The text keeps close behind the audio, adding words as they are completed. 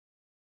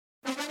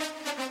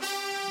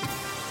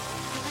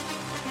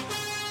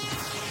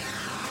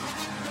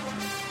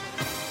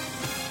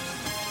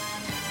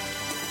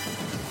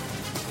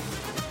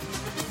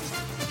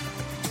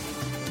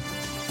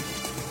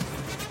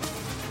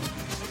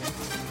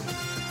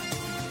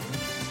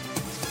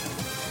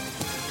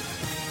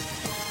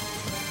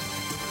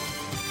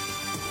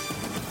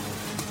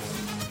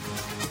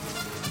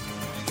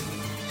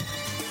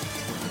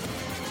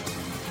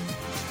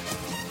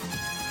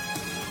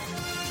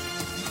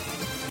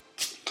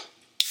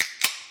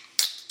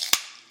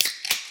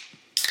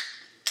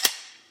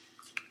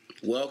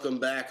Welcome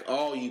back,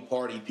 all you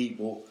party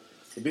people.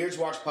 The Beards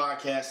Watch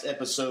Podcast,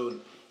 episode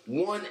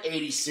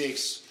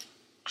 186.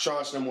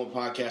 Charlotte's number one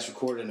podcast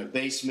recorded in the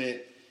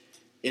basement.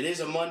 It is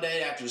a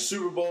Monday after the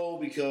Super Bowl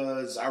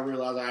because I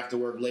realize I have to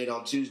work late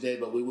on Tuesday,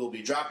 but we will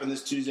be dropping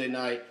this Tuesday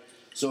night.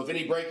 So if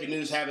any breaking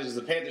news happens,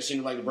 the Panthers seem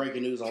to like the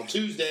breaking news on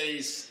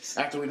Tuesdays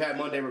after we've had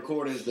Monday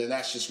recordings, then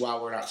that's just why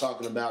we're not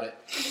talking about it.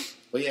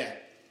 But yeah,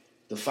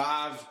 the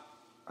five,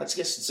 I guess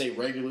I'd say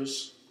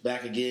regulars,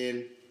 back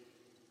again.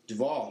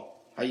 Duval,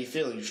 how you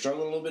feeling? You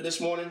struggling a little bit this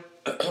morning?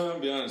 I'll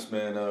be honest,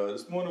 man.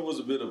 This morning was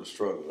a bit of a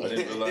struggle. I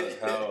didn't realize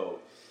how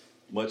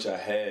much I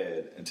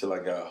had until I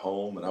got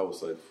home, and I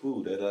was like,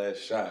 "Whew, that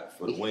last shot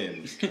for the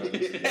win."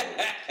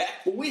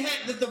 Well, we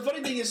had the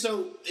funny thing is,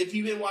 so if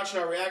you've been watching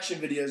our reaction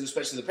videos,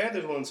 especially the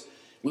Panthers ones,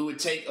 we would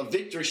take a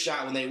victory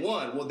shot when they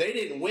won. Well, they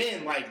didn't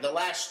win like the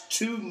last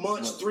 2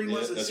 months, 3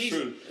 months of the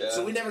season,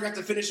 so we never got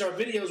to finish our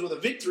videos with a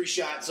victory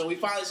shot. So we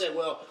finally said,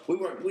 "Well, we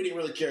didn't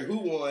really care who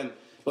won."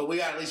 But we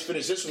got to at least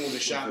finish this one with a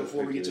shot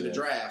before we get to the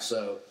draft.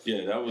 So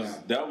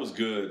that was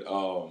good.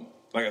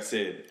 Like I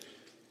said,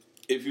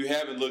 if you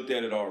haven't looked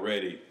at it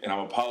already, and I'm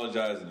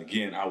apologizing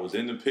again, I was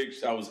in the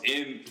picture. I was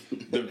in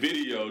the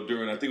video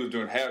during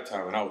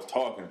halftime, and I was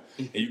talking,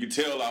 and you could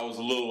tell I was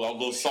a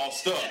little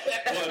sauced up.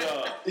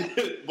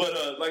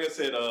 But like I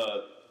said,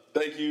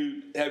 thank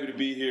you. Happy to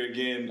be here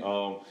again.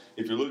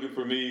 If you're looking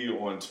for me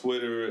on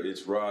Twitter,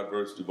 it's Rod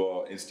vs.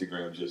 Duval.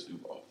 Instagram, just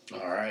Duval.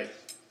 All right,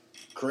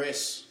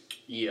 Chris.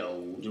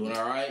 Yo. Doing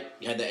all right?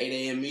 You had the 8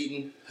 a.m.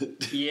 meeting?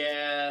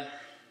 Yeah,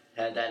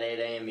 had that 8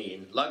 a.m.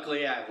 meeting.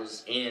 Luckily, I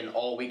was in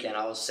all weekend.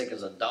 I was sick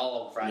as a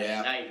dog Friday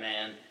night,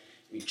 man.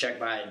 You check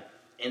my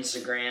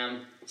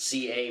Instagram,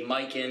 CA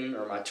Miken,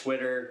 or my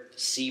Twitter,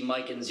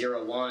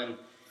 CMiken01.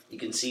 You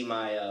can see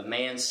my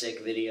man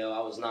sick video. I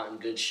was not in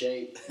good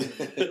shape.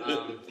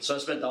 So I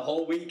spent the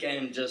whole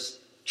weekend just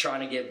trying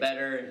to get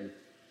better and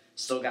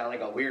still got like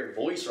a weird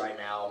voice right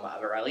now.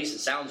 Or at least it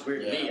sounds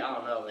weird to me. I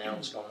don't know, man,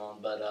 what's going on.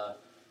 But,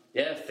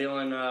 yeah,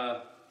 feeling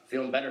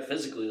better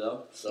physically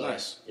though. So,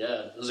 nice.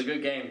 Yeah, it was a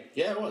good game.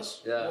 Yeah, it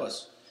was. Yeah. It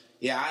was.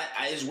 Yeah,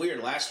 it's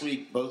weird. Last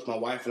week, both my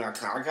wife and I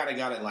kind of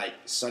got it like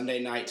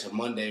Sunday night to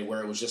Monday,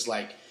 where it was just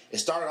like it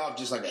started off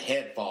just like a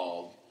head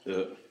fog,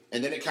 and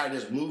then it kind of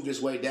just moved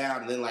its way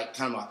down, and then like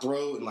kind of my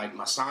throat and like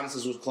my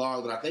sinuses was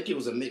clogged, and I think it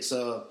was a mix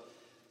of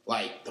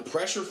like the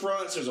pressure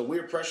fronts. There's a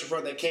weird pressure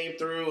front that came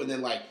through, and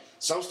then like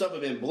some stuff had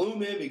been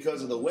blooming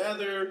because of the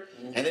weather,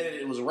 and then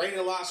it was raining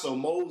a lot, so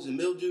molds and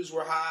mildews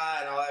were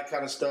high and all that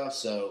kind of stuff.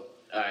 So,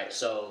 all right,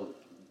 so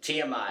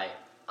TMI,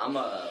 I'm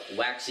a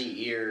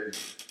waxy-eared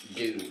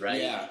dude,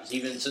 right? Yeah.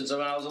 Even since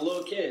when I was a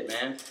little kid,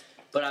 man.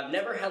 But I've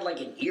never had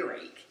like an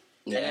earache.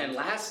 Yeah. And then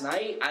last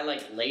night, I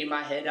like laid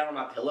my head down on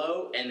my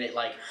pillow, and it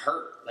like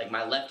hurt, like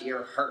my left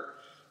ear hurt.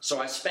 So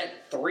I spent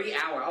 3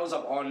 hours. I was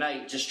up all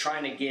night just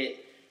trying to get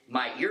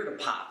my ear to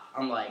pop.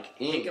 I'm like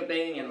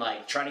hiccuping and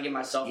like trying to get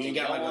myself to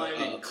got like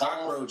a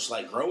cockroach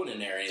like growing in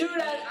there. Dude,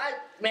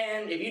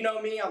 man, if you know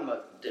me, I'm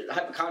a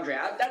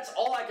hypochondriac. That's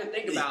all I could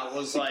think about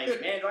was like,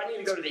 man, do I need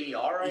to go to the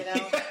ER right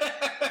now?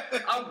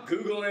 I'm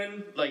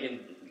Googling like an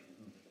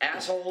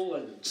asshole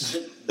and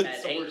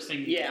that's the worst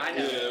thing. Yeah, I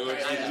know.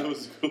 Yeah, I know.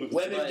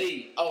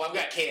 WebMD. Oh, I've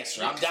got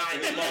cancer. I'm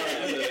dying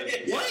tomorrow.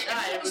 What?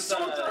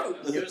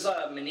 It was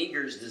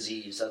Meniere's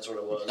disease. That's what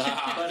it was. But,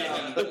 I don't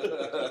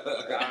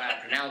know how to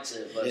pronounce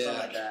it, but something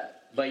like that.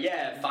 But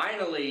yeah,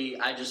 finally,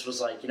 I just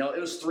was like,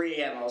 it was 3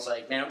 a.m. I was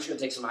like, man, I'm just going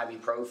to take some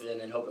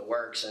ibuprofen and hope it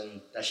works.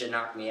 And that shit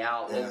knocked me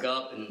out. Woke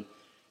up and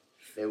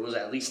it was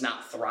at least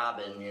not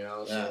throbbing,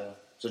 So.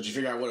 So did you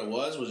figure out what it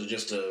was? Was it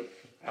just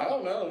I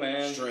don't know,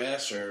 man.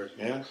 Stress or,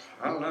 I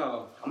don't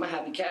know. I'm a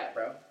happy cat,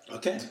 bro.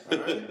 Okay. All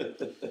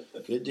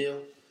right. Good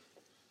deal.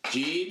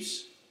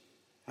 Jeeves,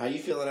 how you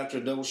feeling after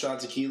a double shot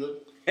of tequila?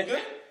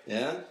 Good.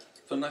 Yeah?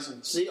 Feel nice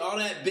and... See, all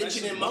that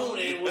bitching and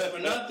moaning was for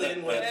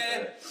nothing.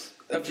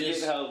 I'm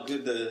forgetting how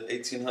good the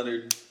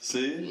 1800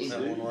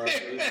 one was.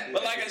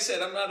 But like I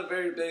said, I'm not a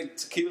very big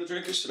tequila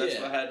drinker, so that's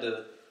why I had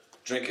to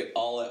drink it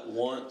all at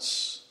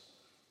once.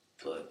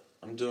 But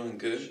I'm doing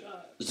good.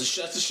 It's a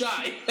shot. It's a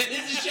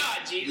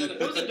shot. Jeeves. It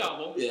was a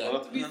double. Yeah.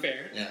 To be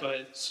fair. Yeah.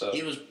 But so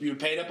you were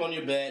paid up on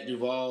your bet.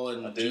 Duval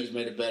and Jeeves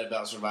made a bet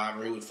about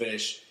Survivor. He would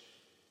finish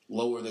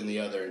lower than the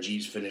other, and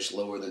Jeeves finished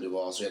lower than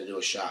Duval, so he had to do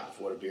a shot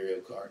before the Bureau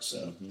card.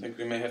 So I think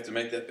we may have to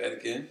make that bet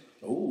again.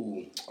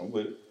 Ooh. I'm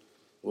with it.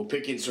 We'll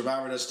pick it.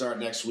 Survivor does start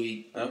next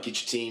week. Get your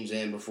teams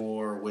in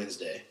before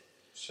Wednesday.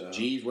 So,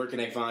 Jeeves, where can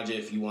they find you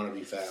if you want to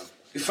be found?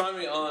 You can find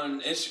me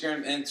on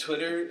Instagram and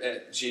Twitter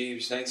at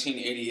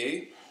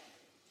Jeeves1988.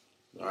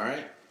 All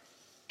right.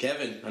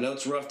 Kevin, I know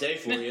it's a rough day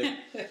for you.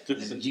 You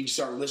can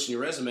start listing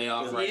your resume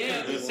off right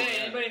now. Yeah, say,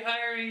 anybody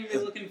hiring,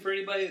 looking for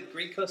anybody with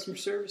great customer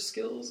service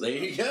skills? There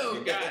you go.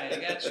 Got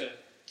it, gotcha.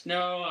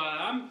 No,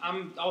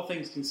 I'm all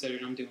things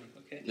considered, I'm doing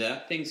okay. Yeah?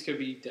 Things could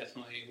be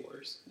definitely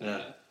worse.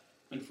 Yeah.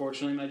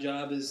 Unfortunately, my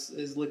job is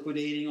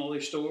liquidating all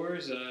their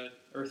stores.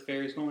 Earth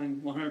Fare is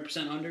going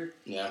 100% under.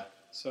 Yeah.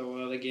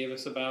 So they gave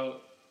us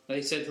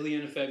they said till the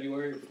end of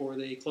February before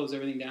they close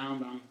everything down,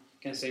 but I'm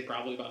going to say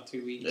probably about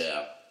 2 weeks.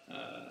 Yeah.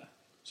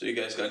 So you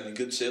guys got any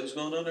good sales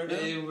going on there now?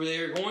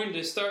 They're going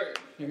to start.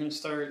 They're going to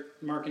start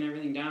marking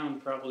everything down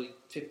probably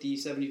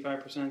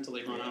 50-75% until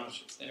they run out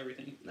of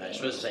everything. I was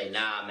supposed to say,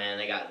 nah, man,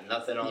 they got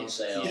nothing on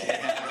sale.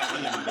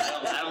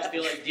 I don't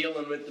feel like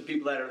dealing with the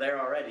people that are there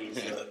already.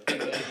 So.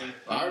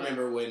 I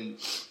remember when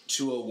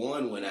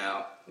 201 went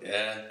out.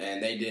 Yeah.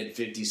 And they did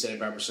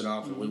 50-75%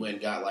 off, and we went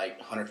and got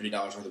like $150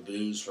 worth of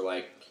booze for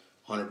like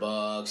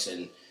 $100,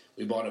 and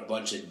we bought a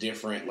bunch of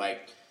different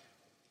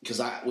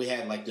because we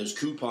had like those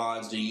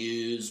coupons to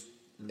use,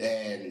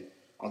 and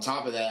on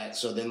top of that,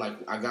 so then like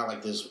I got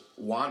like this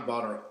wine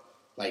bottle,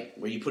 like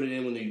where you put it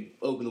in when you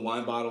open the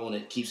wine bottle and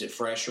it keeps it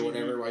fresh or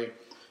whatever, right?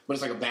 But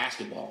it's like a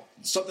basketball.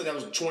 Something that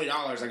was $20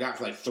 I got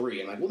for like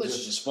 $3. I'm like, well, this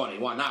is just funny.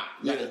 Why not?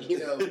 Because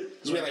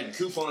we had like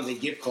coupons and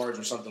gift cards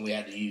or something we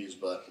had to use,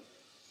 but.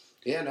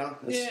 Yeah, no.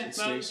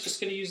 I was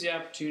just going to use the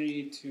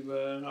opportunity to.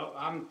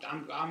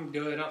 I'm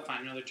good. I'll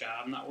find another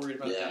job. I'm not worried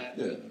about that.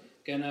 Yeah.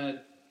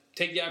 Gonna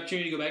take the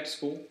opportunity to go back to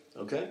school.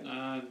 Okay.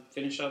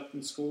 Finish up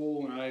in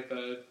school. I have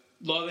a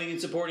loving and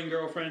supporting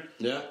girlfriend.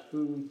 Yeah.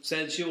 Who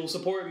said she will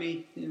support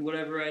me in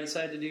whatever I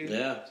decide to do.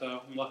 Yeah.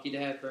 So I'm lucky to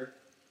have her.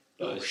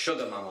 Oh,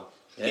 sugar mama.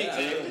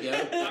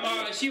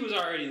 Yeah. She was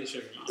already the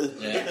sugar mama.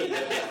 Yeah.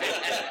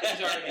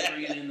 She's already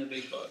bringing in the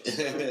big bucks.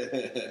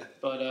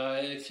 But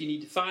if you need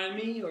to find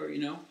me or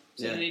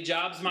send any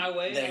jobs my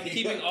way, I'm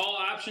keeping all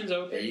options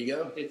open. There you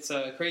go. It's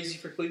Crazy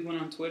for Cleveland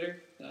on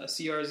Twitter,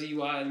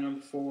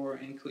 CRZY 4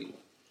 in Cleveland.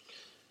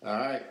 All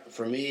right.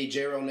 For me,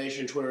 JRoll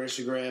Nation, Twitter,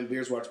 Instagram,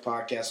 Beers Watch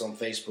Podcast on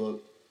Facebook,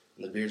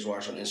 and the Beers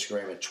Watch on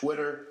Instagram and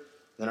Twitter.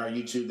 Then our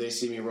YouTube, They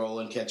See Me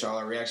Rolling. Catch all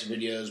our reaction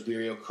videos,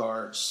 burial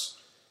carts,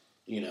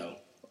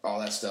 all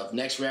that stuff.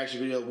 Next reaction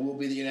video will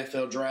be the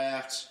NFL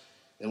draft.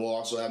 Then we'll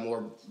also have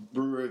more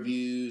brew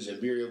reviews and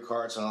burial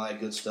carts and all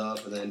that good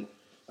stuff. And then,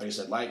 like I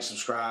said,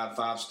 subscribe,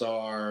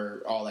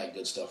 5-star, all that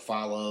good stuff.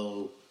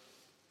 Follow.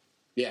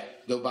 Yeah,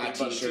 go buy a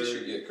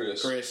t-shirt. Yeah,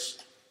 Chris,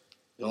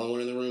 the only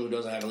one in the room who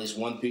doesn't have at least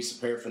one piece of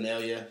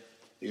paraphernalia.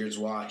 Beers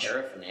Watch.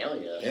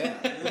 Paraphernalia? Yeah.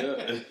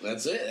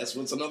 That's it. That's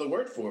what's another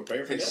word for it.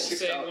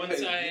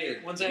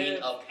 Paraphernalia. Once I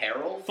have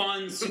apparel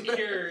funds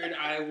secured,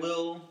 I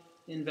will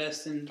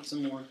invest in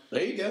some more.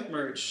 There you go.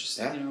 Merch.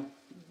 Yeah.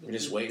 We're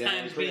just waiting.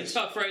 Times being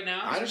tough right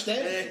now. I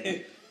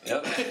understand.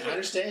 Yep. I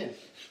understand.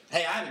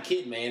 Hey, I have a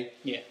kid, man.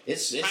 Yeah.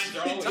 It's times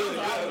are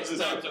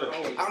always I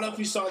don't know if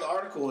you saw the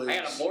article. I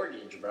got a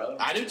mortgage, bro.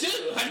 I do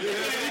too.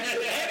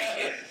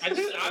 I'm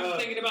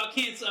thinking about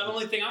canceling. The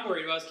only thing I'm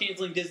worried about is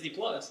canceling Disney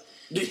Plus.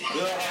 I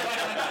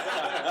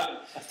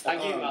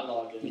gave my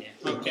login.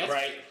 Yeah. Okay.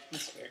 Right.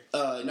 That's fair.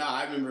 No,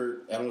 I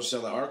remember. I don't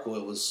saw the article.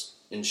 It was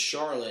in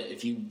Charlotte.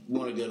 If you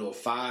want to go to a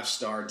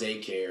 5-star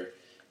daycare,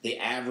 the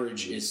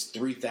average is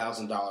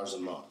 $3,000 a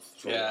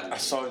month. Yeah, I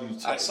saw you.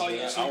 I saw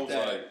you.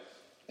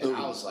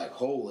 I was like,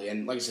 holy.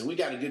 And like I said, we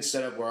got a good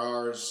setup where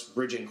ours,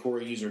 Bridget and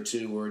Corey use her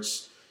too, where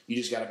it's you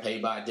just got to pay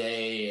by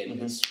day,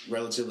 and it's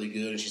relatively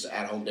good. And she's an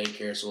at-home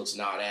daycare, so it's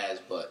not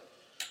but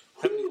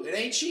it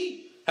ain't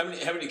cheap. How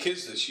many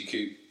kids does she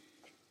keep?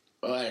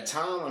 At a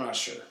time, I'm not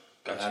sure.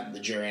 Gotcha. The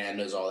geriatric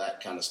knows all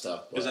that kind of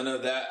stuff. Because I know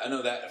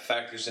that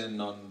factors in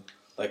on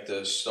like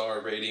the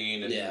star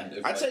rating. And yeah,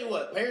 I tell you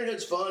what,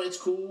 parenthood's fun. It's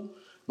cool,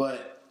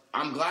 but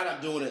I'm glad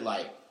I'm doing it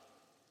like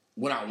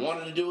when I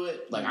wanted to do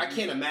it. Like I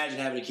can't imagine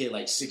having a kid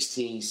like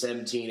 16,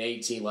 17,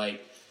 18.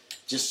 Like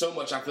just so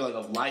much I feel like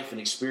of life and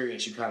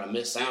experience you kind of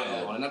miss out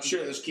on. And I'm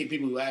sure there's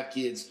people who have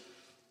kids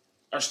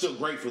are still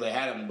grateful they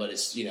had them, but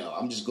it's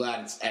I'm just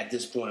glad it's at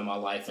this point in my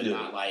life and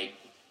not like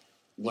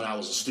when I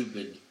was a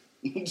stupid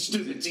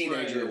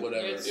teenager or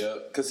whatever. Yeah,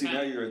 because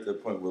now you're at the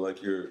point where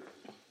like you're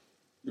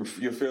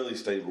fairly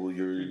stable.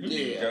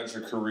 You got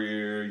your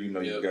career. You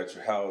got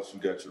your house. You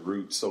got your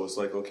roots. So it's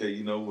like, okay,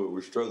 you know what,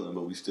 we're struggling,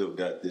 but we still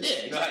got this.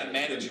 Yeah, you know how to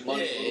manage your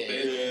money a little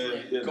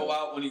bit. Yeah. Go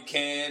out when you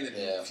can, and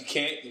if you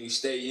can't, then you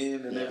stay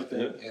in and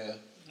everything. Yeah.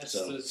 That's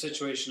the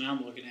situation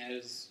I'm looking at.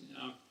 Is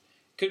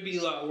could be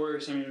a lot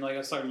worse. I mean, like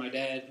I started my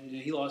dad.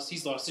 He's lost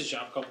his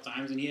job a couple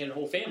times, and he had a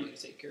whole family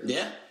to take care of.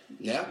 Yeah.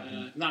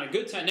 Not a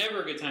good time.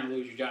 Never a good time to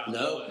lose your job.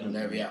 No,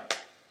 never. Yeah.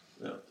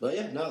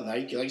 But now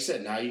like you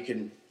said, now you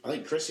can. I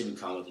think Chris even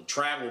commented,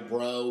 "Travel,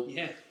 bro.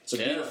 Yeah, it's a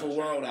beautiful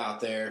world out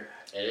there."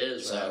 It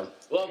is, so.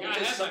 Well,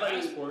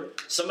 because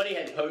somebody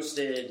had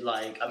posted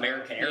like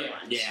American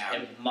Airlines. Yeah.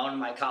 And one of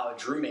my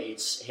college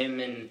roommates, him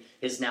and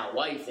his now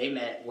wife, they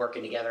met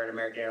working together at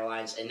American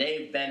Airlines, and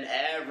they've been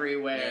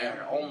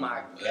everywhere. Oh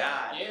my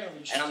god! Yeah,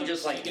 and I'm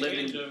just like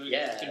living. You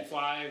can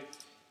fly.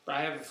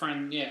 I have a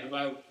friend. I have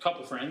a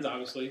couple friends,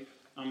 obviously,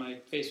 on my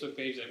Facebook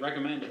page that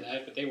recommended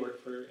that, but they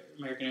work for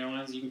American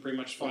Airlines. You can pretty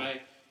much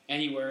fly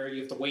anywhere.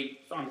 You have to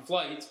wait on the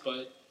flights,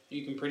 but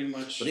you can pretty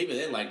much. But even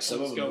then, like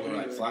some of them were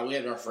like fly. We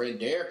had our friend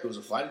Derek, who was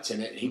a flight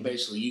attendant, and he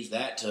basically used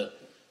that to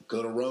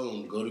go to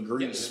Rome, go to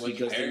Greece,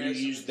 because then you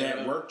use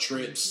that work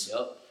trips.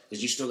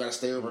 Because you still got to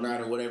stay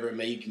overnight or whatever it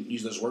may. You can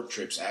use those work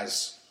trips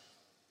as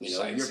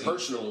your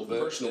personal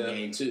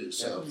gain too.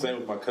 So same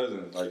with my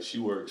cousin. Like she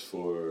works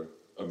for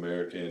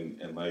American,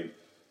 and like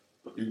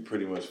you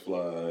pretty much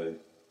fly.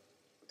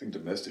 I think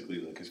domestically,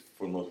 like it's,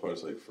 for the most part,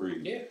 it's like free.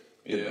 Yeah.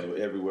 You know,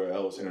 everywhere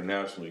else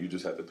internationally, you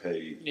just have to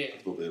pay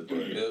a little bit.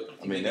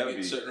 But I mean, that would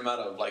be a certain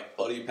amount of like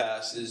buddy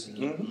passes, and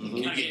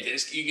you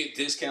get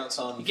discounts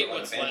on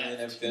family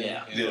and everything.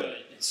 Yeah.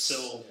 It's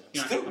still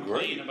you're not still gonna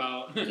complain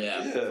about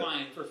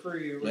flying for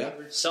free or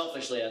whatever.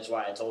 Selfishly, that's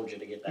why I told you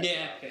to get that.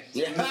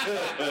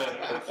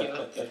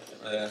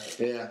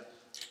 Yeah.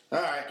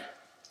 All right.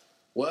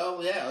 Well,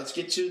 let's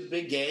get to the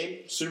big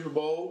game, Super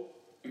Bowl.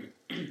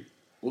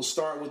 We'll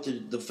start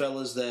with the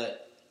fellas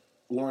that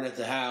weren't at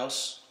the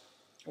house.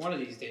 One of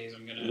these days,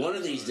 I'm gonna. One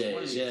of these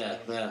days, yeah.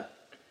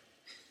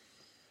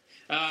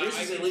 Chris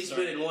has at least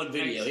been in one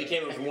video. He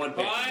came up from one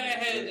picture.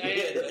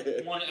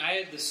 Well, I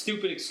had the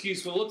stupid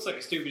excuse. Well, it looks like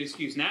a stupid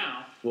excuse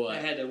now. What?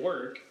 I had to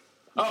work.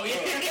 Oh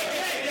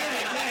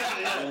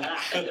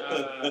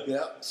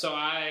yeah. So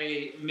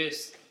I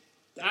missed.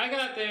 I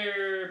got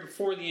there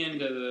before the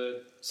end of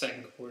the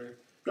second quarter.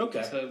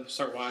 Okay. To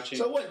start watching.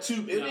 So it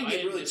didn't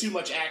get really too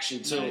much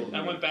action till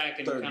I went back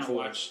and kind of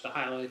watched the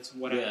highlights of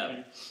what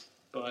happened.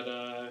 But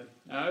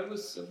it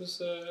was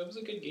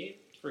a good game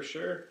for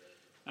sure.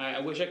 I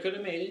wish I could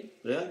have made it.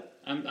 Yeah.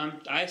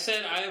 I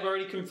said I have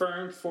already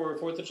confirmed for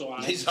 4th of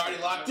July. He's already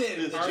locked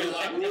in.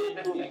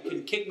 You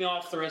can kick me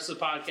off the rest of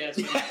the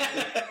podcast.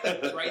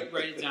 Write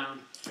it down.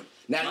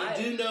 Now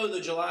you do know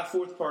the July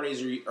 4th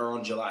parties are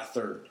on July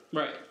 3rd.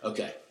 Right.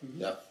 Okay.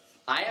 Mm-hmm. Yep.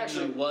 I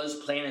actually was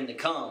planning to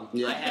come.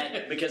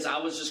 Yeah. Because I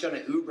was just going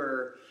to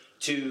Uber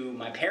to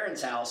my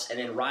parents' house and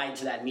then ride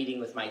to that meeting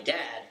with my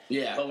dad.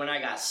 Yeah. But when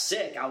I got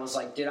sick, I was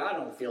like, dude, I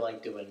don't feel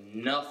like doing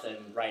nothing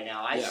right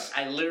now.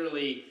 I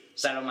literally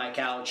sat on my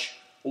couch,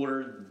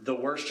 ordered the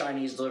worst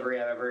Chinese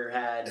delivery I've ever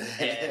had,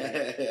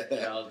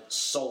 and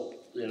sold.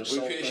 We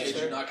appreciate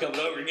you not coming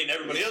over and getting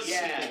everybody else.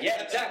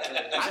 Yeah, exactly.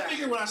 I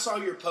figured when I saw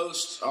your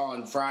post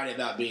on Friday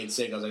about being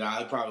sick, I was like,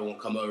 I probably won't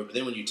come over. But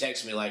then when you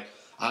text me like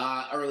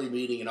early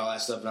meeting and all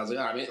that stuff, and I was like,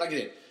 all right, man, like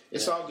it.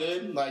 It's all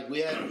good. Like we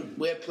had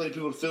plenty of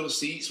people to fill the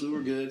seats. We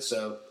were good.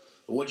 So,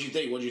 what'd you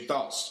think? What'd your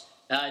thoughts?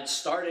 It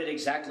started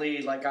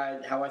exactly like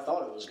how I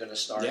thought it was going to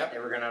start. Yep. They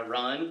were going to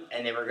run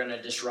and they were going to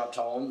disrupt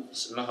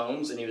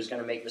Mahomes, and he was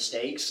going to make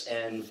mistakes,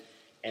 and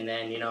then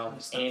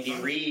Andy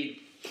Reid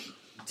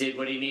did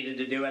what he needed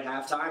to do at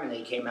halftime, and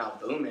they came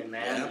out booming,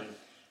 man. Yeah. And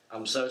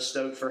I'm so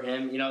stoked for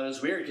him. It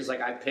was weird because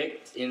I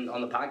picked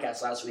on the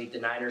podcast last week the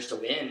Niners to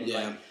win.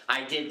 And,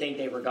 I did think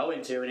they were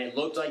going to, and it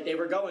looked like they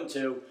were going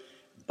to.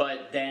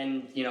 But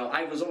then,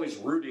 I was always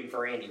rooting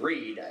for Andy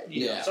Reid.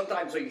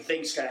 Sometimes what you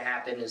think's going to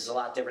happen is a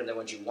lot different than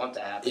what you want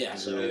to happen. Yeah.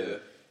 So,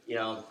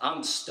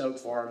 I'm stoked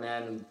for him,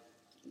 man.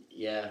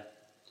 Yeah.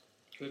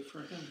 Good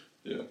for him.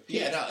 Yeah.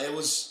 Yeah. No, it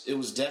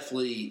was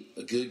definitely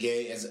a good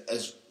game.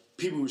 As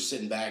people who were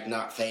sitting back,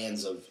 not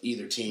fans of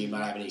either team,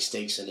 not having any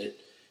stakes in it.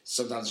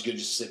 Sometimes it's good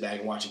just to sit back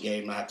and watch a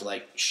game, not have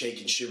to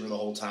shake and shiver the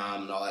whole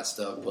time and all that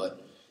stuff.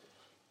 But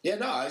yeah,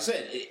 no, like I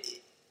said.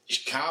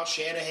 Kyle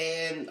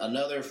Shanahan,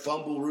 another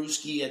fumble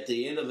rooski at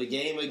the end of the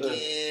game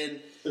again.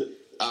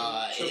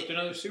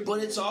 Another Super Bowl.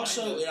 But it's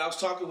also, I was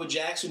talking with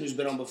Jackson, who's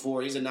been on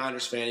before. He's a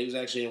Niners fan. He was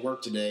actually in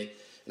work today.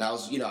 And I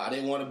was, I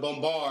didn't want to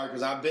bombard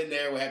because I've been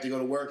there. We have to go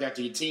to work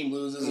after your team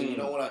loses, and you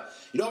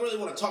don't really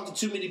want to talk to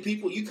too many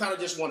people. You kind of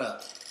just want to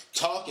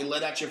talk and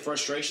let out your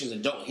frustrations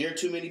and don't hear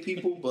too many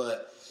people.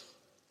 But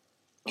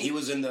he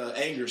was in the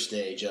anger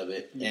stage of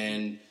it.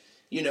 And,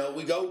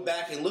 we go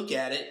back and look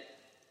at it.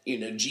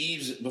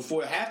 Jeeves,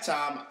 before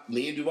halftime,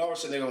 me and Duval were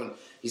sitting there going,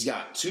 he's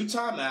got 2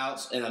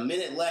 timeouts and a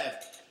minute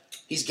left.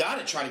 He's got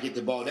to try to get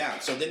the ball down.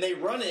 So then they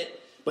run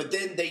it, but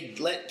then they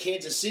let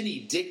Kansas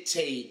City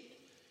dictate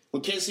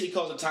when Kansas City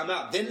calls a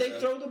timeout. Then they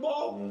throw the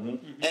ball,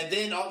 and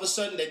then all of a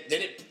sudden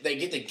they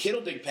get the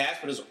Kittle big pass,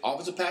 but it's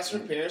offensive pass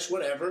interference,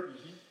 whatever.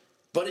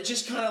 But it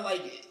just kind of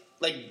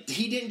like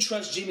he didn't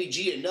trust Jimmy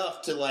G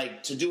enough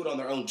to do it on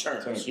their own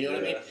terms. You know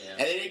what I mean? Yeah.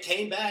 And then it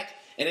came back.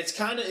 And it's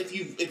kind of,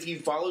 if you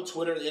follow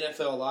Twitter and the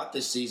NFL a lot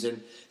this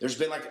season, there's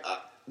been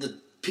the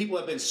people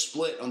have been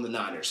split on the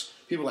Niners.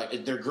 People are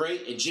like, they're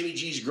great and Jimmy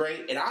G's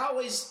great. And I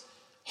always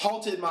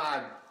halted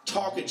my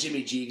talk at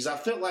Jimmy G because I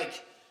felt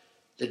like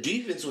the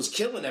defense was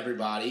killing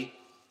everybody.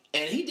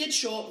 And he did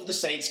show up for the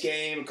Saints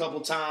game a couple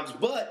times,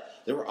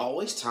 but there were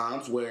always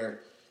times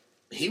where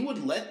he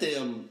would let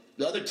the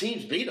other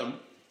teams beat him.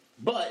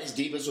 But his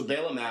defense would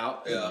bail him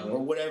out, or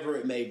whatever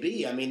it may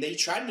be. I mean, they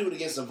tried to do it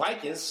against the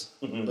Vikings,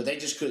 but they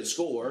just couldn't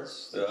score.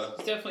 Yeah.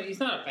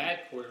 He's not a bad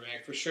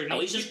quarterback for sure. No,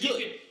 he's just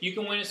good. You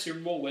can win a Super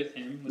Bowl with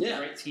him, with the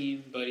right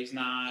team, but he's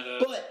not.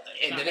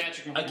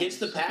 Against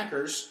the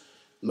Packers,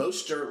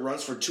 Mostert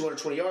runs for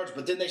 220 yards,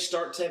 but then they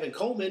start Tevin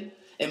Coleman,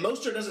 and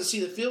Mostert doesn't see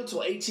the field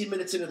till 18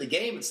 minutes into the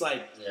game. It's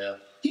like,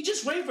 he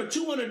just ran for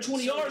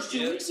 220 yards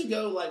 2 weeks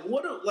ago.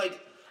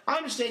 I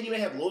understand you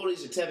may have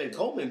loyalties to Tevin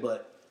Coleman,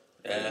 but.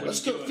 Let's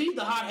go feed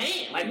the hot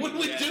hand. What are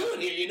we doing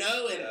here,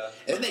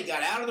 And then they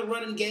got out of the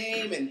running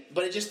game,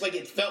 but it just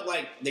it felt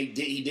like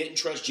he didn't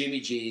trust Jimmy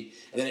G.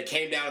 And then it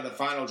came down to the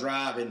final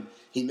drive, and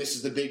he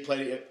misses the big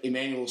play to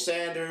Emmanuel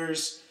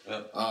Sanders.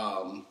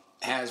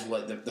 Has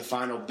the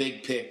final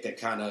big pick that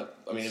kind of,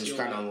 it was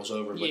kind of almost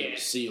over, but it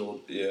was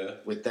sealed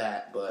with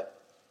that.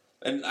 But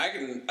And I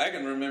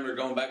can remember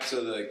going back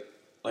to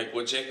like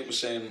what Jacob was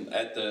saying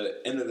at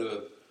the end of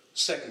the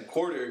second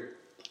quarter.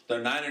 The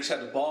Niners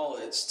have the ball.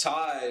 It's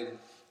tied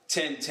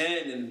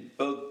 10-10, and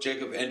both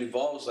Jacob and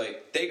Duval was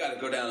like, they got to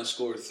go down and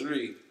score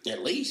 3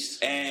 at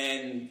least.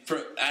 And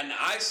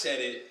I said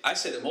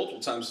it multiple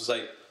times. It's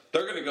like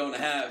they're going to go in the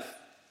half.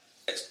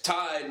 It's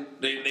tied.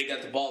 They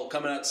got the ball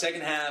coming out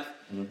second half,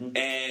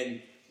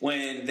 and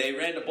when they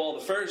ran the ball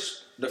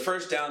the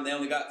first down, they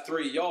only got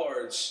 3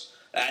 yards.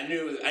 I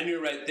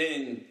knew right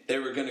then they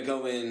were going to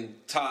go in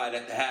tied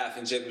at the half,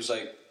 and Jacob was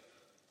like,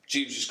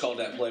 Jeeves just called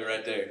that play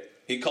right there.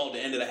 He called the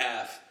end of the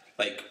half.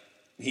 Like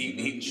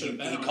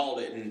he called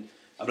it, and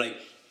I'm like,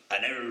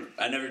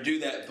 I never do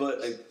that, but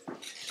like,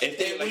 if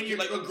they when you're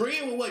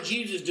agreeing with what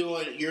Jeeves is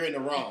doing, you're in the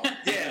wrong.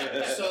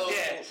 Yeah. So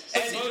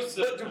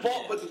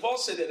but Duval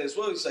said that as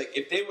well. He's like,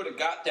 if they would have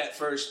got that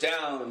first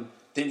down,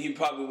 then he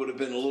probably would have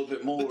been a little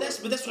bit more. But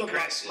that's what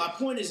my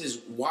point is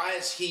why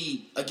is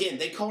he again?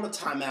 They called a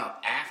timeout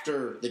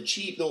after the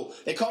Chiefs. No,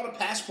 they called a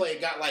pass play.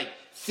 It got like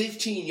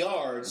 15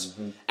 yards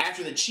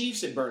after the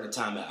Chiefs had burned a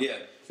timeout. Yeah.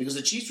 Because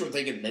the Chiefs were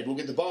thinking, maybe we'll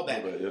get the ball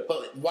back.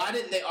 But why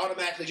didn't they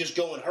automatically just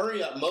go in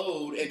hurry-up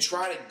mode and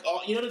try to,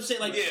 you know what I'm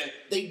saying? Like,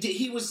 they did,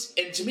 he was,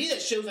 and to me that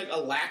shows like a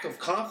lack of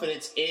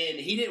confidence in,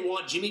 he didn't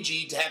want Jimmy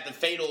G to have the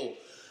fatal,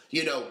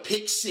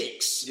 pick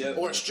 6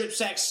 or a strip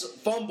sack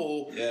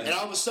fumble. Yeah. And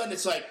all of a sudden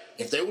it's like,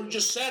 if they would have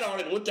just sat on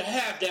it and went to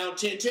half down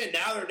 10-10,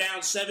 now they're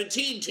down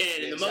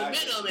 17-10 and the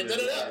momentum and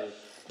da-da-da.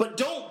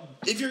 But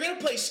if you're going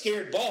to play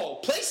scared ball,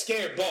 play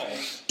scared ball.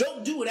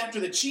 Don't do it after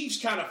the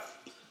Chiefs kind of,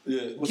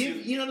 you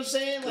know what I'm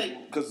saying?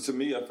 Like, because to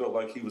me, I felt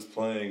like he was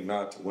playing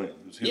not to win.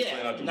 He was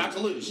playing not to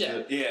lose.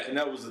 Yeah. And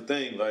that was the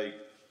thing. Like,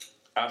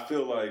 I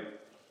feel like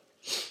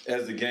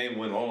as the game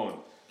went on,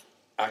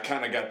 I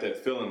kind of got that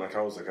feeling. Like,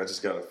 I was like, I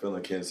just got a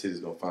feeling Kansas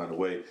City's gonna find a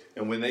way.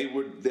 And when they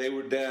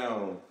were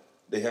down,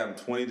 they had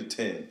them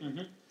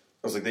 20-10. I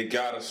was like, they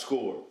gotta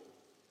score,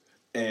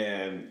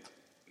 and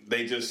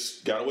they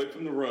just got away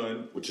from the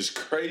run, which is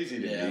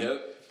crazy to me.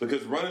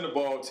 Because running the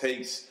ball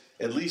takes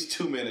at least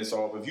 2 minutes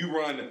off. If you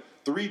run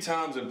 3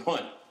 times and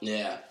punt,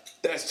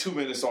 that's 2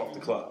 minutes off the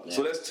clock.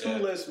 So that's 2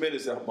 less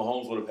minutes that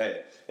Mahomes would have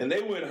had. And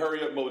they were in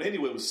hurry up mode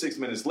anyway with 6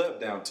 minutes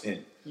left, down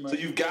 10. Right. So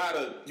you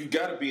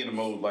gotta be in a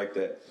mode like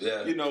that.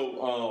 Yeah.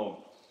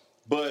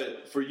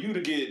 But for you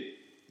to get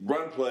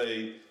run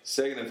play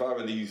 2nd and 5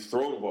 and then you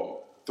throw the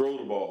ball,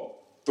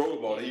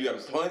 then you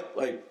got to punt,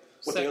 like.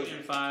 2nd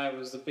and 5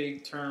 was the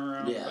big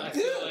turnaround. Yeah. I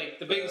feel like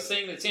the biggest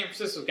thing that San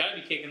Francisco's got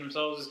to be kicking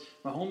themselves is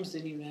Mahomes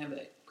didn't even have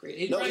that great.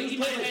 He had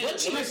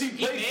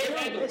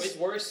his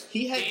worst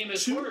He had game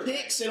as 2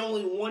 picks and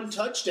only 1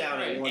 touchdown.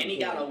 Right. And he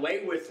got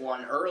away with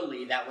one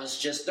early. That was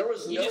just there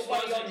was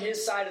nobody on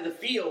his side of the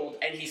field,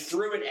 and he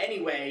threw it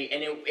anyway.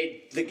 And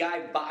the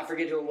guy, I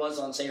forget who it was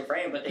on San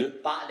Fran, but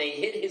they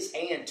hit his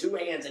hand, 2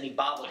 hands, and he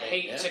bobbled it.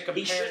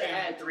 He should have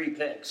had 3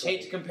 picks.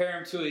 Hate to compare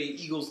him to an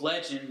Eagles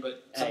legend,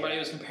 but somebody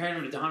was comparing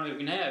him to Donovan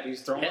McNabb. He was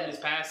throwing his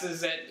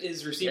passes at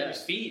his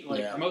receiver's feet.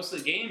 For most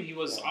of the game, he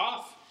was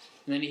off.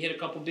 And then he hit a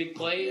couple big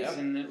plays,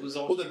 and it was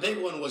all. Well, the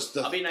big one was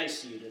I'll be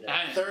nice to you today.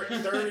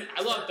 Third.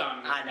 I love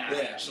Donovan. I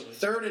know. Actually,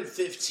 3rd and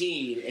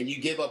 15, and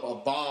you give up a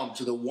bomb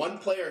to the one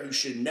player who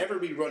should never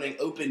be running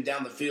open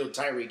down the field,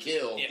 Tyreek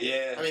Hill.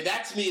 Yeah. I mean,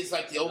 that to me is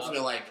like the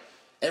ultimate. Like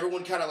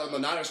everyone kind of like the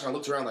Niners kind of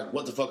looked around like,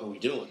 what the fuck are we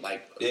doing?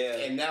 Like,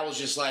 and that was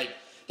just like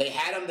they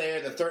had him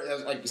there. The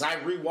third, like, because I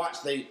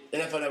rewatched the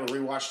NFL Network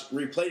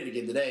replayed it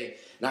again today,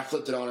 and I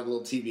flipped it on a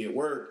little TV at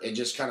work, and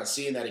just kind of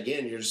seeing that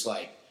again, you're just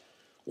like.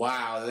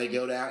 Wow, they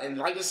go down. And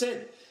like I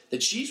said, the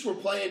Chiefs were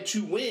playing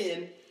to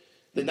win.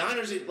 The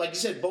Niners, like you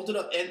said, bolted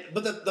up.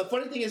 But the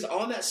funny thing is,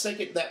 on that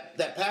second,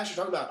 that pass you're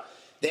talking about,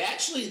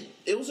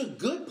 it was a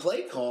good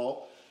play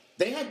call.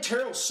 They had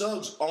Terrell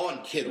Suggs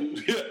on Kittle.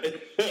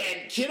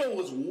 And Kittle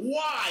was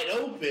wide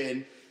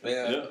open.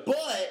 Yeah.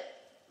 But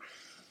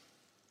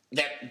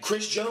that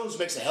Chris Jones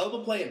makes a hell of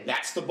a play and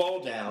bats the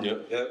ball down.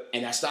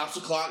 And that stops the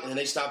clock, and then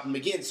they stop him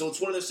again. So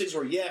it's one of those things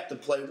where, the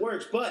play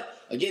works. But,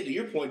 again, to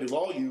your point,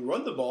 Duval, you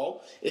run the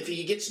ball. If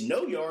he gets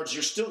no yards,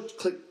 you're still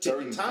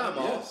taking time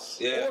off.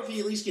 Yeah. Or if he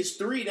at least gets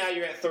 3, now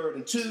you're at 3rd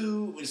and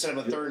 2 instead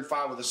of a 3rd and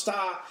 5 with a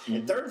stop.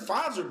 And 3rd and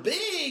 5s are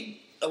big.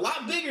 A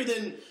lot bigger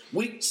than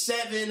week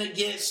 7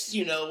 against,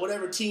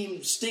 whatever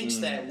team stinks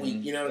that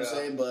week. You know what I'm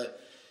saying?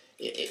 But,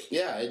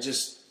 it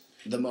just,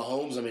 the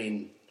Mahomes, I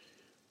mean...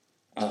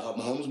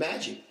 Mahomes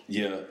magic.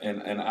 Yeah,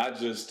 and I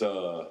just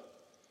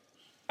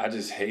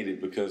hate it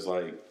because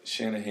like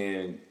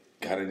Shanahan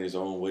got in his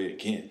own way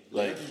again.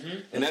 Like,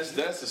 and that's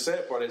the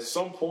sad part. At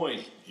some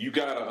point, you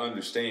gotta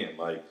understand.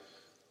 Like,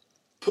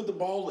 put the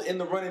ball in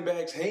the running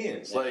back's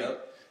hands. Like,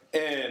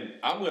 and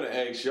I'm gonna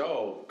ask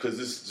y'all because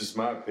this is just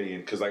my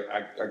opinion. Because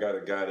I got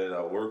a guy that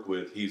I work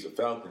with. He's a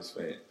Falcons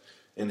fan.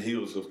 And he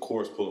was, of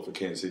course, pulling for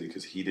Kansas City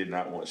because he did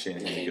not want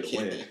Shanahan to get a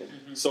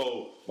win.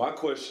 So my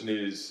question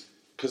is.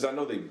 Because I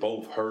know they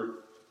both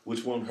hurt.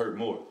 Which one hurt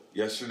more?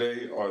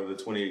 Yesterday or the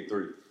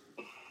 28-3?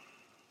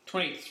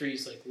 23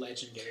 is like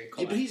legendary.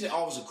 Yeah, but he's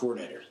always a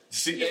coordinator.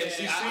 For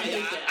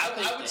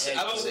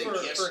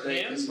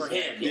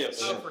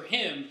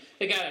him,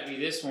 it got to be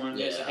this one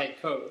as a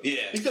head coach.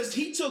 Yeah, because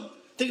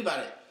think about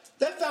it.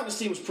 That Falcons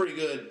team was pretty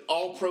good.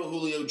 All pro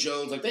Julio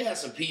Jones. Like, they had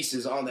some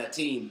pieces on that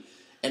team.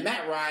 And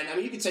Matt Ryan, I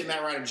mean, you could say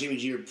Matt Ryan and Jimmy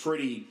G are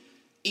pretty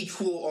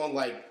equal on,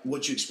 like,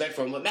 what you expect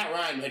from him. But Matt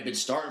Ryan had been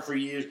starting for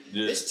years.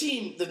 Yeah. This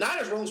team, the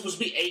Niners were only supposed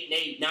to be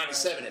 8-8,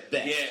 9-7 at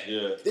best.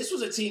 Yeah. This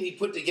was a team he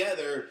put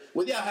together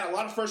with, had a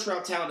lot of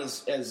first-round talent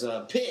as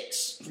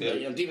picks from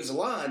the defensive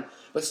line.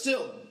 But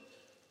still,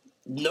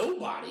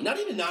 nobody, not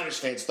even Niners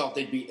fans, thought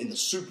they'd be in the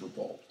Super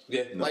Bowl.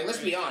 Yeah, like, let's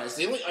be honest.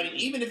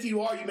 Even if you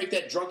are, you make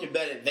that drunken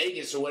bet at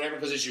Vegas or whatever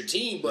because it's your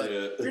team, but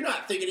you're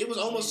not thinking. It was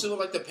almost similar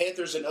like the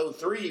Panthers in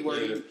 2003,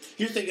 where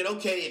you're thinking,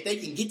 okay, if they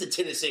can get to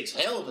 10-6,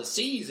 hell of a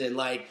season.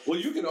 Like, well,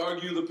 you can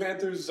argue the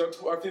Panthers are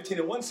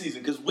 15-1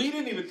 season because we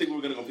didn't even think we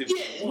were going to go 15-1.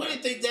 Yeah, we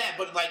didn't think that,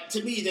 but like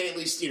to me, they at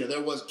least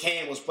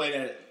Cam was playing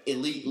at an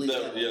elite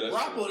level.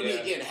 Garoppolo to me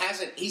again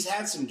he's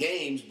had some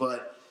games,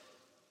 but.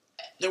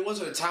 There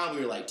wasn't a time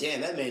we were like, damn,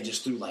 that man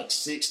just threw like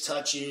 6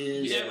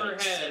 touches. He never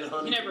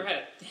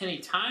had any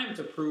time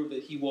to prove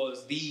that he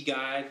was the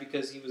guy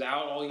because he was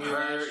out all year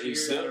last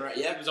year. Right.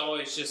 He was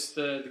always just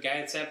the guy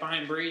that sat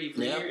behind Brady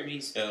for a year. I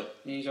mean,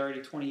 he's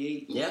already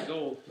 28 years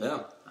old.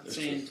 Yeah. I'm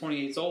saying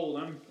 28's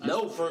old.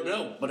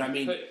 But I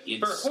mean,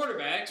 for a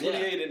quarterback,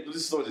 28, and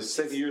this is like the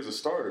second year as a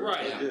starter.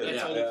 Right.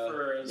 That's old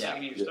for a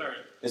second year starter.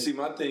 And see,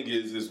 my thing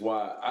is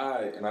why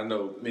I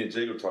know me and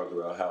Jacob talked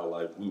about how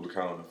like we were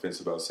kind of on the fence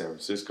about San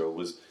Francisco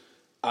was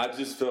I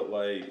just felt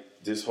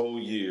like this whole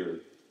year,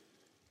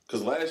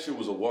 because last year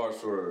was a wash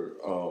for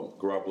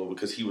Garoppolo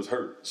because he was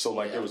hurt. So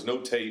there was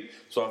no tape.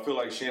 So I feel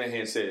like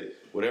Shanahan said,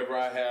 whatever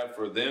I have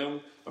for them,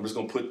 I'm just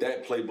going to put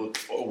that playbook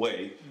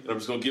away. And I'm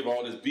just going to give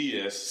all this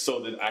BS so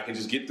that I can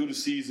just get through the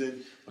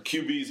season. My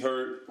QB's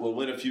hurt. We'll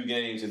win a few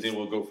games, and then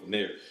we'll go from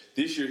there.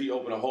 This year, he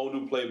opened a whole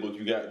new playbook.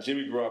 You got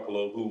Jimmy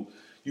Garoppolo, who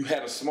you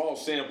had a small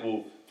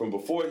sample from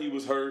before he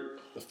was hurt,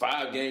 the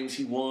 5 games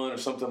he won or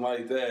something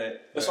like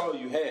that. That's all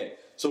you had.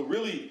 So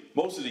really,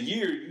 most of the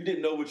year, you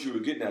didn't know what you were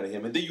getting out of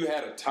him. And then you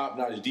had a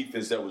top-notch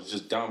defense that was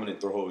just dominant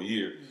the whole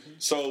year. Mm-hmm.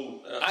 So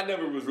I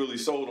never was really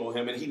sold on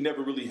him, and he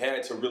never really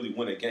had to really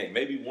win a game.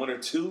 Maybe 1 or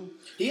 2.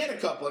 He had a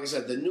couple. Like I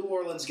said, the New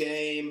Orleans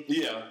game.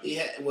 Yeah.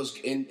 Was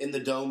in the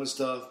dome and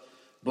stuff.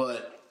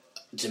 But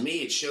to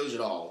me, it shows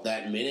it all.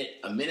 A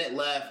minute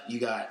left, you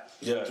got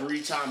 3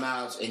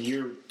 timeouts, and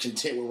you're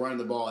content with running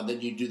the ball, and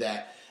then you do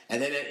that.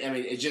 And then,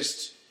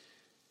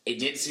 it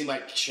did seem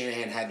like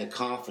Shanahan had the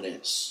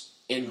confidence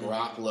in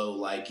Garoppolo,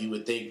 like you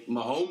would think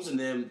Mahomes and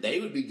them, they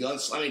would be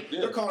guns. I mean,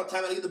 they're calling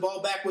time to get the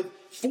ball back with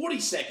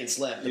 40 seconds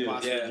left to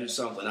possibly do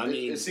something. I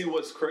mean, and see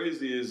what's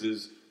crazy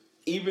is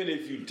even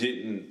if you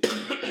didn't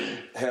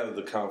have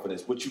the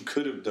confidence, what you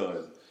could have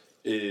done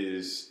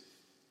is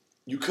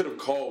you could have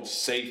called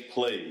safe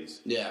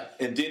plays. Yeah.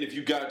 And then if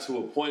you got to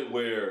a point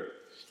where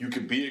you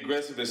could be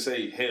aggressive and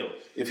say, hell,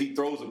 if he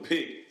throws a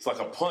pick, it's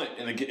like a punt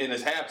and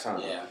it's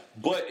halftime. Yeah.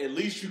 But at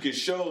least you can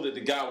show that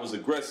the guy was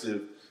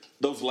aggressive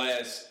those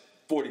last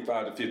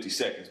 45 to 50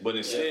 seconds, but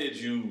instead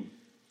you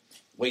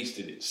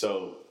wasted it.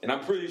 So, and I'm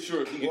pretty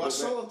sure if he could I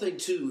saw the thing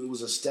too. It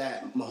was a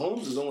stat.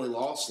 Mahomes has only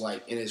lost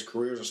in his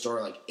career as a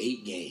starter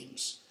 8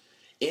 games.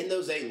 In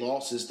those 8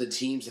 losses, the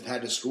teams have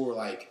had to score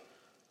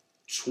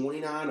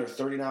 29 or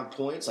 39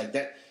 points like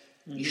that.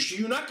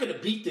 You're not going to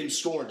beat them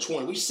scoring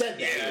 20. We said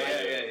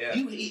that.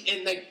 Yeah.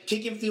 And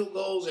kicking field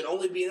goals and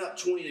only being up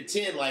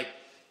 20-10,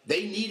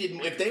 they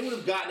needed, if they would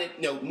have gotten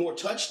it, more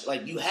touch,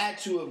 you had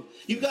to have,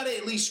 you got to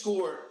at least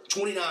score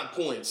 29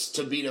 points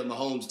to beat a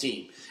Mahomes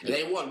team. And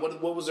they won.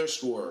 What was their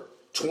score?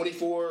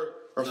 24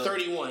 or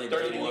 31?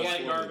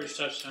 31. Garbage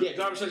touchdown. Yeah,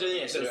 garbage touchdown.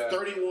 Yeah, so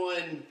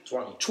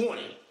 31-20.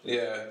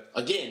 Yeah.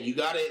 Again, you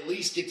got to at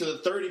least get to the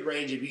 30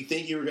 range if you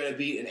think you were going to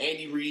beat an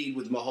Andy Reid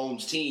with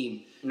Mahomes'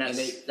 team. And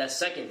that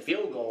second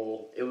field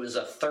goal, it was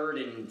a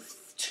 3rd and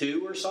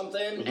 2 or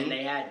something, and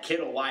they had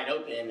Kittle wide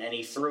open, and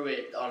he threw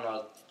it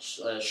on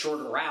a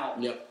shorter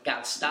route. Yep.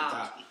 Got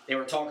stopped. They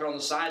were talking on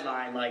the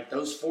sideline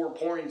those 4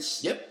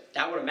 points. Yep.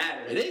 That would have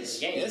mattered. It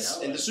is. In the game,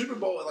 yes. In the Super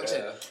Bowl, I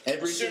said,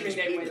 everything's assuming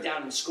they bigger. went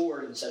down and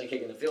scored instead of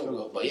kicking the field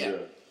goal. But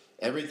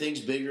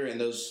everything's bigger,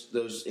 and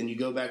those, and you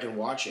go back and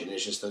watch it, and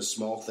it's just those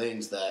small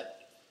things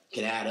that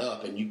can add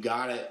up, and you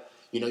got to,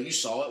 you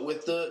saw it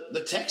with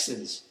the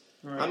Texans.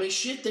 Right. I mean,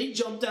 shit, they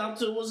jumped out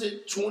to, was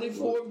it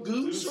 24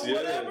 goose or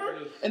whatever?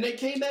 And they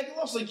came back and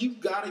lost.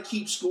 You've got to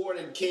keep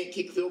scoring and can't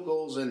kick field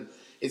goals. And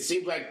it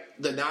seems like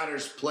the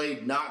Niners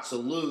played not to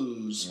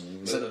lose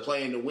instead of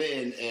playing to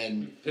win.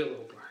 And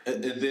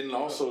then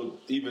also,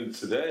 even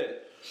to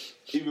that,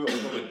 even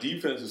from a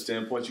defensive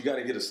standpoint, you got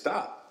to get a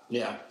stop.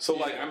 Yeah.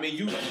 So,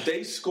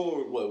 they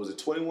scored, what was it,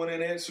 21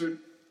 unanswered?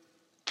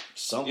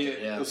 Something,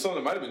 yeah. It was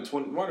something. It might have been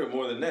 20, might have been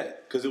more than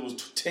that because it was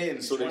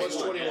 10. So they was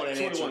 21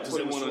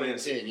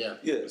 unanswered.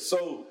 Yeah.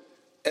 So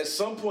at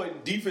some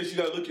point, defense, you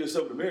got to look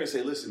yourself in the mirror and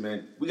say, "Listen,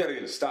 man, we got to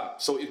get a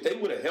stop." So if they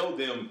would have held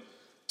them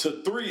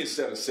to 3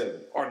 instead of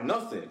 7 or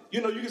nothing,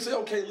 you can say,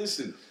 "Okay,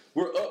 listen,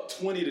 We're up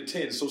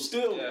 20-10. So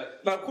still,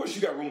 now of course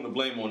you got room to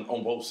blame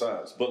on both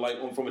sides. But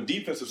like from a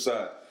defensive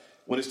side,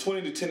 when it's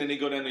 20-10 and they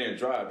go down there and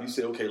drive, you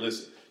say, okay,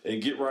 listen,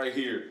 and get right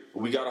here,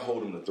 but we got to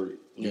hold them to 3.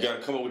 You got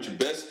to come up with your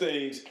best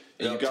things,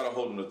 and you got to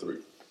hold them to 3.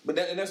 But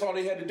that's all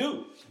they had to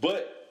do.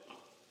 But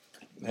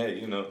hey,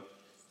 you know,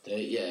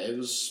 it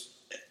was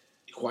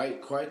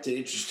quite the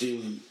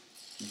interesting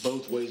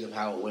both ways of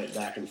how it went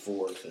back and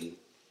forth, and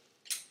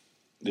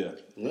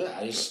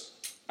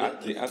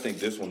I think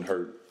this one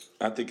hurt.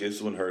 I think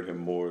this one hurt him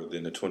more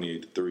than the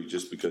 28-3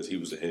 just because he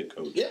was a head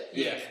coach.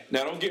 Yeah.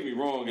 Now, don't get me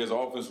wrong. As an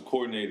offensive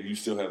coordinator, you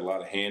still had a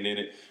lot of hand in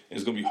it. And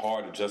it's going to be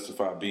hard to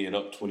justify being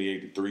up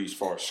 28-3 as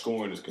far as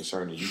scoring is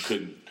concerned. And you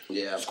couldn't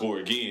score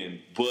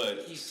again.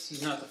 But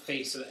he's not the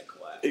face of that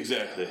class.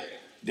 Exactly.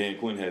 Dan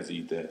Quinn has to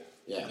eat that.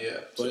 Yeah.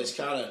 But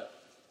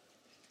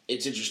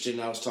it's interesting.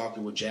 I was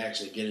talking with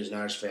Jackson, again, as an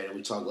Irish fan, and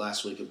we talked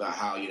last week about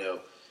how, you know,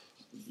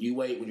 you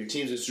wait, when your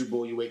team's in the Super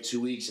Bowl, you wait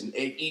 2 weeks, and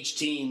each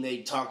team, they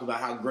talk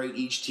about how great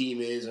each team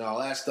is and all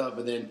that stuff,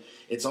 and then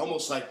it's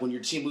almost like when your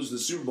team loses the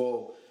Super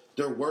Bowl,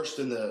 they're worse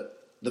than the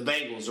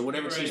Bengals or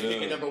whatever team's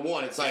picking number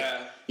one. It's like,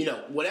 you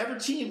know, whatever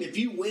team, if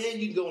you win,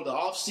 you can go into the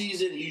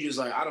offseason, and you just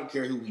like, I don't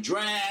care who we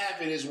draft,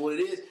 it is what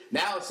it is.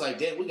 Now it's like,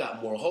 damn, we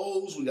got more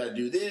holes, we got to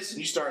do this, and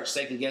you start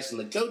second-guessing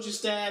the coaching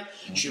staff.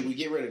 Should we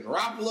get rid of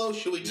Garoppolo?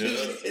 Should we do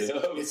this?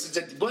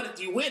 But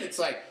if you win, it's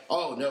like,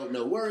 oh,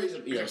 no worries.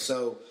 You know,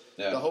 so...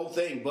 The whole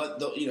thing, but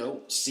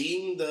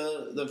seeing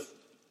the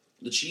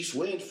Chiefs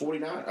win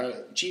 49,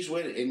 Chiefs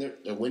win, and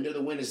the window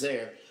to win is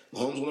there.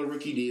 Mahomes won a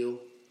rookie deal.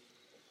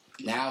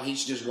 Now he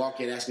should just walk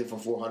in asking for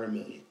 $400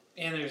 million.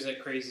 And there's that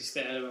crazy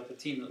stat about the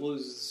team that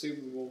loses the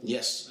Super Bowl.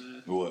 Yes,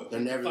 what? They're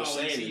never the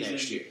same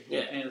next year.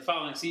 Yeah, and the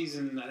following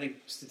season, I think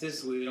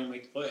statistically they don't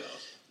make the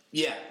playoffs.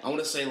 Yeah, I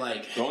want to say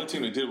like the only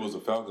team that did was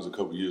the Falcons a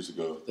couple years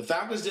ago. The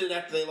Falcons did it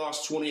after they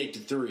lost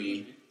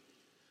 28-3.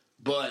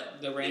 But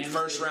the Rams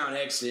first round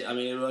exit, I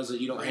mean, it wasn't,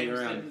 you don't hang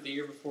around. The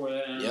year before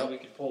that, I don't know if we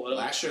could pull it up.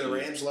 Last year, the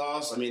Rams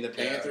lost. I mean, the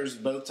Panthers,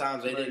 both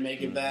times they didn't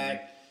make it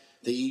back.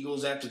 The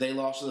Eagles, after they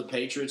lost to the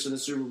Patriots in the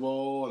Super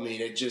Bowl, I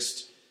mean, it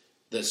just,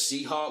 the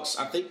Seahawks,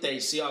 I think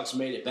Seahawks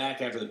made it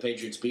back after the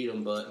Patriots beat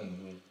them, but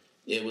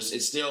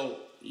it's still,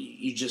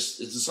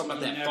 it's something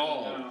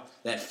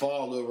about that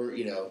fog over,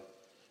 you know,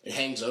 it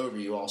hangs over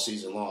you all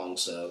season long,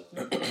 so.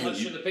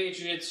 Unless you're the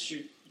Patriots,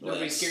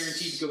 nobody's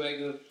guaranteed to go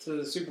back to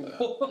the Super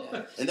Bowl.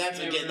 Yeah. And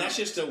that's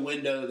just a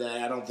window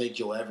that I don't think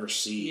you'll ever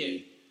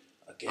see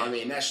again. I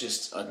mean, that's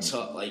just a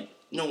tough, like,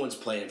 no one's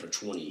playing for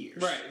 20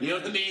 years. Right. You know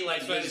what I mean?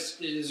 Like, it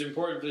is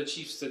important for the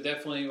Chiefs to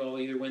definitely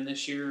either win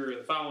this year or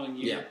the following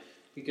year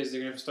because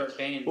they're going to start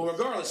paying. Well,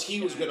 regardless, he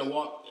was going to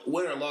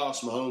win or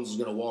loss, Mahomes is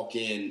going to walk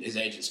in, his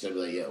agent's going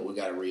to be like, we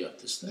got to re-up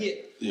this thing.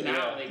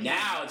 Yeah.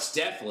 Now it's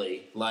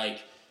definitely,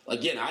 like,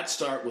 again, I'd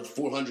start with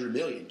 $400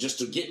 million just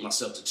to get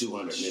myself to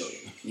 $200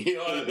 million. You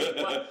know what I mean?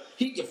 But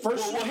he's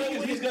going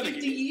to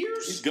 50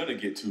 years. He's going to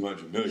get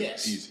 $200 million.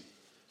 Yes. Easy.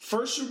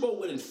 First Super Bowl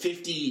win in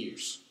 50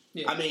 years.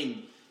 Yeah. I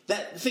mean,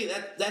 that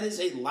is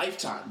a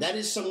lifetime. That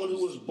is someone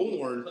who was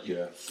born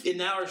and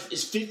now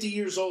is 50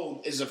 years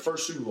old is a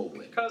first Super Bowl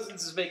win.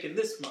 Cousins is making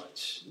this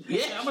much.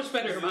 Yeah, how much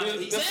better am I?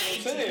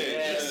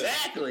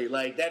 Exactly.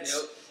 Like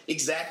that's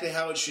exactly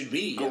how it should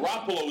be.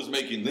 Garoppolo is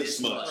making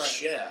this much.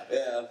 Right.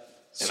 Yeah.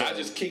 And so, I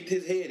just kicked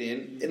his head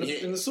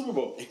in the Super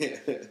Bowl.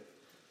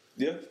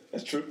 Yeah,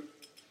 that's true.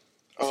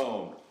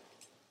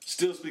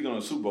 Still speaking on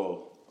the Super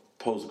Bowl,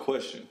 pose a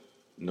question.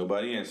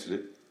 Nobody answered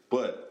it,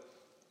 but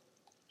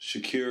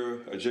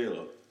Shakira or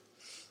J-Lo?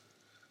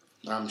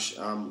 I'm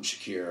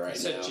Shakira right now. I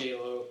said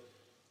J-Lo.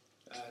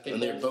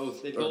 They're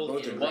both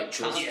great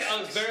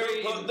choices.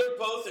 They're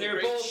both in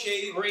great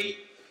shape. Great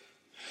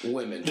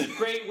women.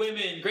 Great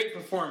women. Great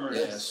performers.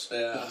 Yes.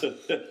 Yeah.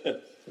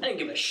 I didn't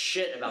give a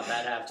shit about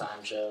that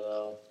halftime show,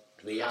 though.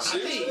 To be honest, I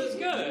think it was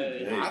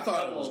good. I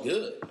thought it was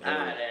good.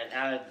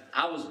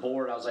 I was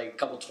bored. I was like a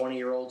couple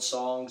 20-year-old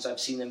songs. I've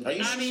seen them. Are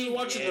you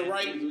watching the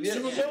right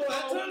Super Bowl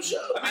halftime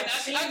show? I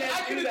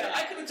could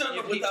have done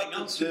it without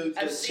the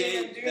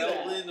Jay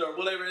Belvin or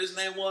whatever his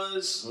name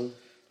was. Mm-hmm.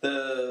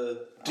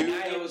 The dude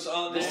that was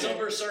on the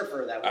Silver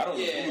Surfer. That was. I don't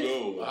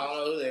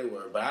know who they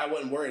were, but I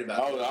wasn't worried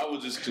about it. I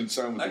was just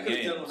concerned with the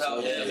game. I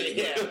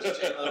could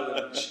have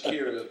done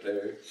Shakira up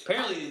there.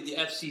 Apparently, the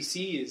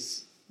FCC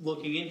is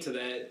looking into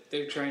that.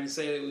 They're trying to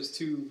say it was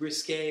too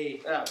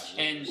risque.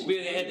 And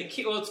they had the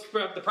kids.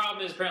 Well, the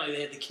problem is apparently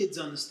they had the kids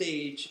on the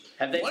stage.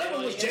 One of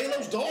them was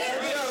J-Lo's daughter.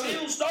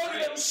 J-Lo's daughter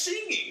that was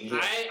singing.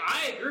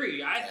 I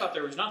agree. I thought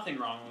there was nothing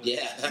wrong with it.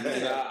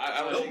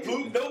 No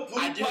boob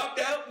popped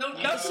out. No,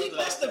 see,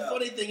 that's the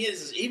funny thing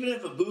is even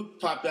if a boob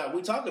popped out,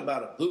 we talk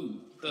about a boob.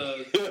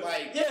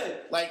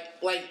 Like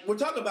we're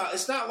talking about.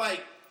 It's not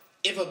like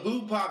if a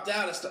boob popped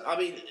out. It's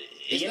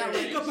not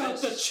think about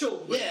the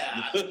children.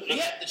 Most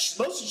of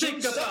the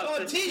children suck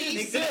on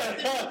titties.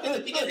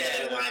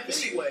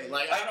 Anyway,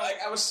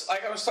 I was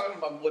talking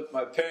about with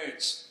my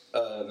parents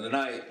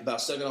tonight about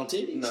sucking on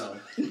titties. No,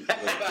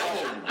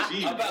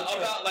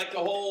 about like the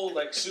whole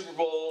like Super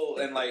Bowl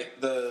and like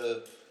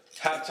the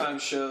halftime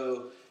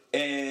show,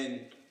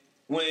 and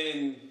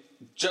when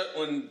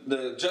when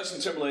the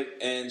Justin Timberlake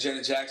and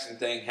Janet Jackson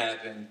thing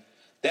happened,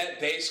 that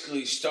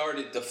basically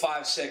started the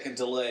 5-second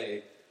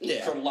delay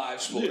from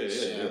live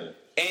sports.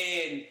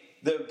 And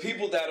the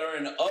people that are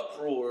in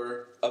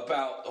uproar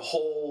about the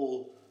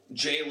whole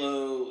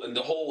J-Lo and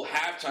the whole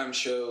halftime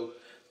show,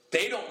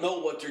 they don't know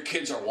what their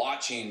kids are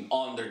watching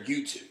on their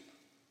YouTube.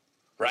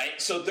 Right?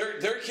 So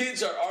their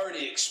kids are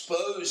already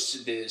exposed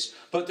to this,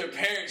 but their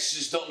parents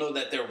just don't know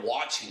that they're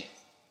watching it.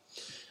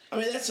 I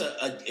mean, that's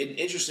an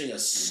interesting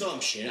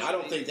assumption. I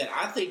don't think that.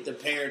 I think the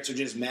parents are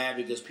just mad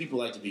because people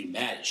like to be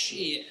mad as shit.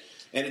 Yeah.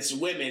 And it's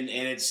women,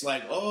 and it's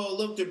like, oh,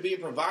 look, they're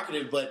being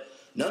provocative, but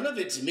none of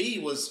it to me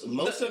was,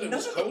 most of it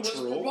was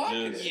cultural.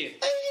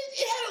 It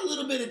had a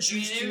little bit of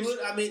juice to it.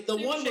 I mean, the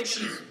one where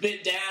she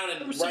bent down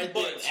and right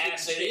there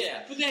asked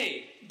it,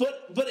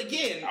 But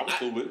again, I was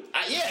cool with it.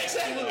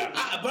 Exactly.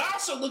 But I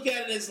also look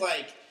at it as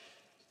like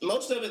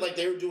most of it, like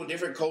they were doing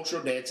different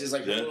cultural dances.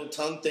 Like the little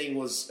tongue thing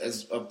was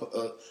I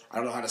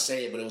don't know how to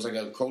say it, but it was like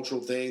a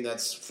cultural thing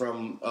that's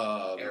from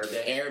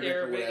Arabic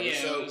or whatever. Yeah,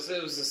 so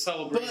it was a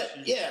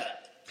celebration.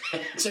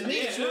 But to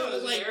me, it's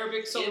really like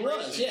Arabic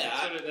celebration.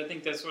 I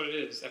think that's what it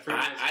is. if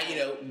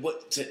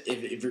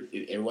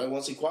everybody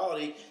wants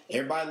equality,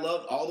 everybody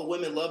loved. All the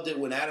women loved it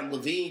when Adam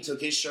Levine took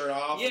his shirt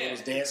off and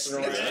was dancing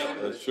around.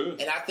 That's true.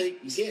 And I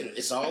think again,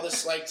 it's all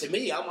this like to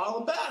me. I'm all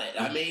about it.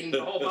 I mean,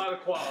 all about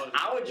equality.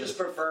 I would just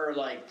prefer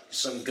like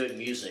some good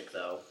music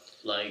though.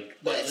 Like,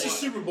 but it's a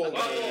Super Bowl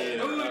game.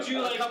 Who would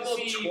you like to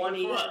see?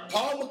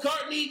 Paul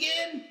McCartney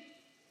again?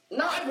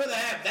 No, I'd rather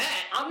have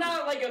that. I'm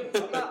not like a.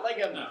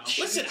 No.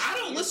 Listen, I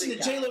don't listen to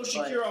J-Lo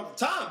Shakira all the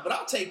time, but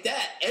I'll take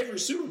that every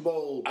Super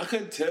Bowl. I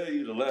couldn't tell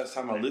you the last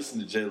time I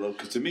listened to J-Lo,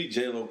 because to me,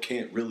 J-Lo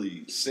can't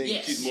really sing.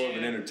 Yes. She's more of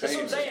an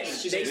entertainer. That's what I'm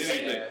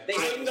saying. They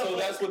sing so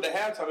that's what the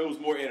halftime, it was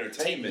more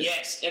entertainment.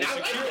 Yes, and I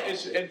like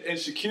that. And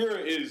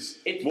Shakira is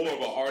more of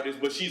an artist,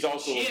 but she's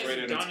also a great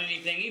entertainer. She hasn't done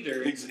anything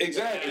either.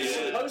 Exactly. It's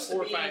supposed to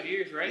 4 or be 5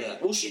 years, right? Yeah.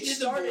 Well, she it did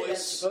started The Voice.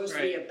 as supposed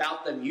to be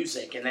about the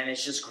music, and then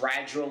it's just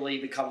gradually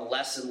become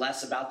less and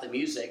less about the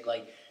music.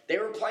 Like, they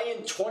were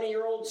playing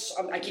 20-year-olds.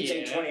 I keep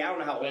saying 20. I don't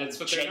know how old. That's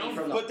what they're known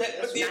for. But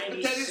that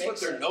is what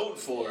they're known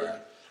for.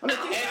 I mean,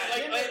 all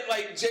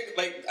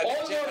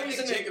the more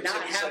reason to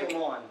not have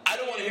them on. I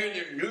don't want to hear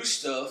their new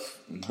stuff.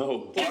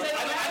 No. I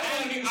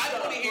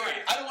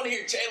don't want to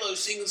hear J-Lo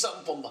singing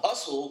something from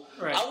Hustle.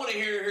 Right. I want to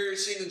hear her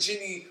singing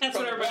Jenny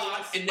from the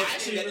Block. And I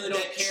actually really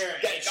don't care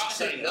that got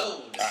her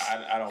known.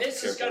 I don't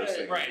This care is gonna.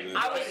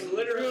 I was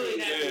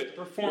literally the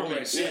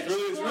performance. It's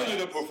really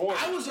the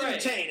performance. I was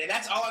entertained, and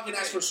that's all I can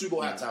ask for a Super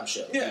Bowl halftime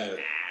show. Yeah.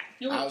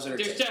 I was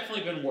entertained. There's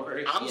definitely been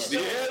worse. It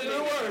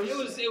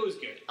was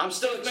good. I'm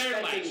still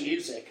expecting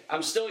music.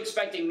 I'm still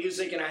expecting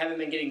music, and I haven't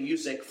been getting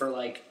music for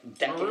like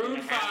decades. Maroon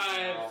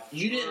 5.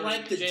 You didn't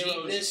like the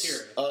J-Lo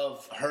deepness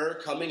of her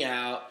coming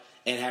out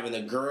and having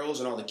the girls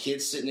and all the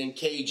kids sitting in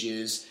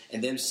cages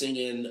and them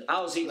singing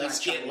Let's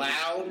Get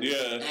Loud. Yeah.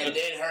 And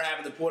then her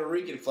having the Puerto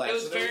Rican flag. It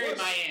was very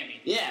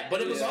Miami. Yeah, but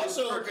it was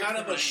also kind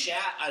of a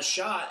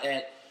shot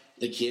at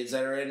the kids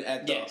that are in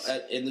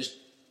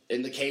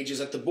the cages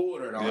at the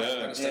border and all that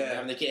kind of stuff.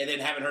 And then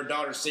having her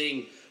daughter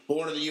sing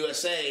Born in the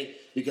USA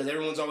because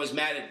everyone's always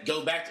mad at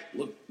go back to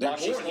look. While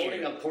she's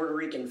holding a Puerto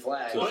Rican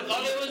flag. But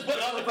on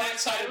the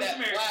backside of that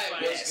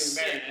flag was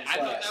the American flag. I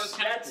thought that was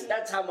kind of cool.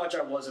 That's how much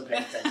I wasn't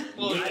paying attention.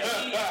 Well, you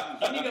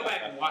need to go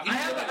back and watch. I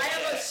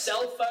have a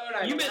cell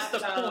phone. You missed the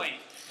point.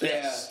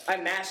 Yes. I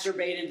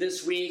masturbated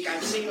this week.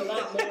 I've seen a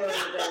lot more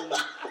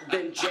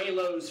than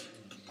J-Lo's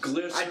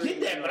glycerin. I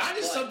did that, but I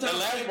just sometimes. The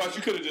last part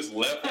you could have just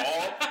left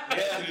off.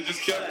 You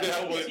just kept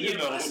that with,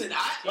 Listen,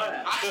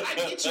 I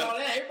get y'all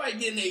that. Everybody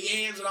getting their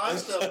yams and all that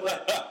stuff,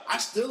 but I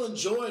still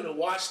enjoy to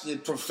watch the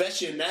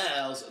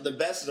professionals, the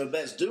best of the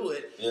best, do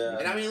it. Yeah.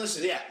 And I mean,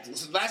 listen, the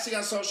last thing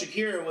I saw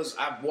Shakira was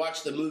I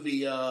watched the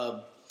movie.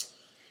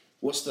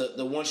 What's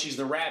the one? She's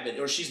the rabbit,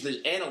 or she's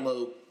the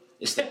antelope.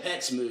 It's the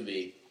Pets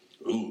movie.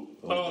 Ooh.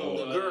 The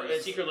girl,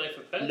 Secret Life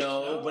of Pets?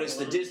 No, but it's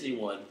the Disney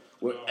one.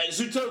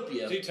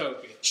 Zootopia.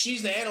 Zootopia.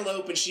 She's the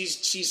antelope and she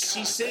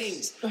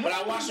sings. But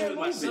I watched it with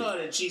my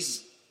son and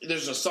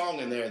there's a song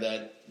in there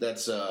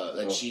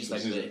she's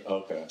like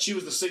she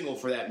was the single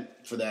for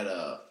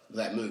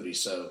that movie.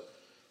 So,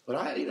 but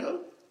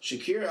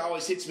Shakira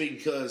always hits me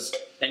because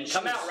then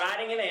come out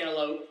riding an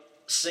antelope,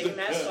 singing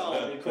that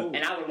song,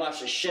 and I would watch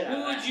the shit out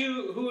of that.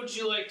 Who would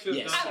you like to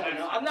have done? I don't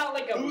know. I'm not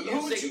like a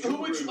music Who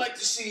would you like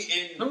to see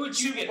in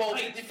Super Bowl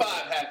 55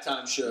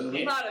 halftime show?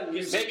 I'm not a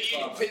music. Maybe you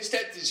can pitch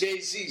that to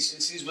Jay-Z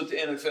since he's with the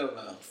NFL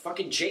now.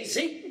 Fucking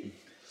Jay-Z.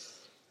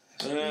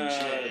 I don't know.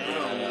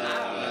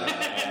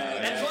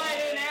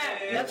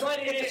 That's why I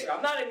didn't answer.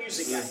 I'm not a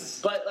music guy,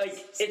 but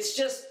like it's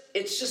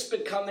just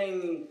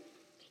becoming.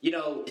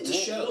 It's a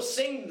show.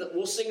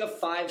 We'll sing a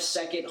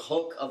 5-second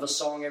hook of a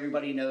song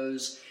everybody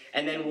knows,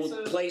 and then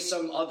we'll play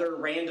some other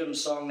random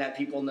song that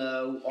people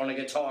know on a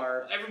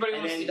guitar. Everybody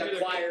wants to hear the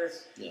choir,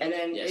 hits. and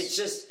then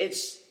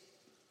it's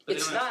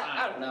It's not.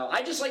 I don't know.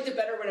 I just liked it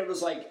better when it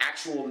was like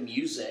actual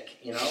music.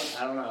 You know,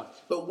 I don't know.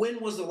 But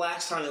when was the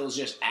last time it was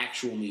just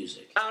actual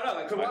music? I don't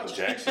know. I could Michael watch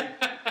Jackson.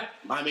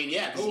 I mean,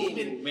 yeah.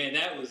 Man,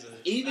 that was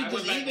even I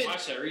went back and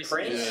watched that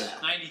recently. Prince.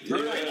 Yeah.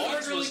 93. Yeah.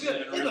 Prince was really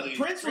good. Yeah, look,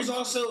 Prince was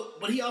also,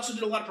 but he also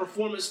did a lot of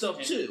performance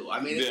stuff too. I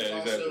mean, it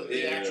was also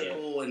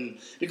theatrical, and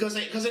because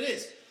it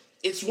is,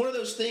 it's one of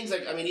those things.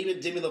 Like, I mean,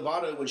 even Demi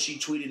Lovato, when she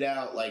tweeted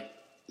out like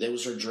it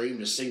was her dream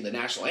to sing the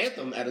national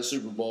anthem at a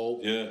Super Bowl.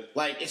 Yeah,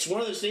 like it's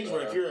one of those things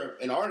where if you're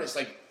an artist,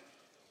 like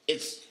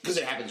it's because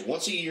it happens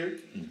once a year,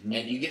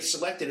 and you get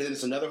selected, and then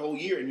it's another whole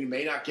year, and you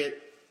may not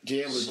get to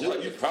be able to do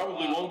it. You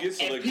probably won't get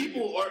selected.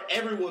 And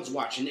everyone's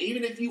watching.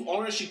 Even if you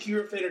aren't a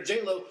Shakira fan or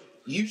J-Lo,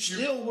 you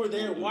still were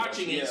there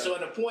watching it. So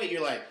at a point,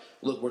 you're like,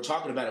 look, we're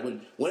talking about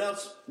it. When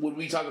else would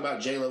we talk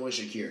about J-Lo and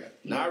Shakira?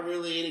 Not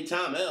really any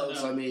time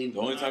else. I mean,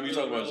 the only time you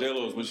talk about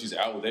J-Lo is when she's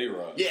out with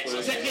A-Rod. Yes,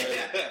 exactly.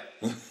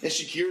 And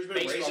Shakira's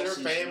been raising her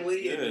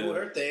family and doing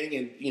her thing,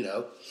 and you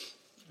know.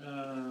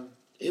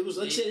 It was,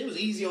 like I said, it was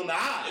easy on the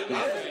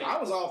eye. I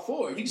was all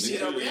for it. You can see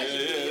it on reaction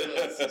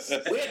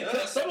videos. We had to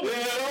cut some of it.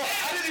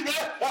 It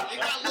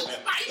got a little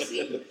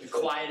spicy. The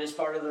quietest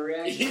part of the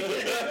reaction.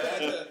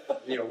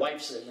 Your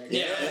wife sitting there.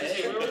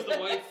 Yeah. Where was the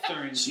wife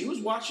during? She was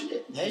watching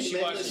it. Hey, she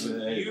man, watched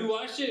listen. it. You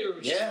watched it?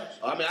 Or Yeah.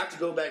 I mean, I have to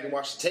go back and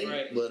watch the tape,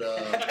 right. but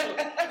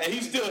and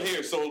he's still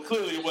here, so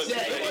clearly it wasn't.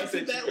 yeah, it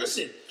wasn't bad.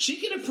 Listen, she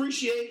can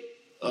appreciate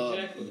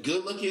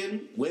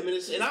good-looking women,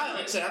 and like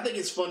I said, I think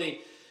it's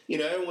funny. You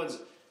know, everyone's.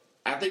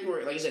 I think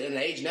we're, like I said, in an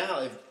age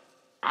now, if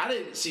I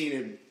didn't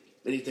see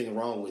anything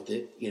wrong with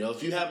it. You know,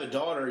 if you have a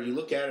daughter, you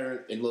look at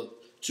her and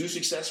look, two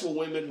successful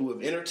women who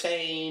have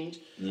entertained,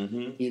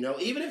 you know,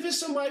 even if it's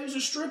somebody who's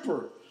a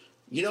stripper,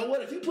 you know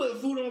what, if you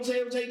put food on the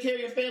table, take care of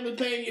your family,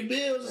 paying your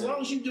bills, as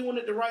long as you're doing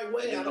it the right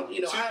way, I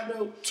have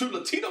no... Two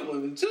Latino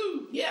women,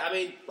 too. Yeah, I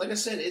mean, like I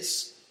said,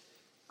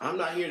 I'm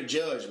not here to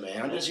judge,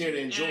 man. I'm just here to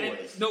enjoy.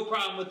 No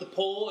problem with the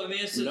poll. I mean,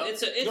 it's a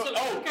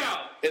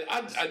workout.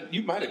 And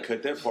you might have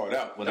cut that part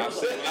out when I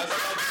said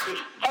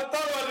I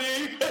thought I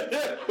did.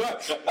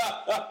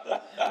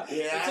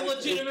 It's a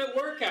legitimate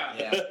workout.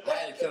 Yeah, I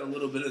had to cut a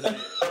little bit of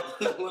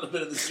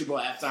the Super Bowl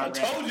halftime. I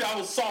told you I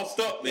was sauced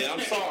up, man.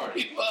 I'm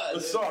sorry. I'm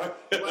sorry.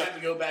 I have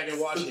to go back and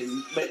watch it.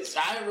 But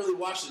I haven't really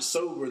watched it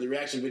sober, the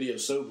reaction video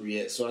sober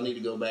yet, so I need to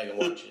go back and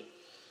watch it.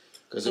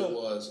 Because it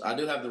was. I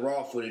do have the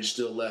raw footage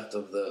still left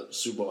of the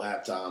Super Bowl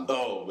halftime.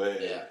 Oh, man.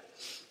 Yeah.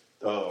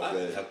 Oh,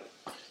 man.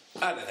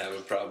 I didn't have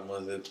a problem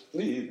with it.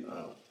 Me either.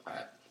 Oh,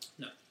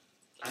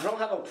 I don't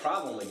have a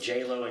problem with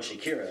J-Lo and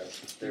Shakira.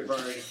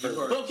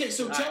 Okay,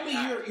 so tell me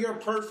your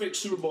perfect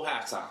Super Bowl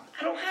halftime.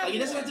 I don't have it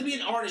doesn't have to be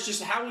an artist,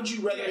 just how would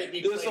you rather it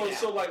be played out?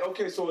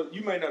 So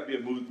you may not be a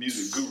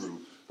music guru,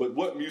 but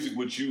what music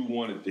would you have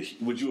wanted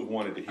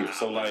to hear?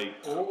 So like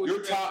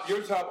your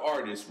top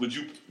artist, would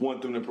you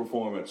want them to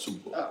perform at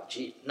Super Bowl? Oh,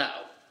 gee, no.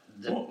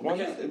 Why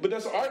not? But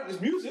that's art, it's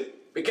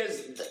music.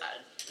 Because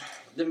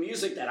the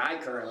music that I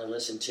currently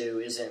listen to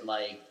isn't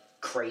like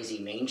crazy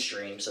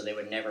mainstream, so they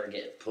would never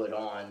get put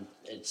on.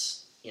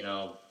 It's, you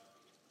know.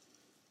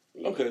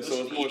 Okay, so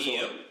it's more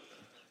so.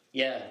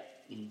 Yeah.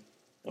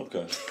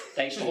 Okay.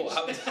 Thanks, James.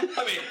 I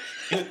mean,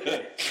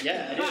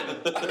 yeah, I do.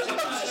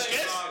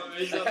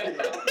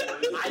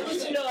 I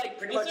listen to like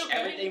pretty much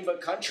everything but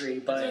country,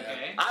 but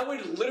I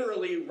would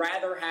literally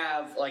rather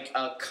have like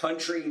a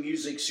country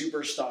music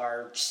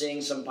superstar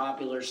sing some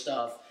popular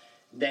stuff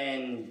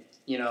than,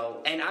 you know,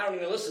 and I don't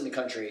even listen to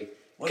country.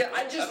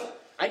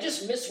 I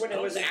just miss when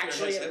it was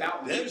actually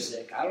about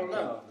music. I don't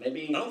know.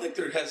 Maybe. I don't think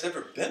there has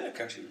ever been a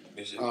country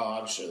music. Oh,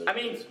 I'm sure. I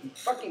mean,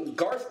 fucking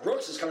Garth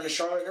Brooks is coming to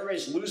Charlotte and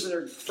everybody's losing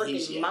their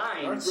freaking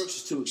minds. Garth Brooks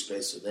is too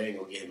expensive. They ain't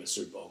gonna get him a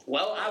Super Bowl.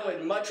 Well, I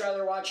would much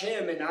rather watch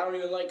him, and I don't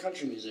even like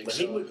country music. But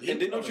so. he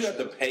don't you have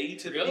to pay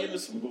to be in the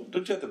Super Bowl?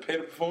 Don't you have to pay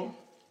to perform?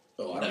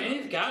 Oh, I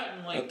mean, they've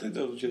gotten like. I think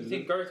that was you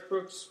think Garth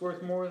Brooks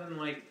worth more than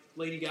like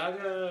Lady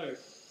Gaga? Or?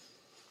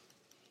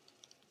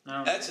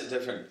 That's a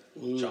different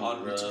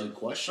genre. That's a good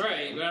question.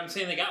 Right, but I'm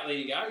saying they got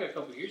Lady Gaga a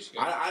couple years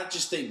ago. I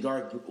just think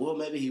Garth. Well,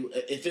 maybe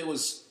if it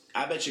was,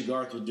 I bet you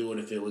Garth would do it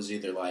if it was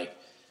either like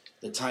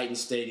the Titan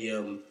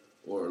Stadium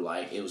or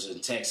like it was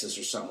in Texas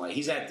or something. Like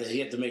he had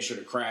to make sure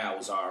the crowd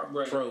was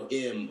pro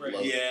him.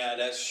 Right. Yeah,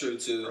 that's true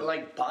too. Or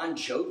like Bon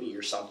Jovi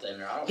or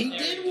something. He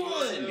did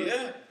one.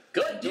 Yeah.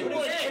 Good, do it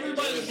again.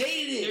 Everybody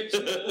hated it.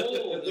 They're too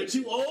old. They're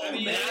too old, I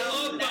mean, man.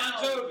 I love Bon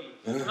Jovi.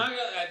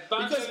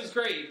 Bon Jovi's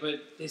great,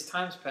 but his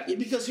time's passed. Yeah,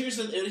 because he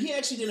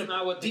actually did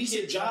a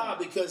decent job.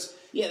 Because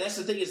that's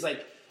the thing is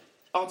like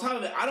on top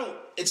of it,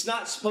 it's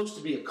not supposed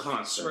to be a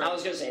concert. Right. I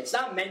was gonna say it's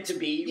not meant to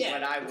be. Yeah,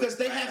 but I would because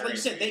they have, like you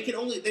said, they're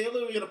only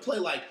gonna play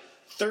like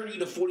 30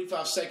 to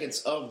 45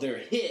 seconds of their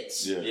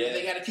hits. Yeah. And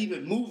they got to keep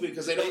it moving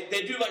because they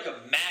do like a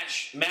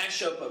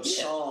mashup of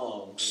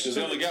songs. So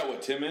they only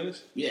got 10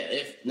 minutes? Yeah,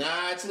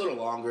 it's a little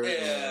longer.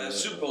 Yeah,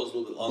 Super Bowl's a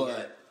little bit longer.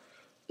 But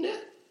yeah,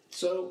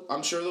 so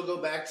I'm sure they'll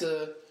go back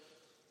to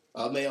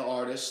male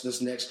artists this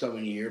next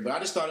coming year. But I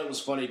just thought it was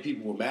funny.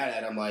 People were mad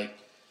at him. Like,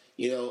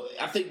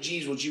 I think,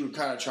 geez, what you were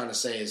kind of trying to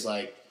say is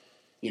like,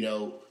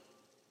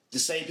 the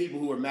same people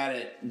who are mad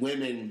at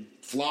women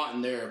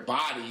flaunting their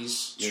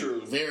bodies,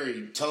 True.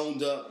 very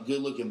toned up,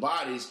 good looking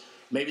bodies,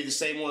 maybe the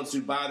same ones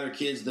who buy their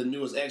kids the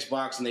newest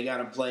Xbox and they got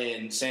them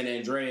playing San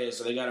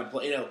Andreas or they got them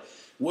play,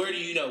 where do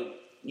you know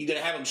you're gonna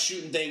have them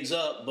shooting things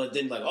up, but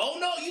then like, oh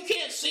no, you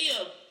can't see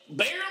a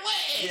bare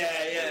leg.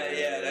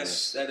 Yeah.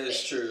 That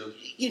is true.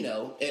 You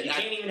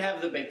can't even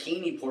have the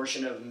bikini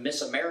portion of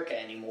Miss America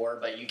anymore,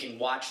 but you can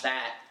watch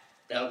that.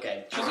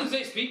 Okay. I was going to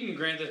say, speaking of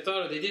Grand Theft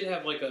Auto, they did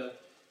have like a,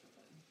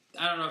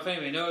 I don't know if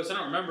anybody knows, I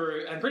don't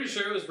remember, I'm pretty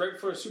sure it was right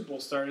before the Super Bowl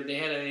started, they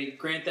had a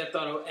Grand Theft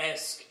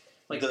Auto-esque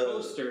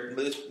poster.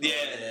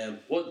 Yeah.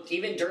 Well,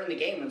 even during the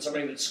game, when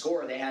somebody would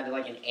score, they had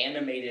like an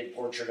animated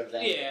portrait of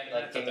them. Yeah, I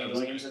like thought that Damian was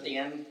Williams at the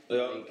end.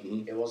 Yeah.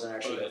 Like, it wasn't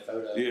actually a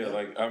photo. Yeah,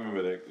 like I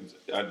remember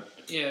that.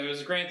 Yeah, it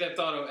was a Grand Theft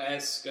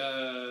Auto-esque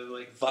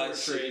Vice portrait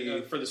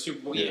City. For the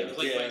Super Bowl. Yeah. Yeah, it was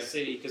like Vice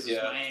City because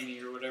it's Miami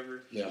or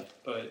whatever. Yeah.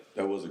 But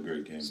that was a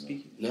great game.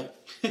 speaking, No.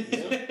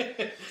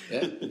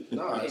 Yeah.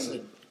 No, it's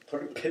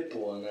Put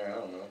Pitbull in there. I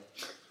don't know.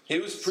 He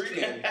was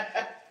pregame.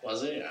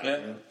 Was it?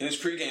 Yeah. He was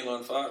pregame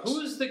on Fox.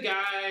 who was the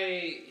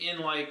guy in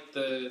like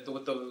the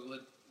with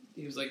the?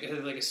 He was like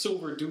had like a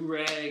silver do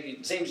rag and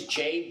His name's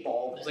Jay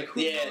Baldwin. I was like,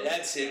 who Yeah, was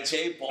that's it.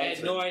 Jay I Baldwin.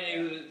 had no idea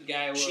who the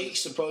guy was. She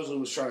supposedly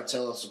was trying to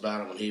tell us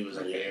about him when he was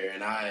in here,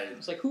 and I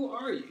was like, who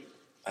are you?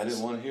 I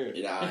didn't want to hear it.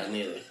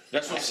 neither.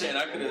 That's what I'm saying.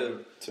 I could have.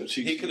 So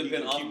He could have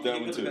been off. He Keep that could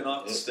one have too. been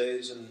off the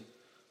stage and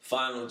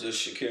final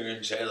just Shakira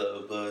and J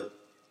Lo, but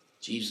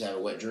Chiefs have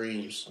wet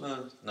dreams.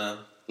 no.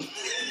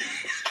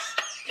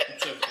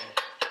 It's okay.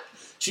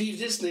 Chiefs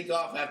did sneak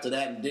off after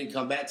that and didn't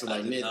come back to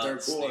like did mid not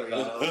third quarter. sneak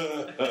off.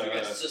 Took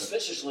a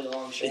suspiciously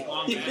long shot.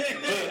 Long He match. got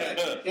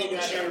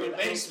here in the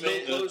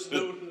basement. No clothes,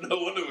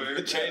 no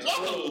underwear. Change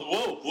clothes.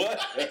 Whoa, what?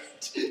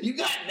 You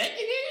got naked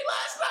here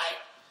last night?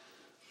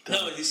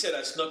 No, he said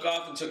I snuck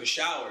off and took a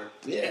shower.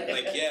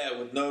 Yeah.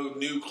 With no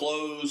new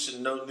clothes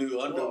and no new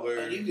underwear.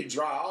 And you could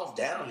dry off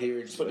down here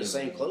and just put the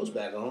same clothes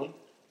back on.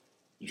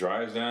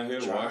 Drives down here,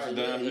 washes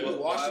down You here. would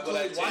wash the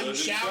clothes while you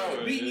Just shower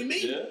and beating your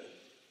meat. Yeah.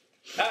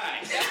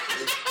 Alright.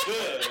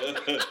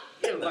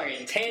 It was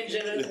fucking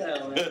tangent as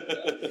hell,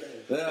 man.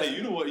 Hey,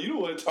 you know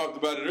what talked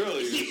about it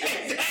earlier.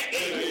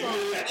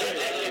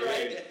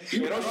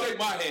 Hey, don't shake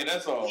my hand,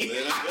 that's all,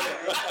 man.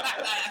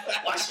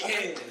 Wash your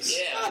hands.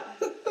 Yeah.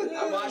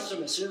 I watched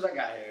them as soon as I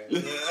got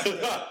here.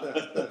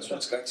 That's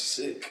what's got you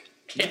sick.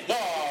 Don't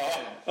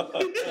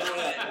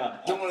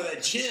want to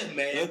that gym,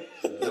 man.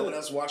 No one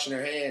else washing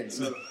their hands.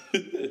 Yo,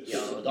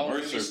 don't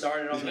get me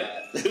started on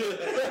that.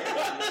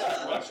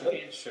 Wash your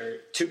hands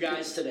shirt. 2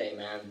 guys today,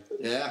 man.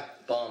 Yeah.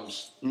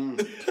 Bums. Don't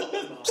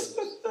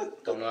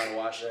know how to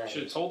wash their Should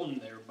have hands. told them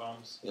they were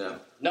bums. Yeah.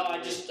 No,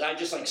 I just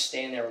like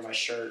stand there with my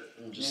shirt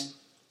and just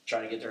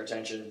try to get their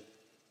attention.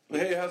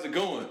 Hey, how's it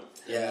going?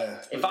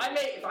 Yeah. If I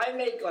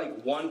make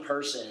like one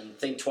person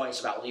think twice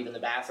about leaving the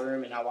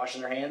bathroom and not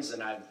washing their hands,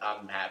 then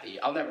I'm happy.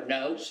 I'll never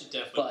know. Should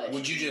definitely. But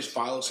Would you just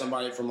follow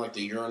somebody from like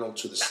the urinal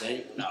to the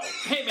sink? no.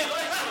 Hey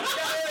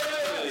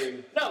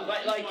man, No,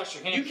 but like Wash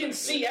your hands you can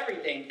first. see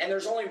everything, and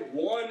there's only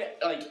one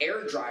like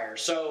air dryer.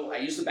 So I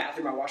use the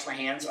bathroom. I wash my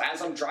hands. So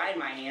as I'm drying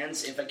my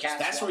hands, if a cat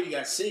That's where you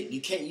got sick.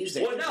 You can't use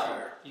that Well, air no.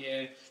 dryer.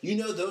 yeah. You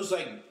know those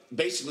like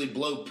basically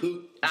blow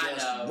poop I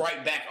just know.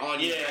 right back on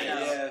you. I know.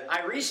 Yeah.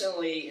 I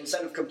recently,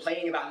 instead of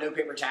complaining about no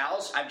paper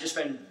towels, I've just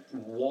been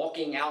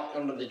walking out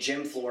onto the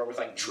gym floor with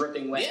like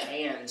dripping wet Yeah.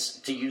 hands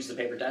to use the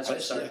paper towels.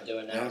 I've started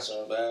doing now. Yeah.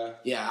 So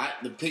Yeah,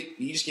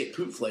 you just get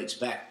poop flakes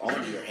back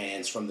onto your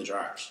hands from the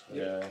dryers.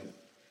 yeah,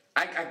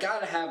 I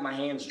gotta have my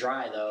hands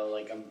dry though.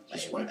 Like I'm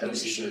Just wipe on your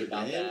OCD shirt,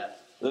 about man. that.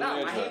 Let No, them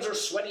air my dry. hands are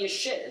sweaty as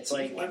shit. It's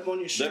like Wipe on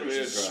your Let shirt, them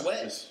air just dry.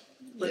 sweat.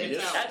 Bring a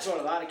Yeah. towel. that's what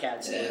a lot of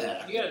cats do.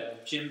 Yeah. You got a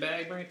gym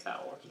bag, bring a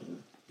towel.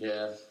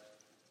 Yeah.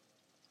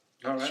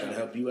 All Trying to right.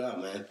 help you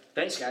out, man.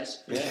 Thanks,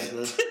 guys.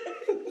 Yeah.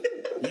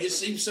 You just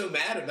seem so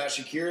mad about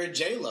Shakira and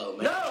J-Lo,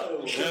 man. No,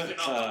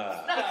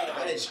 Ah. no,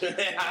 I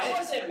didn't, I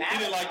wasn't mad. He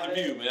didn't like about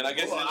the it. view, man. I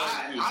guess Well, he didn't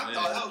like the view, I man.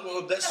 thought that was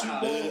one of the best Super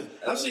Bowl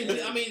I've seen.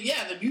 I mean,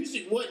 yeah, the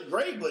music wasn't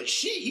great, but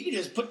shit, you could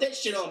just put that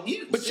shit on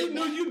mute. But you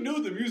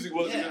knew the music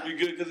wasn't Yeah. gonna be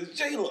good because it's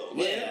J Lo.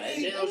 Yeah,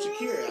 and J-Lo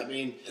Shakira. I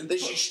mean,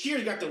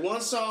 Shakira's got the one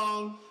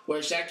song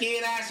where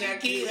Shakira, that's it.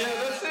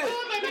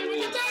 oh, baby,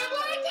 we can talk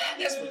like that.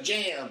 That's my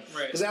jam.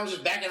 Right. Because that was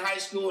just back in high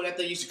school, and that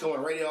thing used to come on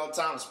the radio all the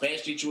time. A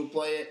Spanish teacher would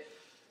play it.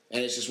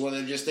 And it's just one of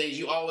them just things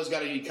you always got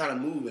to be kind of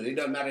moving. It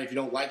doesn't matter if you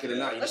don't like it or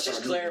not. You Let's just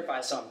start moving.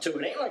 clarify something too.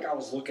 It ain't like I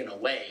was looking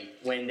away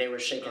when they were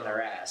shaking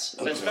their ass,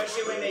 but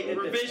especially when they did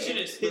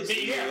Revisionist. When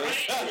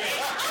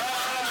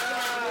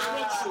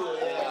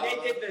they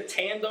did the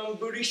tandem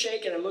booty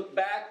shake and I looked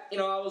back, I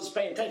was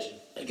paying attention.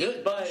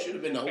 Good, But- should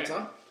have been the whole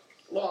time.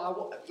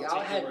 Well, I take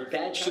your had word.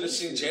 bad Should have Chinese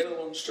seen food. J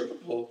Lo on the stripper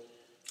pole.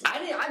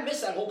 I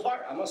missed that whole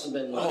part. I must have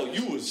been. Oh,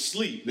 you was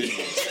asleep, then.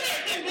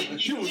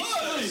 You was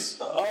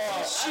asleep.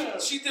 Oh,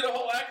 she did a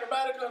whole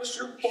acrobatic on the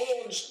stripper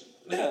pole.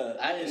 And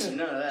I didn't see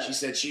none of that. She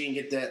said she didn't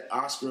get that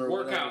Oscar or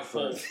Workout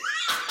whatever full.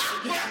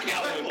 for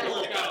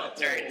Workout.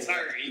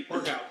 sorry.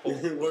 Workout full.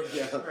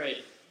 Workout. Right.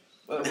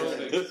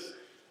 Aerobics.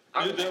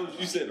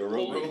 You said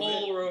aerobic.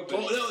 Pole aerobics. Oh,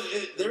 no,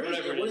 there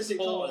is. What is it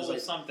called? It's like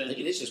something. I think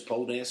it is just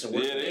pole dancing. Yeah,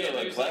 they got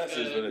like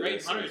classes for right in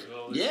that.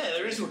 Huntersville. Yeah,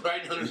 there is one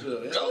right in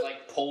Huntersville. It's called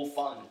like pole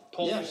fun.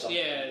 Pole, Yeah. it's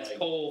Like-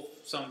 pole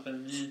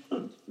something. Yeah.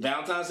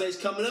 Valentine's Day's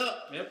coming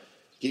up. Yep.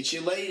 Get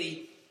your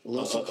lady.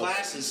 Some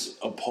classes.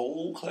 A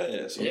pole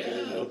class. Okay.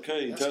 Yeah.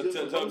 Okay. That's Tell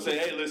good them, say,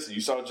 hey, listen,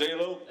 you saw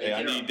J-Lo? Hey,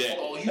 I need that.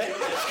 Oh, you know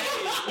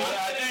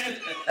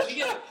We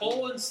get a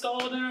pole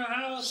installed in our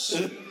house.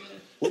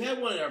 we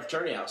had one at our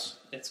fraternity house.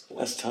 That's cool.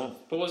 That's tough.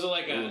 But was it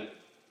like a?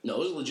 No, it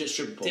was a legit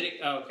stripper pole. Did it?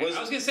 Oh, okay. Was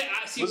I was gonna say.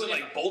 I see. Was it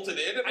like bolted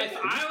in? If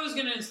I was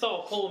gonna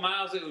install a pole of my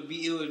house, it would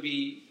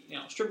be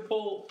stripper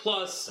pole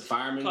plus The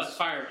fireman.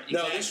 fireman. No,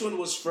 Exactly. this one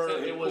was for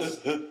it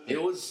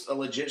was a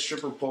legit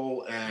stripper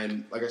pole,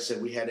 and like I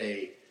said, we had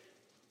I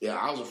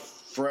was a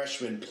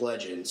freshman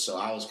pledging, so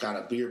I was kind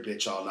of beer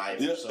bitch all night.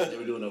 Yeah. So they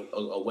were doing a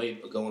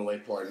going away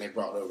party, and they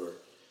brought over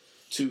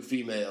 2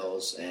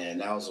 females,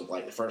 and that was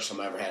like the first time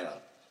I ever had a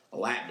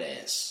lap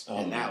dance,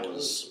 and that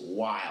was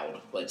wild.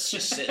 But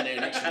just sitting there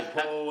next to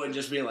the pole and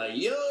just being like,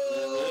 yo.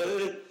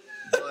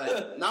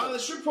 But no, the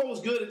strip pole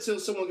was good until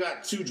someone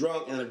got too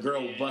drunk and a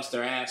girl would bust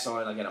their ass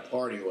on it like at a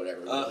party or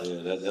whatever.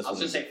 Yeah, that's I was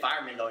gonna say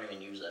firemen don't even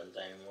use them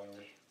anymore.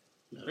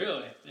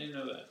 Really, I didn't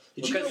know that.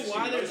 Did you know Because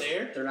why they're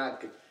there? They're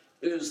not good.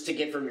 It was to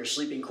get from your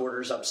sleeping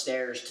quarters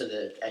upstairs to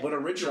the. But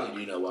originally, do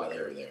you know why they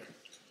were there?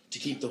 To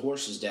keep the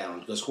horses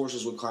down, because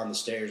horses would climb the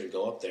stairs and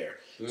go up there.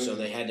 So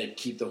they had to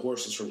keep the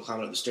horses from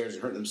climbing up the stairs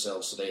and hurting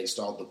themselves. So they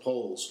installed the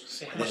poles.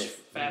 See, how much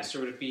faster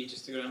would it be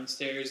just to go down the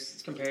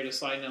stairs compared to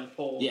sliding down the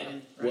pole? Yeah,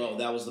 Right? well,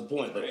 that was the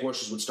point. But Right.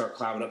 horses would start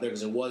climbing up there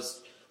because it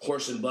was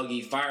horse and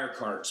buggy fire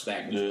carts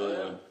back in the day.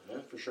 Yeah. Yeah,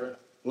 for sure.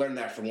 Learned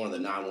that from one of the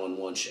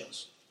 911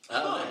 shows.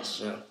 Oh,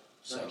 nice. Yeah,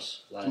 so Nice.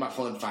 it's my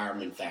fun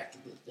fireman fact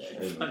of the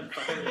day. Fun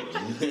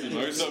fireman.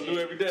 Learn something new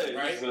every day.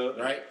 Right, So.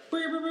 right. Yeah,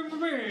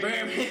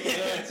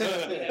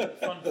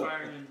 fun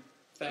fireman.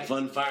 Fact.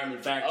 Fun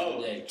fireman fact of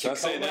Oh, the day. Try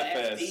saying Tacoma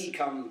that fast. FD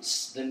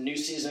comes. The new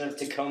season of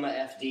Tacoma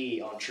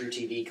FD on True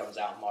TV comes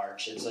out in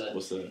March.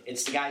 What's that?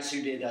 It's the guys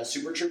who did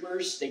Super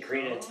Troopers. They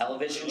created a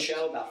television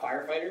show about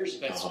firefighters.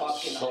 That's It's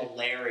fucking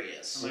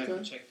hilarious. I'm gonna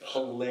have to check that out.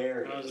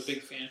 Hilarious. I was a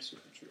big fan of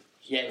Super Troopers.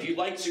 Yeah, if you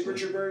like Super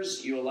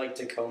Troopers, you will like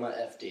Tacoma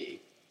FD.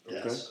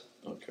 Yes.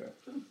 Okay.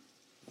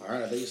 All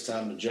right, I think it's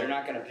time to They're jump.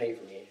 not going to pay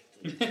for me.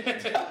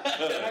 They're not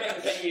going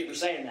to pay you for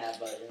saying that,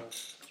 but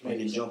We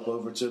can jump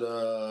over to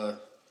the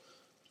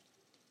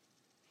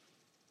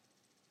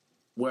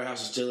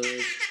Warehouse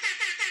Distillery,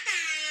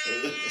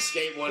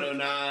 Escape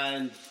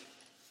 109.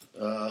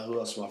 Who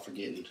else am I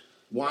forgetting?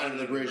 Wine Under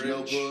the Bridge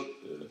Notebook.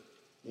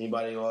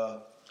 Anybody?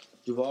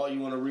 Duval, you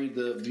want to read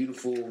the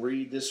beautiful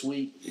read this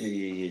week?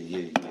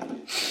 Yeah.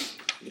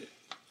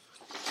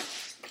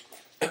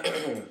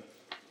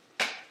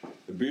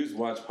 The Beers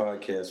Watch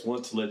podcast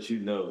wants to let you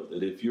know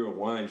that if you're a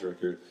wine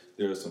drinker,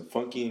 there are some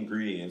funky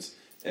ingredients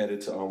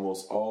added to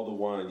almost all the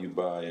wine you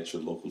buy at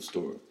your local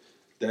store.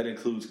 That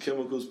includes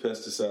chemicals,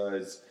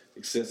 pesticides,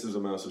 excessive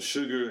amounts of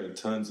sugar, and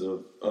tons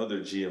of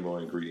other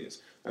GMO ingredients.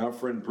 Our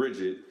friend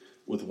Bridget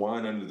with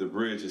Wine Under the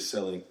Bridge is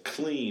selling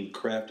clean,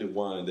 crafted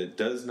wine that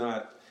does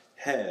not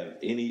have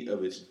any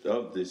of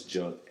this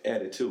junk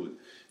added to it.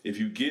 If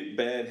you get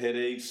bad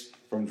headaches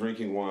from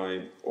drinking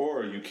wine,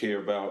 or you care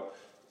about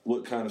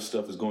what kind of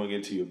stuff is going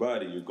into your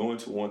body, you're going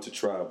to want to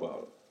try a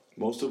bottle.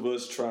 Most of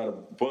us tried a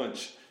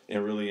bunch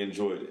and really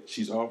enjoyed it.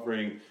 She's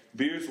offering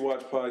Beers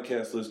Watch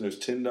podcast listeners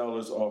 $10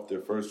 off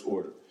their first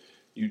order.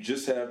 You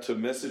just have to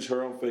message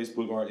her on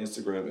Facebook or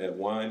Instagram at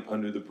Wine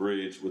Under the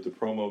Bridge with the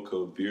promo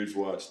code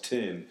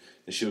BeardsWatch10,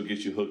 and she'll get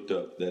you hooked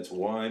up. That's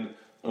Wine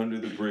Under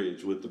the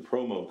Bridge with the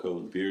promo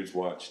code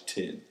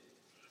BeardsWatch10.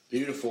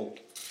 Beautiful.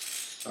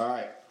 All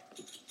right.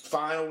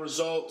 Final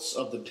results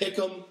of the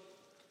Pick'em.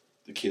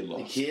 The kid The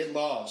lost. kid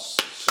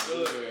lost. So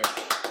we're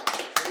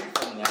free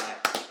from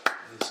that.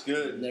 It's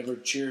good. Never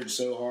cheered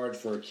so hard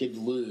for a kid to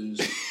lose.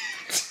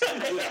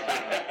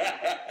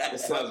 That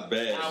sounds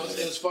bad.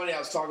 It was funny. I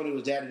was talking to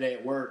his dad today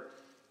at work,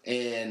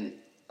 and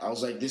I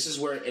was like, "This is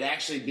where it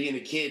actually being a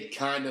kid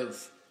kind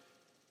of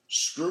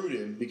screwed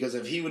him, because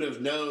if he would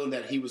have known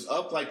that he was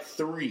up like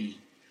 3,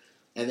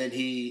 and then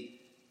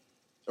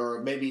or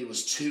maybe it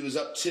was 2, he was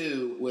up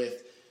 2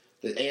 with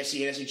the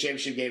AFC NFC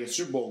Championship game and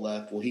Super Bowl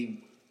left. Well,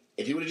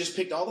 if he would have just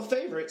picked all the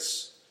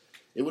favorites,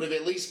 it would have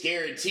at least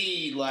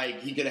guaranteed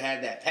like he could have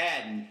had that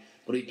patent.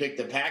 But he picked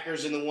the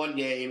Packers in the one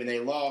game, and they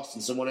lost,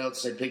 and someone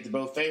else had picked the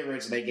both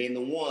favorites, and they gained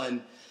the 1.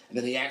 And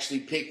then he actually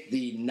picked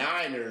the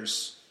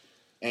Niners,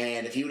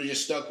 and if he would have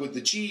just stuck with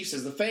the Chiefs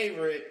as the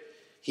favorite,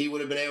 he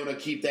would have been able to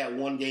keep that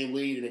 1-game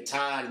lead, and it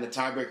tied, and the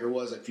tiebreaker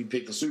was if you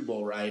picked the Super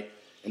Bowl right,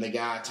 and the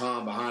guy,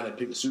 Tom, behind it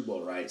picked the Super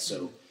Bowl right.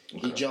 So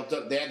he jumped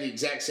up. They had the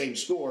exact same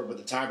score, but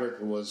the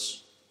tiebreaker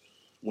was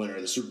winner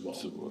of the Super Bowl.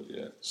 Super Bowl,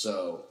 yeah.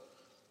 So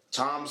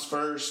Tom's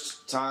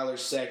first,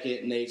 Tyler's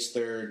second, Nate's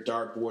third,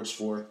 Dartboard's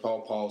fourth,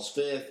 Paul's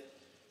fifth,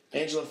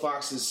 Angela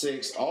Fox's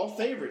sixth, all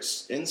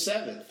favorites in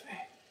 7th.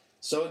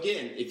 So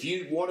again, if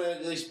you want to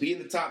at least be in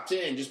the top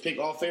 10, just pick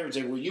all favorites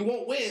everywhere. You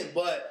won't win,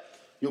 but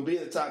you'll be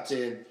in the top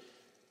 10.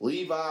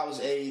 Levi was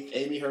 8th.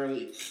 Amy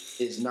Hurley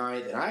is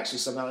 9th. And I actually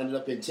somehow ended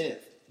up in 10th.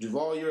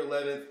 Duval, you're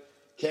 11th.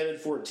 Kevin,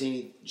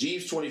 14th.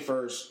 Jeeves,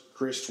 21st.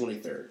 Chris,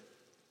 23rd.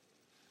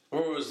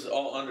 Where was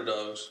all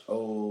underdogs?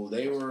 Oh,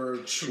 they were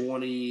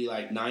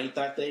 9th,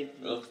 I think.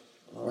 Oh.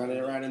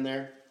 Right in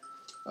there.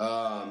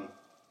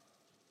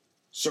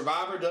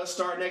 Survivor does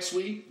start next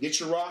week. Get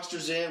your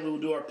rosters in. We will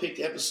do our pick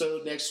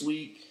episode next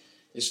week.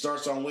 It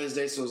starts on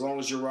Wednesday, so as long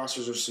as your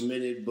rosters are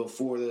submitted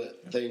before the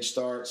thing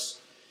starts.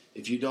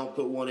 If you don't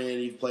put one in,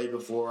 you've played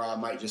before, I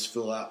might just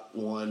fill out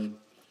one.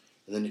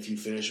 And then if you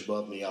finish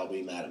above me, I'll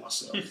be mad at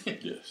myself.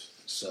 Yes.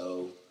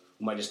 So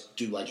we might just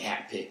do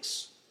hat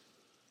picks.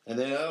 And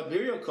then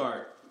Burial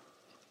Cart.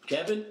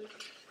 Kevin,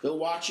 go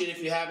watch it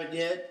if you haven't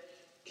yet.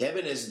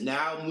 Kevin has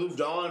now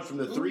moved on from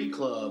the 3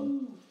 club.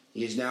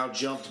 He has now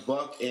jumped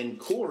Buck and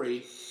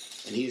Corey,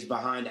 and he is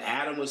behind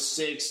Adam with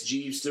 6,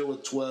 Jeeves still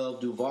with 12,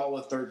 Duval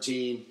with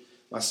 13,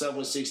 myself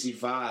with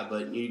 65.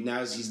 But he's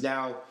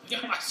now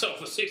myself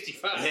with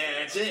 65. Yeah,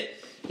 that's it.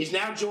 He's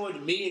now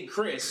joined me and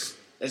Chris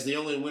as the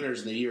only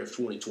winners in the year of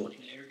 2020.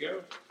 There we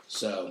go.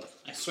 So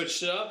I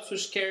switched it up,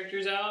 switched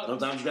characters out.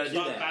 Sometimes you got to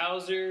do that.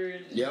 Bowser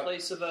in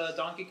place of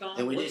Donkey Kong.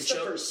 And what's the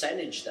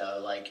percentage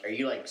though? Are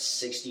you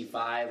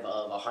 65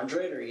 of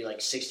 100, or are you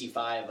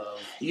 65 of?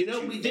 We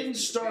didn't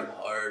start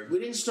hard. We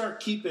didn't start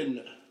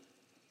keeping.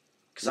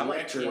 Because I'm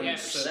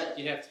 20%.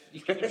 You have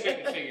to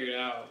figure it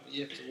out.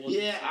 You have to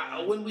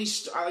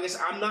look I guess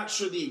I'm not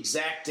sure the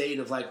exact date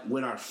of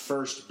when our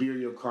first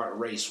Burial Cart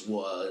race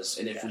was,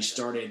 and if we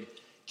started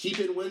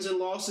keeping wins and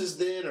losses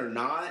then or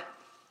not.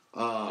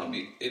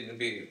 It'd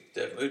be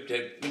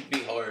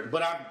hard.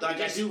 But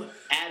I do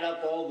add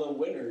up all the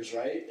winners,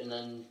 right? And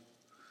then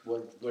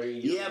what are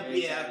you doing?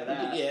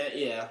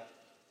 Yeah.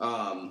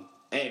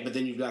 But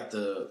then you've got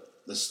the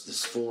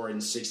 4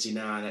 and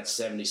 69. That's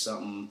 70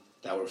 something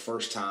that were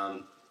first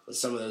time. But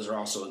some of those are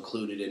also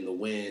included in the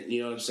win.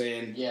 You know what I'm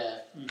saying? Yeah.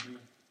 Mm-hmm.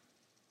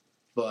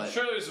 But I'm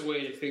sure there's a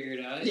way to figure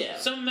it out. Yeah.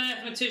 Some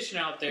mathematician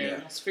out there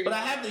wants to figure it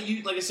out. But I have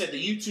the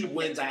YouTube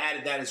wins. I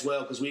added that as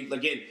well because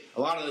a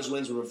lot of those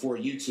wins were before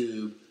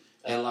YouTube,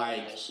 and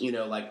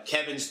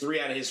Kevin's 3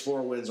 out of his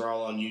 4 wins are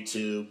all on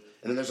YouTube,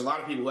 and then there's a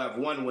lot of people who have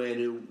 1 win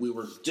who we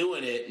were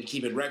doing it and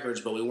keeping records,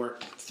 but we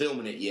weren't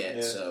filming it yet.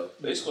 Yeah. So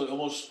basically,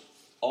 almost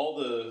all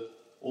the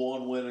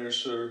 1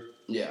 winners are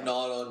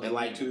not on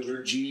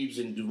YouTube. Jeeves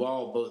and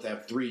Duval both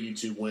have 3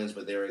 YouTube wins,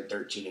 but they're at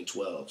 13 and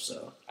 12.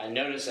 So I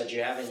noticed that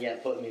you haven't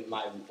yet put me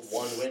my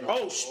 1 win.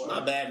 My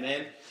bad,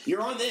 man.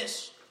 You're on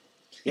this.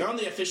 You're on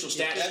the official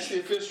stat sheet. That's the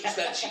official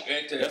stat sheet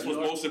right there. That's what's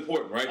most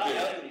important, right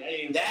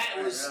there.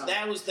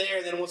 That was there.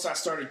 And then once I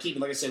started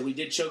keeping, like I said, we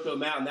did Choco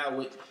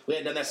Mountain. We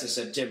hadn't done that since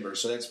September,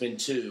 so that's been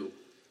 2.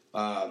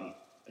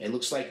 It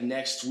looks like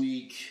next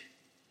week,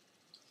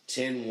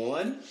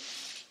 10-1,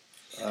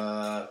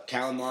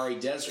 Calamari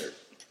Desert.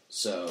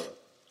 So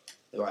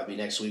it might be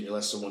next week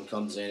unless someone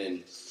comes in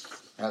and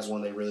has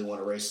one they really want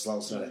to race, as long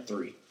as it's not at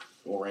 3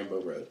 or Rainbow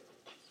Road.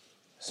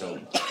 So,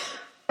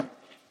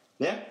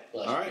 yeah.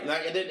 All right.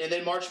 And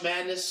then March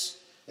Madness,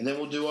 and then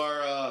we'll do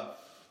our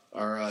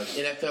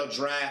NFL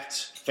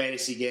draft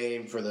fantasy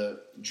game for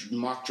the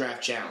mock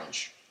draft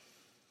challenge.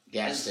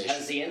 Gas station.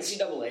 Has the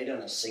NCAA done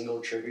a single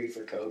tribute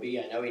for Kobe?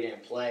 I know he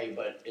didn't play,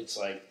 but it's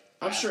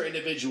I'm sure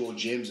individual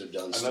gyms have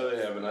done stuff. I know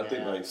they have, and I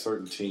think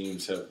certain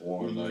teams have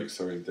worn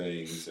certain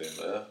things.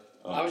 And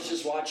I was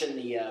just watching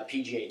the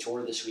PGA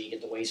Tour this week at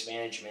the Waste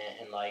Management,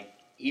 and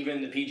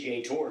even the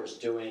PGA Tour is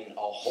doing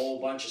a whole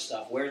bunch of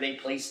stuff. Where they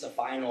placed the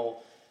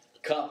final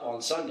cup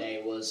on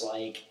Sunday was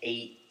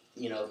 8,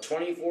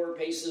 24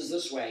 paces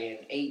this way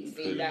and 8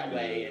 feet that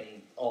way,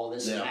 and all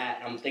this and that.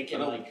 And I'm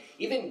thinking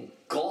even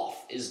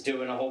golf is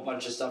doing a whole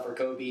bunch of stuff for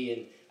Kobe,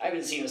 and I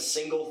haven't seen a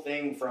single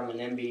thing from an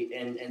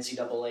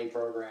NCAA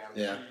program.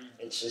 Yeah.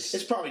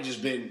 It's probably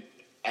just been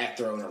at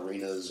throwing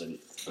arenas and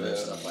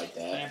stuff like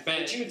that.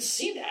 But you would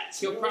see that.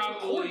 So you'll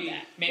probably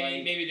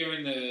maybe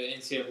during the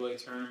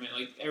NCAA tournament,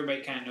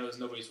 everybody kind of knows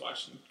nobody's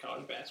watching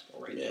college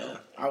basketball right now.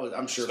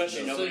 I'm sure.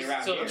 Especially nobody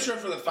around here. I'm sure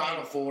for the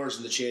Final Fours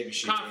and the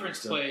championship.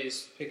 Conference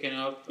plays picking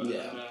up.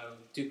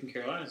 Duke and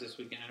Carolina's this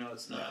weekend. I know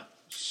it's not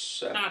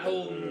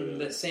holding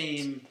the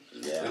same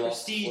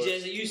prestige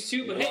as it used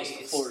to, but hey,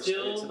 it's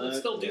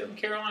still Duke and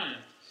Carolina.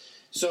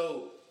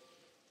 So,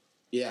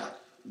 yeah.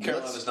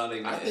 Carolina's not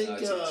even.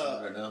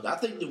 Right now. I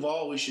think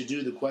Duval, we should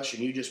do the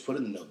question you just put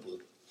in the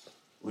notebook.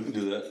 We can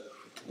do that.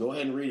 Go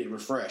ahead and read it.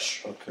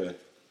 Refresh. Okay.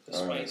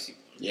 Spicy.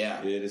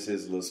 Yeah. Yeah, this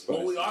is a little spicy.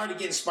 Well, we already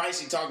getting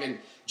spicy talking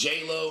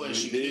J-Lo and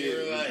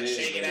Shakira and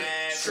shaking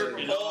ass.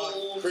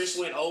 Chris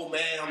went, "Oh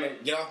man, I'm gonna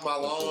get off my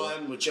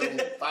lawn with your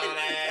fine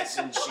ass,"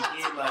 and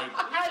Shakira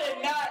I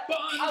did not.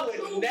 I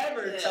would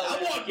never tell. I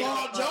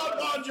want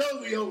Bon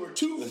Jovi over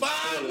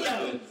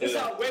 2-5. This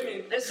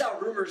is how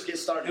rumors get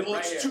started.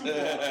 Right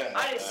here.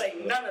 I didn't say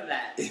none of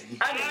that.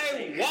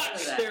 I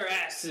watched their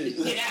asses.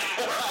 Yeah,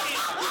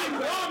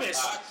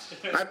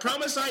 I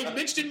promise I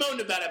bitched and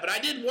moaned about it, but I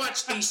did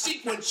watch the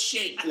sequence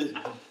shake. It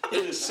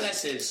was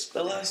excessive.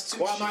 The last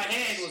two. While my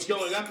hand was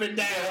going up and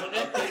down.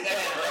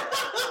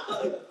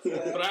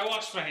 But I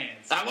washed my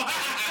hands.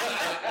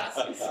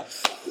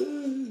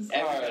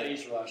 Everybody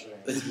should watch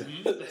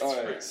it.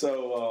 All right,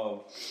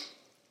 so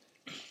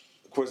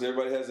of course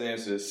everybody has to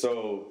answer this.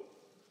 So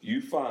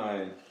you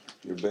find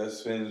your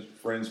best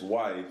friend's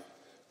wife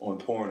on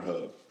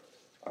Pornhub.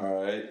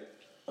 All right,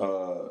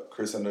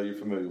 Chris, I know you're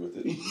familiar with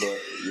it,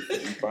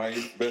 but you find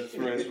your best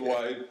friend's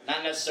wife.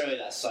 Not necessarily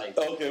that site.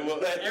 Okay,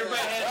 well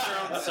Everybody has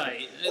their own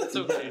site. It's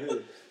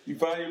okay. You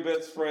find your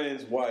best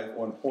friend's wife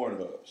on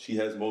Pornhub. She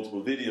has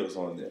multiple videos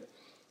on there.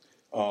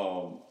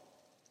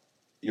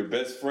 Your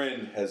best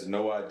friend has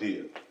no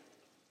idea.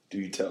 Do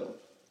you tell him?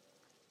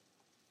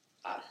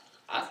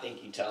 I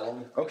think you tell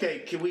them. Okay,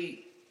 can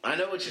we? I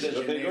know what you said.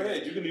 Okay, go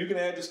ahead. You can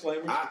add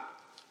disclaimers.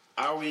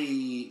 Are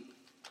we?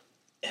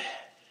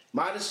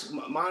 Mine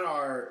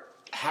are.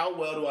 How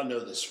well do I know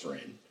this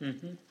friend?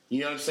 Mm-hmm. You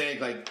know what I'm saying?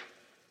 Like,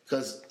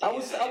 because I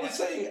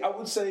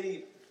would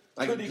say.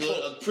 Like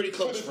pretty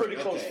close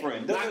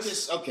friend. Not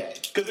just okay.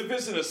 Because if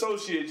it's an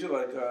associate, you're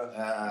like,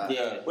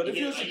 yeah. But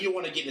if you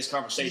want to get in this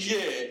conversation,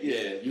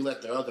 yeah, you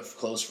let the other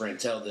close friend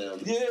tell them.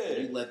 Yeah,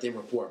 you let them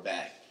report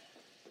back.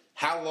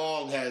 How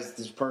long has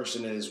this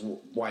person and his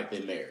wife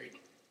been married?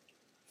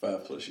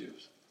 5+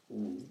 years.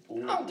 Ooh.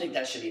 I don't think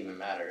that should even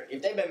matter.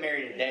 If they've been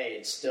married today,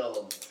 it's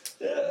still.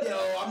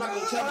 Yo, I'm not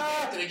going to tell them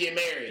after they get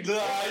married. Tell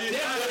them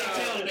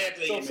after they get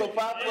married. So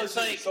 5+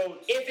 years. So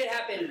if it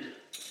happened.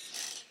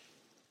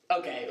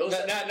 Okay. Now,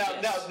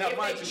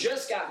 if they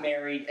just got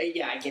married,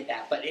 yeah, I get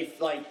that. But if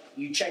like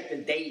you check the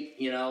date,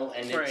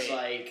 and it's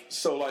like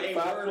so like they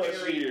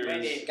 5+ years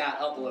when it got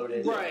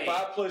uploaded, right?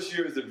 5+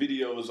 years, the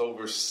video is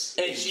over.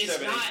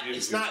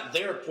 It's not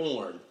their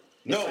porn.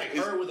 No, it's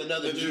like her with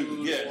another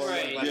dude, or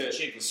like a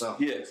chick or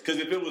something. Yes, because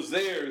if it was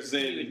theirs,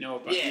 then you would know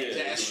about it.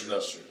 Yeah, that's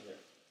true.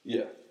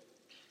 Yeah.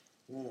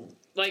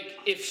 Like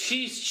if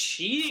she's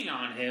cheating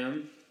on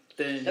him.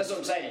 Then that's what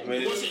I'm saying.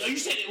 You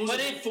said it was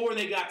before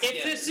they got together.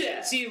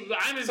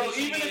 I'm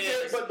even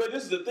if but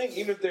this is the thing.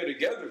 Even if they're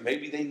together,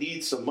 maybe they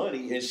need some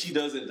money, and she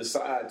doesn't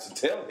decide to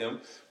tell him.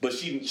 But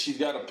she's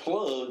got a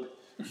plug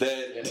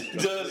that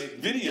does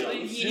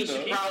videos. He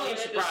should probably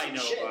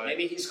know about it.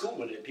 Maybe he's cool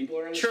with it. People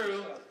are in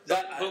true.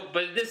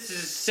 But this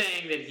is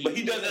saying that he. But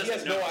he doesn't. He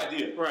has no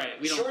idea.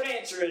 Right. Short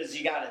answer is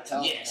you got to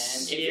tell him. Man.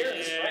 If you're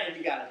his friend,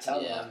 you got to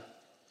tell him.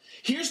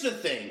 Here's the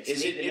thing: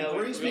 it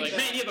brings me. Like,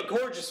 man, you have a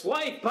gorgeous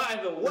wife,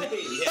 by the way.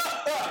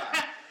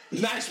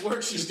 Nice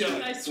work she's doing.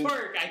 Nice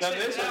work. I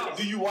checked it out.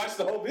 Do you watch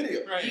the whole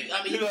video? Right.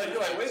 You're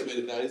like, wait a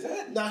minute. Now is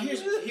that? Now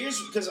here's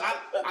because I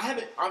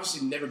haven't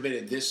obviously never been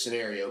in this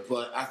scenario,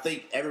 but I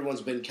think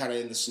everyone's been kind of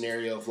in the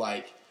scenario of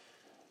like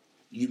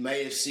you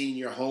may have seen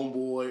your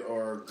homeboy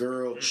or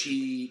girl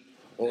cheat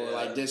or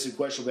like did some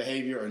questionable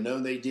behavior or know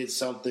they did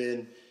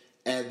something,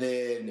 and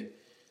then.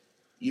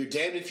 You're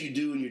damned if you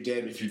do and you're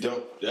damned if you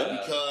don't.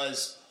 Yeah.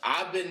 Because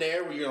I've been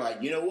there where you're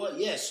like, you know what?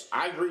 Yes,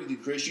 I agree with you,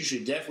 Chris. You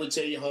should definitely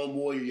tell your homeboy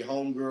or your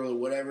homegirl or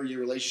whatever your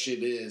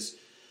relationship is.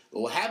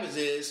 But what happens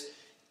is,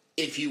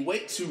 if you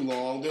wait too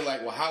long, they're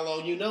like, well, how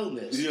long you know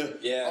this?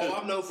 Yeah. Oh,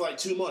 I've known for like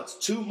 2 months.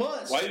 2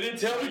 months? Why you didn't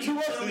tell me 2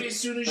 months? Tell me as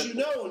soon as you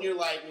know. And you're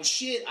like, well,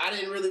 shit, I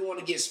didn't really want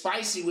to get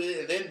spicy with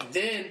it. And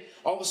then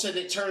all of a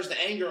sudden it turns the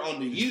anger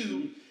onto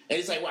you. And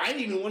it's like, well, I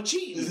didn't even want to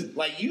cheat.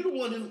 Like, you the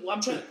one who,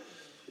 I'm trying to.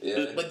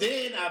 Yeah. But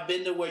then I've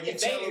been to where you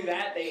tell them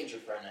that, they ain't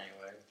your friend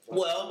anyway.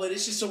 Well, but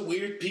it's just so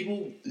weird.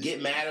 People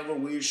get mad over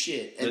weird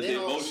shit, and then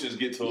the emotions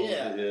get told.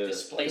 Yeah.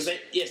 Display.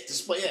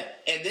 Yeah.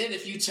 And then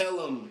if you tell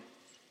them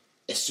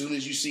as soon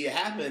as you see it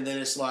happen, then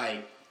it's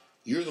like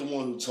you're the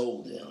one who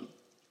told them.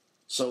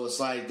 So it's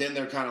like then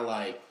they're kind of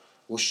like,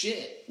 well,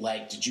 shit.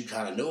 Like, did you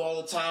kind of know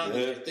all the time what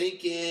they're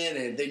thinking?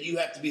 And then you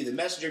have to be the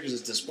messenger because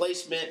it's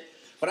displacement.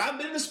 But I've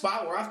been in a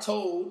spot where I've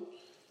told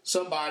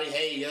somebody,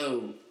 hey,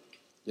 yo.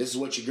 This is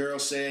what your girl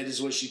said. This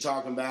is what she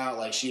talking about.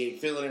 Like, she ain't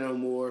feeling it no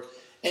more.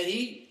 And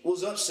he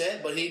was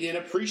upset, but he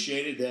didn't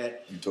appreciate it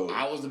that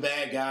I was the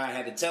bad guy. I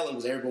had to tell him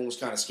because everyone was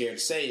kind of scared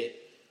to say it.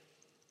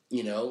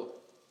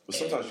 But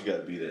sometimes you got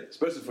to be that,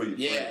 especially for your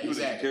friend. People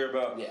that you care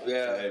about.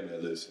 Yeah. Hey,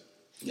 man, listen.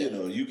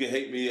 You can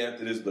hate me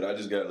after this, but I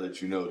just got to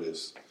let you know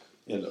this.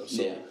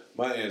 So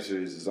my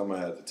answer is I'm going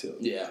to have to tell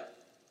you. Yeah.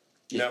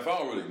 Now, if I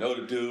don't really know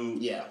the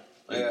dude,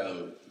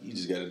 you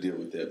just got to deal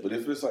with that. But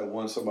if it's like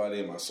somebody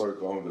in my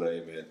circle, I'm going to be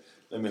like, hey, man,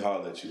 let me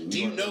holler at you. Do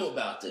you know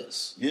about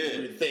this?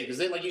 Yeah. Because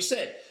then, like you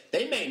said,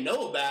 they may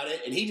know about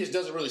it, and he just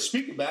doesn't really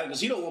speak about it because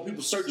he don't want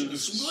people searching the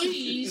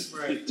squeeze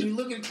to be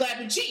looking at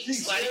clapping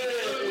cheeks. Like, you know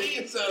what I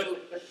mean? So,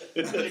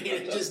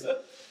 it just...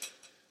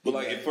 But,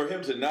 like, for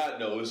him to not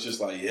know, it's just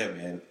like, yeah,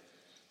 man,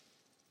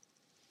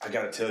 I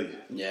got to tell you.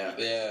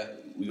 Yeah.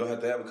 We're going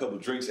to have a couple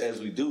drinks as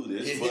we do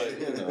this, but,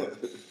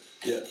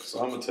 so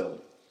I'm going to tell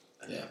him.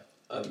 Yeah.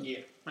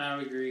 I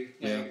agree.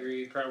 I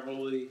agree.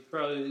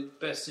 Probably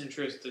best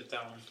interest to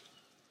tell him.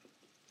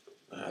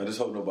 I just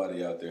hope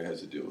nobody out there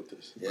has to deal with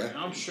this. Yeah.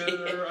 I'm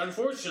sure,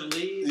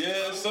 unfortunately.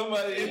 Yeah,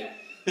 somebody.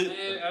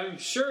 I'm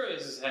sure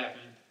this is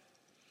happening.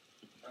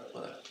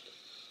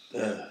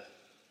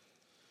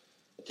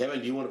 Kevin,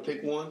 do you want to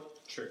pick one?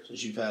 Sure.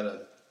 Since you've had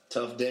a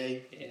tough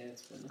day. Yeah,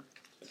 it's been.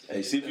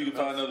 Hey, see if you can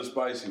find another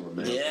spicy one,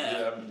 man.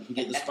 Yeah.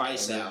 Get the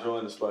spice I'm out.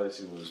 enjoying the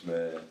spicy ones,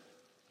 man.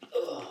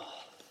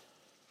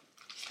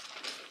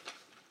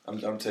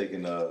 I'm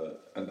taking. I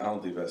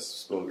don't think I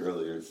spoke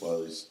earlier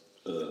while he's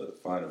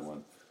finding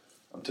one.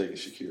 I'm taking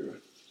Shakira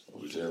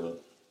over J-Lo.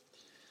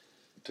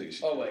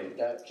 Oh wait,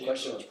 that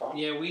question was wrong.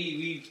 Yeah,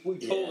 we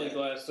totally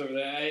glassed over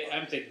that.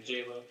 I'm taking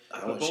J-Lo.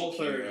 Both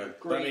are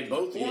great. I mean,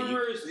 both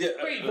performers. Yeah.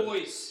 Great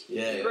voice.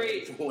 Yeah.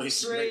 Great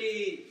voice.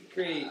 Great.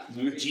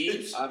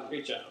 Jeeves.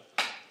 Great job.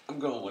 I'm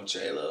going with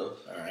J-Lo.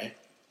 All right.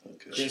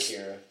 Okay.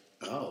 Shakira.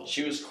 Oh.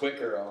 She was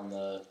quicker on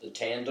the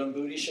tandem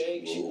booty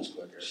shake. She was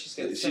quicker.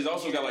 She's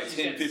also got like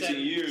 10, 15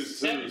 years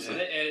too. I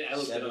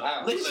looked it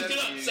up. Let's look it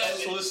up.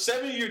 So it's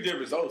 7-year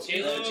difference. Oh,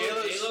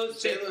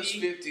 J-Lo's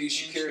 50.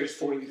 Shakira's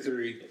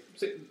 43.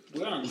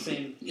 We're on the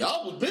same.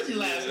 Y'all was busy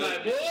last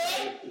night, boy.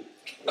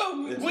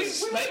 Oh,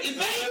 wait.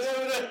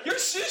 Your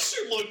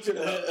sister looked it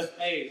up.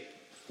 Hey,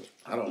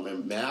 I don't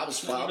remember, man. I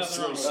was Nothing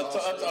so wrong.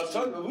 I was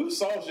talking. We was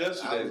soft I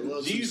yesterday. was a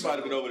little Jeeves too might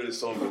have been over there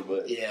somewhere,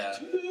 but Yeah.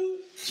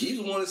 She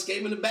was the one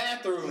escaping the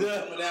bathroom.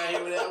 Coming down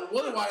here with that. I was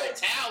wondering why that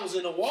towel was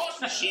in the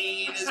wash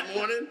machine this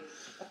morning.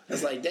 I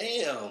was like,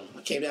 damn.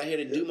 I came down here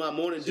to do my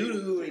morning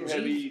doo-doo. And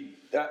heavy.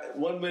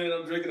 1 minute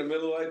I'm drinking a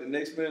Miller Lite, the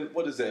next minute,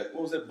 what is that?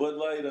 What was that Bud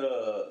Light?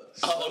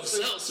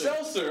 Seltzer.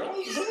 Seltzer.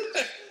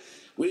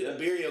 We did a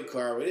Beerio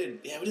card. We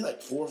did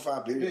like 4 or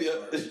 5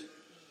 Beerio cards.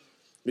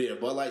 We did a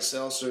Bud Light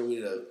seltzer. We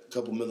did a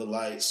couple Miller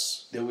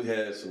Lights. Then we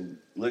had some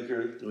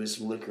liquor. We did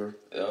some liquor.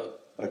 Yep.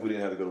 Like we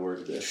didn't have to go to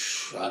work today.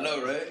 I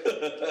know, right?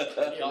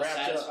 Y'all wrapped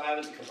up. satisfied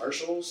with the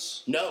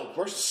commercials? No, of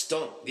course it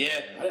stunk. Yeah.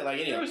 I didn't like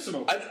any there of was it.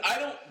 some. I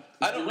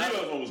don't.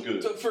 Doritos one was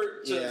good. So for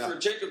Yeah.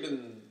 Jacob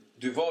and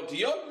Duval, do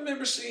y'all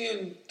remember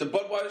seeing the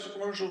Budweiser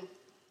commercial?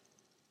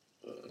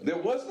 There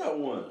was not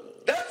one.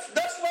 That's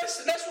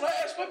what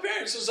I asked my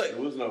parents. I was like,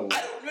 There was no one.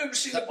 I don't remember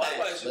seeing the Cutbacks,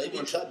 Budweiser baby.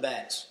 commercial.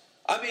 Cutbacks.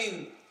 I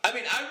mean,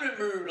 I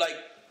remember like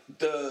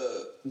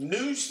the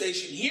news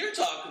station here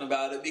talking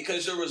about it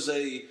because there was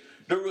a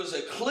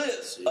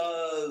clip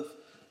of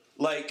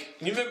like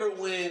you remember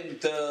when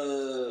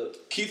the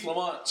Keith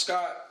Lamont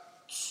Scott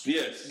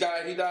Yes.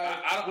 guy he died.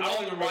 I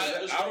don't even remember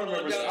that.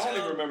 I don't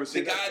even remember the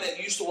seeing guy that.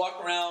 that used to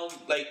walk around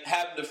like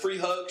having the free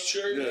hug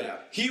shirt. Yeah.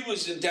 He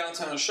was in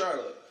downtown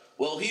Charlotte.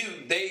 Well,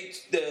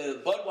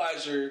 the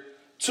Budweiser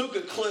took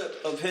a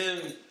clip of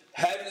him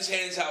having his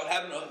hands out,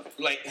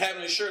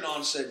 having a shirt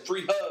on, said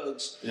 "free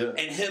hugs," Yeah.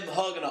 and him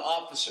hugging an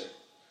officer.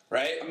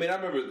 Right. I mean, I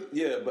remember,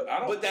 yeah, but I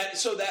don't. But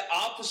that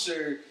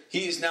officer,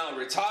 he is now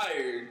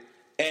retired,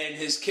 and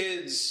his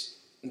kids.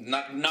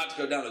 Not to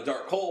go down a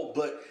dark hole,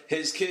 but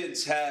his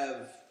kids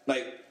have I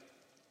think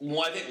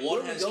one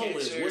Where has we going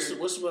with cancer. this?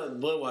 What's the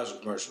Budweiser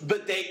commercial?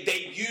 But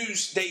they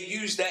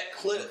use that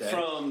clip Okay.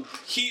 from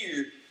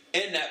here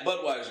in that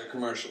Budweiser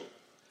commercial.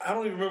 I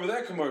don't even remember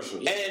that commercial.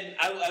 And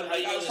I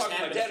was talking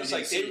to my dad. I was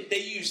like, if you didn't see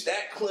they used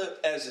that clip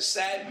as a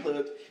sad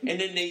clip, and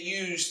then they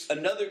used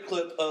another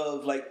clip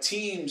of like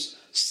teams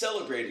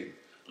celebrating.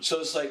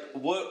 So it's like,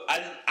 what?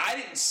 I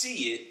didn't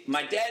see it.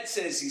 My dad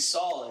says he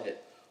saw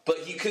it, but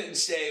he couldn't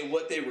say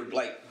what they were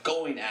like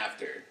going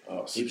after.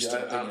 Oh, He was still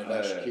thinking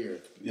about Shakira.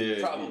 Yeah,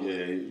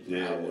 Probably.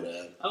 yeah. I would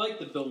have. I like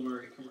the Bill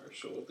Murray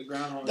commercial with the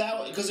groundhog.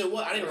 Because it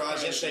was. I didn't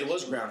realize yesterday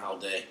was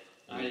Groundhog Day.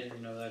 I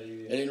didn't know that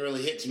either. It didn't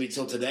really hit to me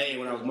till today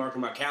when I was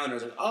marking my calendar. I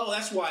was like, oh,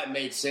 that's why it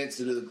made sense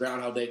to do the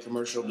Groundhog Day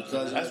commercial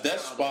because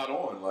That's spot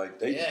on. Like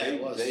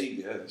it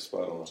was.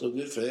 spot on. So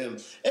good for them.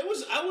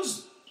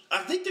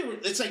 I think they were.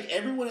 It's like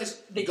everyone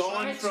has They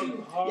gone try from.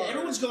 too hard. Yeah,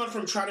 everyone's gone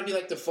from trying to be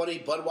like the funny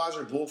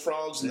Budweiser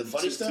bullfrogs and the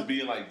funny to stuff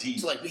being like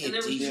deep. to like being And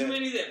there was deep. too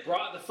many that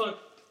brought the fuck.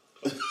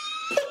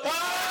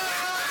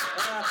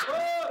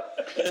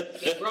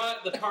 They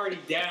brought the party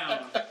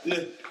down.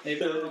 They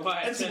don't know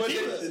why. That's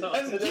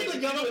tequila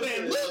come up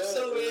and looks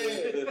over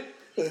here.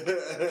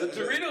 The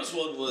Doritos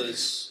one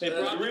was. They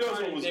brought the Doritos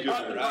party, one was they good,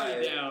 brought the party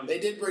right? down. They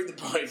did bring the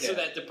party So down.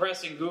 that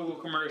depressing Google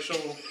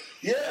commercial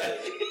Yeah. where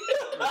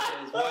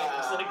his wife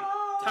was like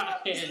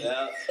dying.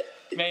 Yeah.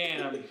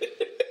 Man,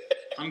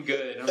 I'm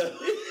good.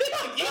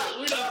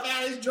 We done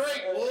found his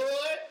drink, boy.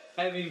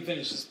 I haven't even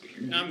finished this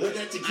beer. I'm Look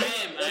good. at tequila,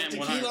 I am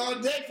tequila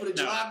on deck for the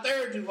July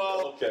 3rd,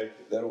 Duval. Okay,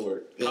 that'll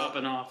work.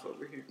 popping off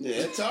over here. Yeah,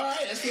 it's all right.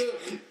 That's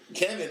good.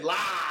 Kevin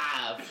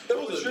live. There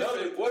was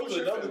another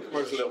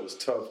commercial that was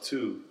tough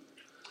too.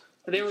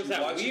 There was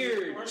that watch any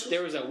weird. commercials?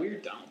 There was that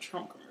weird Donald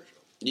Trump commercial.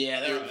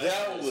 Yeah,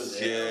 That was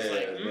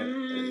like,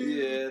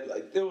 yeah.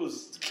 Like there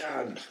was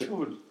God. That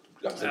was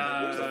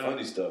the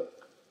funny stuff.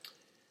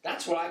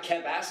 That's what I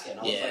kept asking.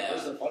 I was like,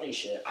 where's the funny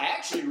shit? I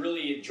actually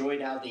really enjoyed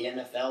how the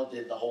NFL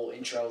did the whole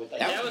intro with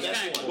that was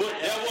kind of cool.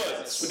 Well,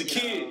 that was with the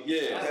kid.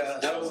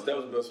 That was the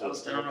best one.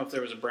 I don't know if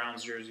there was a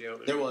Browns jersey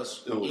over there. There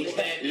was.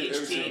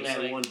 Each team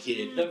had one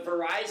kid. The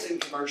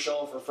Verizon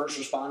commercial for first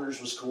responders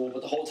was cool,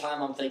 but the whole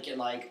time I'm thinking,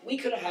 like, we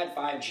could have had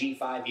 5G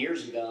 5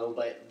 years ago,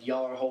 but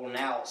y'all are holding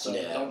out, so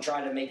don't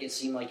try to make it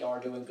seem like y'all are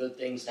doing good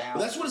things now.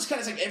 Well, that's what it's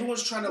kind of like.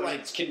 Everyone's trying to, like,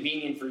 it's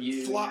convenient for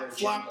you.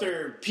 Flop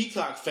their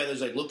peacock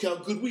feathers, like, look how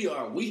good we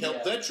are. We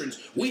help veterans.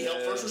 We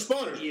help first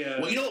responders.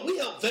 Yeah. Well, you know what? We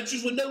help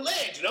veterans with no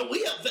legs. You know,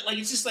 we help. Like,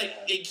 it's just like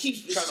it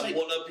keeps trying to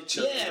one up each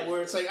other. Yeah,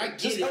 where it's like I get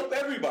just it. help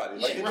everybody.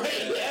 Like, Yeah,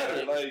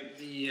 right.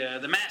 Yeah.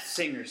 Like the Masked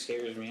Singer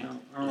scares me.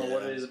 I don't know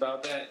what it is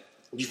about that.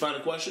 Did you find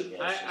a question?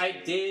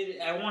 I did.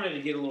 I wanted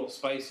to get a little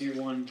spicier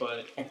one,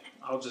 but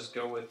I'll just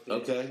go with it.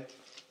 Okay.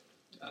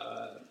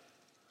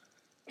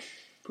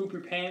 Poop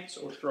your pants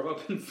or throw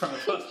up in front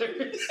of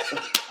others.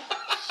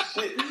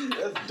 shit,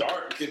 that's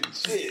dark and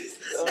shit.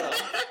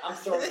 I'm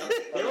throwing up.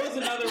 There was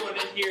another one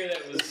in here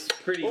that was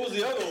pretty. What was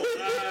the other one?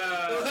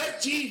 Well,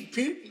 that Chief,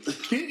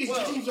 Puke's Chief's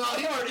all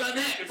he already done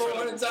that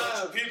 400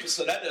 times. People,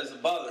 so that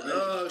doesn't bother me.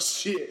 Oh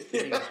shit! Go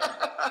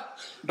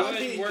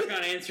ahead and work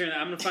on answering that.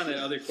 I'm gonna find that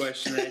other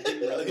question that I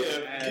didn't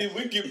really ask.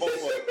 We get both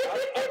up.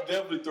 I've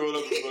definitely thrown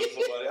up in front of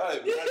somebody. I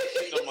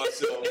cheated on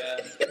myself.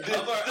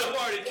 I've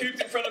already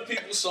puked in front of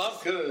people, so I'm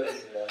good.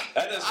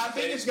 I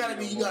think it's got to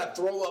be you got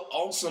to throw up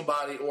on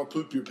somebody or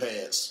poop your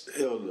pants.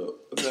 Hell no,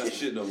 I'm not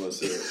shitting on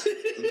myself.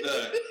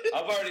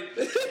 I've already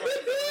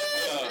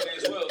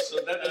as well, so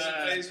that doesn't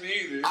faze me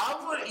either.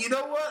 You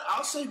know what?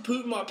 I'll say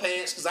poop my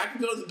pants because I can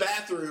go to the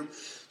bathroom,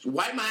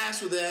 wipe my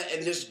ass with that,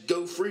 and just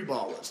go free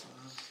balling.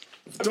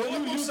 Throw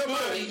up on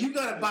somebody, you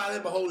got to buy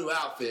them a whole new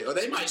outfit, or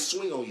they might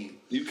swing on you.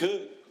 You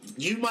could.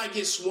 You might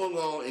get swung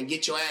on and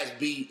get your ass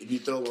beat if you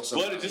throw on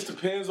somebody. But it just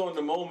depends on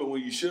the moment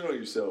when you shit on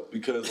yourself.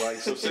 Because, like,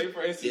 so say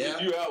for instance,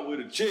 if you're out with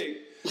a chick,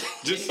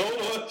 just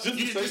hold on, just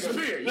you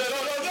disappear.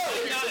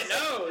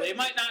 No. They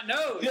might not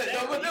know. Yeah,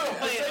 no.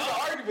 Play an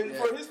argument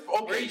for his.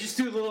 Or you just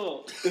do a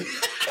little.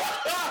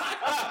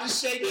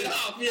 Just shake it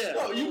off. Yeah.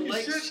 No, you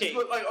can shit.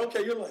 But like,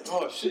 okay, you're like,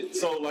 oh shit.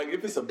 So like,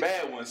 if it's a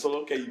bad one, so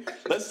okay,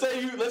 let's say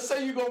you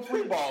gonna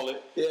free ball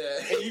it. Yeah.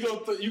 And you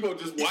gonna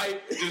just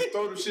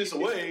throw the shits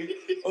away.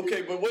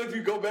 Okay, but what if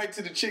you go back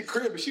to the chick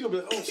crib and she gonna be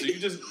like, oh, so you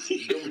just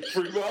gonna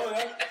free ball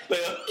it?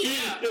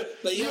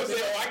 Like, you gonna say,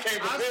 oh, I came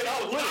prepared.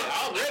 I was with it.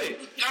 I'm ready.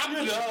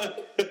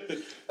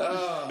 I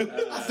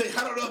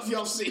don't know if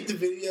y'all seen the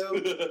video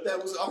that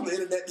was on the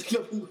internet a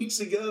couple weeks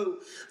ago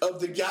of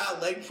the guy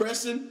leg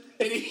pressing,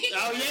 and he.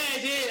 Oh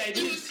yeah, I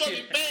did. His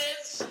fucking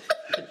pants.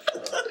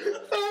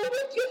 Oh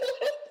my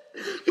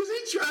god! Because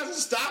he tries to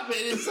stop it,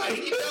 and it's like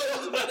he knows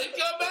it's about to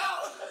come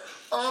out.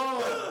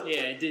 Oh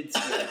yeah, I did.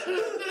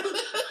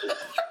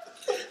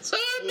 So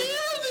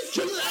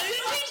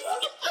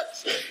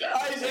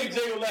I think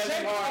Jay will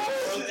laugh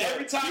hard.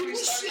 Every time we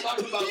start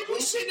talking about people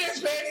shit their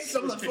pants,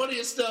 some of the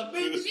funniest stuff,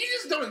 man. You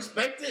just don't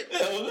expect it.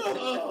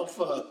 Oh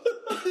fuck.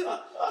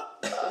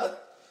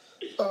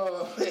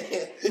 Oh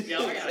man. Yo,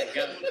 I gotta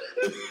go.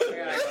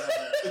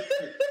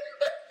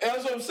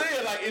 That's what I'm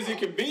saying. Like, is it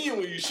convenient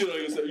when you shit on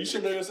yourself? You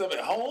shitting on yourself at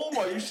home,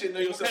 or you shitting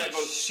on yourself? What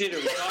kind of shit are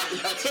we talking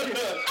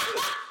about?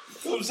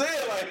 That's what I'm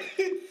saying. Like,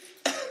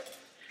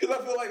 because I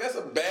feel like that's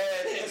a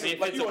bad.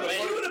 Like, you're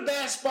in a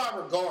bad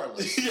spot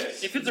regardless.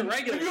 Yes. If it's a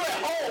regular, if you're at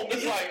home,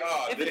 it's like,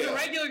 oh, if it's a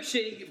regular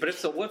shit, but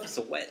what if it's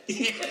a wet?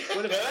 Like,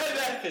 what if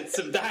it's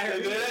some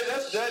diarrhea?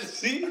 That's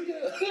see. You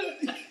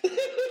can't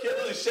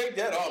really shake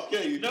that off,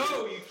 can you?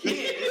 No, you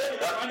can't.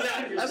 Run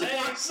down your That's leg.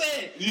 what I'm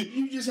saying.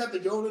 You just have to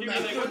go to the You're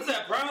like, bathroom. what's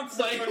that brown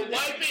stuff?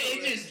 Wipe it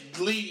and just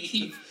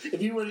leave.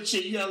 If you want to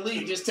shit, you gotta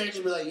leave. Just text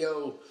me like,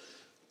 yo,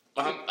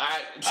 like,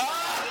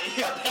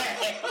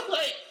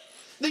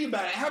 think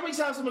about it. How many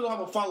times am I gonna have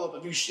a follow up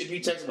if you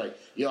text me like,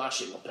 yo, I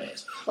shit my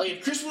pants? Like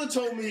if Chris would have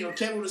told me or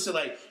Kevin would have said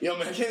like, yo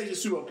man, I can't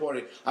just Super Bowl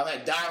party. I've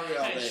had diarrhea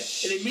all day,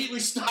 and immediately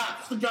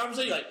stops the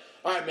conversation. Like,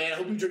 all right, man, I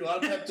hope you drink a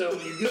lot of Pepto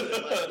and you're good.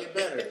 Like, get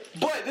better.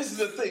 But this is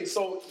the thing.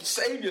 So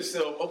save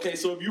yourself. Okay,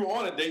 so if you're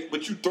on a date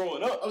but you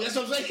throwing up. Oh, that's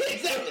what I'm saying.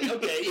 Exactly.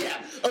 Okay,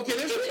 yeah. Okay,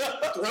 there's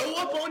throw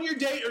up on your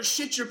date or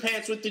shit your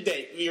pants with your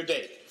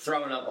date.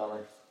 Throwing up on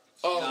her.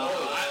 Oh,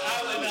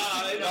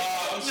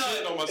 I'm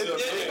shitting on myself.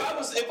 If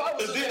I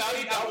was then I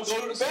would go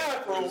to the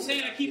bathroom. I'm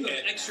saying I keep an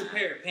extra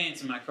pair of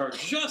pants in my car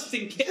just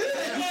in case. You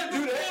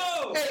do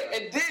that. Hey,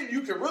 and then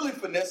you can really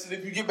finesse it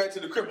if you get back to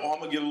the crib. Oh, I'm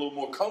gonna get a little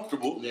more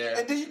comfortable. Yeah.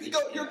 And then you can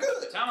go. You're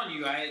good. I'm telling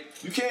you,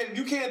 You can't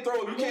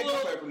throw. You can't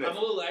come back from that. I'm a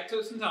little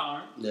lactose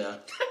intolerant. Yeah.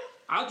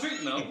 I'll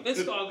drink milk.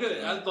 It's all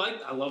good.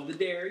 I love the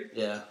dairy.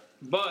 Yeah.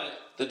 But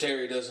the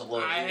dairy doesn't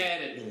love I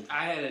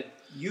had a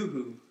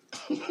Yoo-hoo.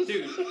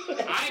 Dude,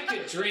 I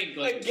could drink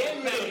like you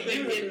know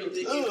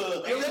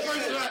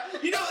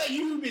that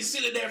you've been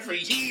sitting there for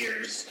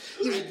years,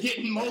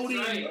 getting moldy.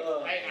 Right.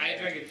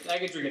 I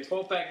could drink a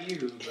 12-pack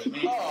Yoo-hoo, but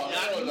man, man,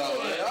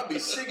 I'd be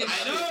sick as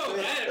shit. I know.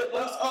 I had a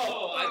close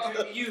call. I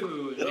drink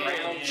Yoo-hoo.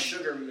 Brown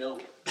sugar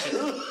milk.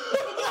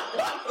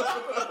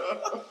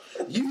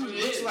 You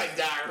looks like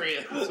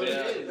diarrhea. That's what it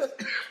is.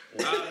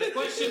 The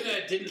question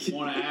that I didn't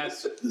want to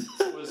ask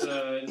was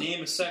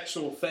name a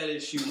sexual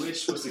fetish you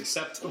wish was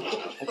acceptable.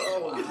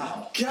 Oh,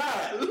 wow.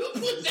 God. Who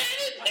put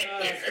that in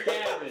there?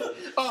 Gavin.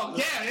 Oh,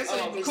 Gavin, that's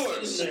Oh, of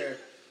course. there.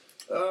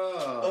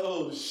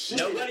 Oh, shit.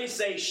 Nobody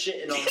say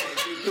shitting on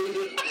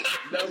me.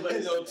 Nobody.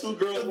 You know, 2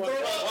 girls, 1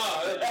 cup.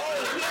 Wow. you ever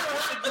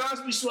heard the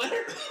Cosby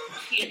sweater?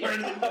 You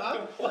heard of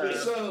the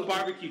So,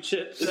 barbecue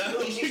chips.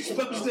 So you're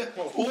supposed to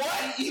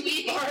what? You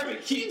eat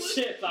Barbecue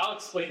chips. I'll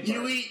explain.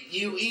 You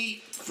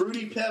eat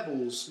Fruity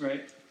Pebbles.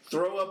 Right.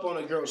 Throw up on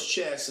a girl's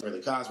chest for the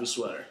Cosby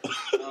sweater.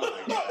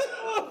 Oh my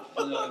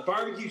God.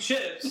 Barbecue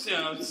chips. You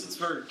know, it's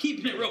for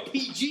keeping it real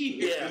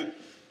PG here. Yeah.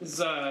 It's,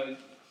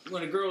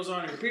 when a girl's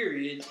on her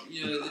period,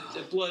 you know,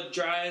 the blood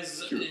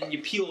dries and you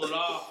peel it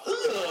off.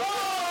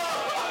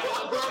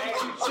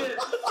 Barbecue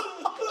chips.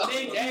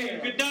 Thank you.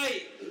 Good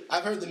night.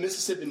 I've heard the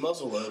Mississippi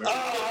muzzle loader. Oh,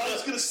 I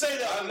was gonna say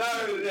that. I've not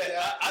heard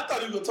that. I thought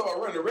you were gonna talk about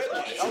running the red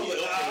light.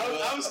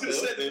 I was gonna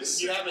say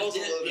this. You have a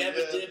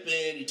dip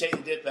in, you take the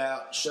dip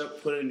out,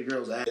 put it in the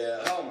girl's ass.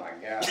 Yeah. Oh my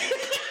God.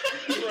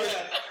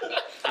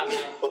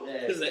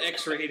 This is an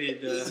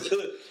X-rated.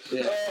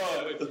 Yeah.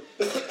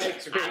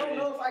 I don't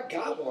know if I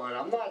got one.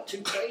 I'm not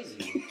too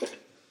crazy.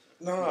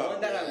 No. One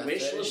that I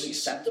wish was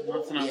acceptable.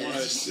 Nothing I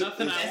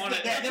want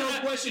to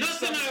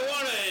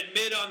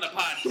admit on the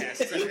podcast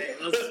today.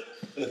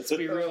 Let's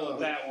be real with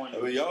that one. I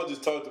mean, y'all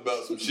just talked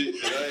about some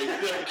shit that I ain't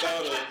never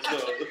thought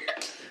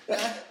of.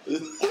 So.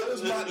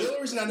 The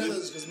only reason I know this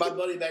is because my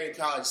buddy back in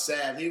college,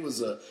 Sav, he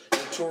was a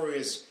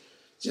notorious,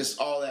 just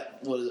all that.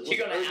 You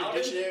gonna out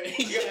him? Dictionary?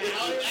 You gonna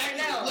out him right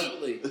now?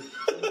 Absolutely.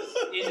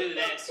 Into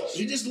that.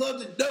 He just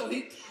loved to know.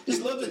 He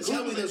just loved to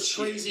tell me those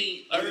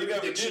crazy Urban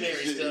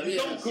Dictionary stuff. Yeah.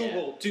 Don't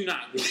Google. Do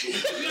not Google.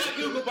 Do not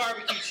Google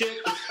barbecue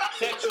chips,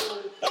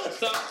 sexual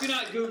stuff. Do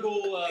not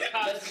Google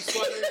Cosby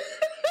sweater.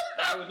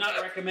 I would not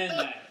recommend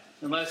that,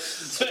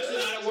 especially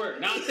not at work.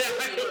 Not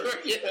at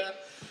work. Yeah.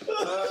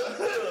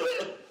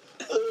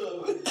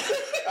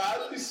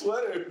 Cosby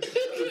sweater.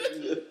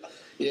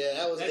 Yeah,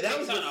 that was takes on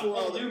a before whole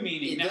all the new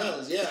meaning It now.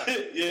 does, yeah.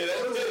 Yeah,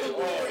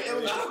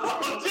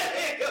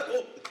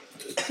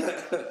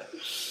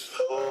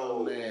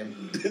 Oh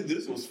man,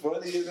 this was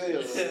funny as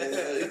hell.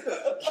 Man.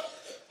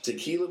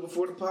 tequila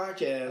before the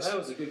podcast. That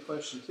was a good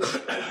question too.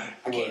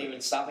 I can't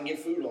even stop and get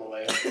food on the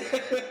way.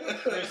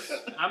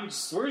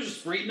 We're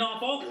just reading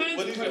off all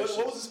kinds of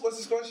questions. What's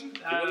this question?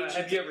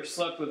 Have you ever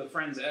slept with a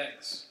friend's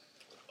ex?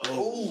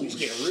 Oh, he's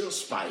getting real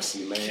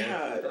spicy,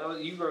 man. God.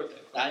 You wrote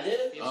that. I did?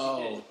 Yes, you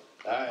Oh, did.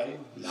 Alright.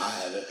 no, I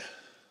haven't.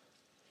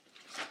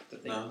 To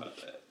think No. about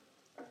that.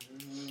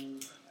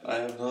 I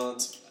have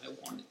not. I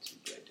wanted to,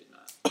 but I did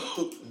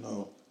not.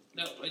 No.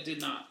 No, I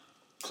did not.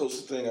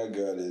 Closest thing I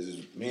got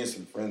is me and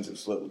some friends have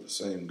slept with the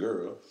same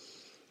girl.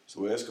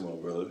 So we're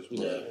Eskimo brothers. But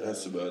Yeah.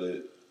 that's about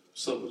it.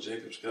 Slept with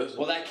Jacob's cousin.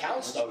 Well, that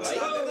counts though, right?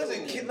 That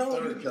doesn't kid. No,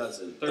 Third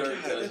cousin.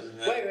 Third cousin.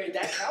 Yeah. Wait,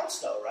 that counts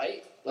though,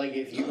 right? Like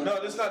if you.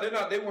 no, that's not. They're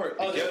not. They weren't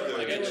Oh, they together.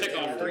 weren't I gotta together.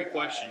 check all 3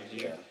 questions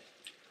here.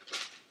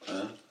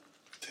 Huh?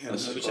 Damn,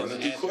 that's Which a is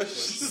good an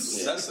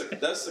question.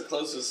 That's the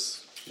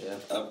closest Yeah.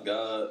 I've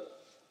got.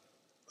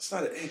 It's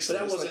not an ex. But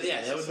that it's wasn't. like-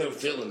 Yeah, there was no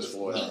feelings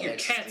for it. Eat your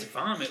cat's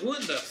vomit.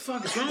 What the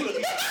fuck is wrong with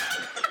you?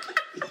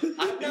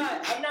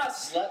 I've not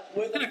slept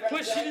with. What kind a of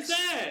friend's question ex, is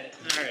that?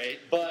 All right.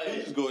 But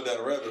He's going down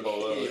a rabbit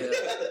hole.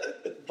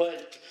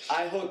 but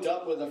I hooked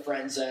up with a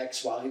friend's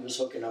ex while he was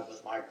hooking up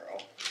with my girl.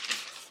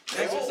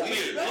 That's Oh,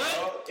 weird.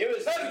 what? It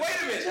was. Wait a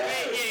minute.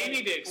 Yeah, you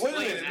need to Wait explain a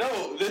minute. that.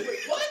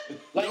 No.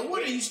 Like, No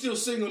wonder you still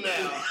single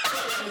now.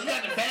 You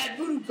got the bad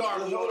voodoo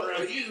card going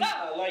around you.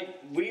 Nah, like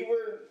we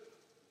were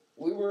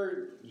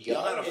young.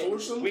 Y'all had a and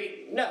foursome?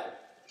 No,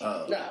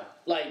 Oh. no.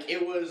 Like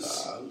it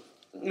was.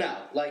 No,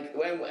 like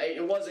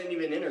it wasn't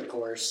even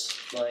intercourse.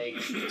 Like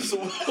So,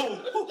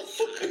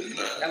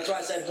 that's why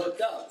I said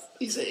hooked up.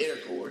 He said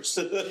intercourse.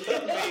 Wait,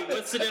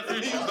 what's the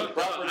difference from hooked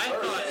up?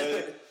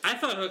 I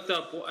thought hooked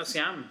up. See,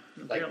 I'm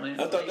apparently I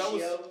thought that was.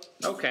 Ratio.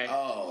 okay.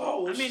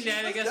 Oh. I mean,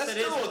 I guess that's that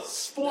is.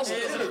 still a form of It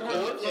is a form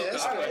intercourse. of Yeah,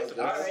 that's All right.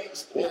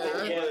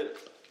 right.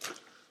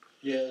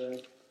 Yeah.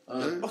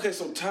 Yeah. Okay,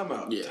 so time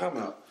out. Yeah. Time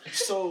out.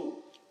 So,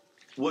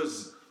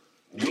 was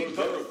your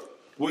girl?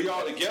 Were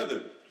y'all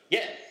together?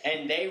 Yeah,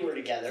 and they were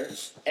together,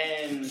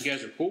 and You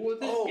guys are cool with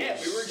it? Oh, yeah,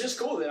 we were just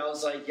cool. And I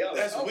was like, "Yo,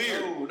 That's oh,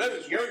 weird. That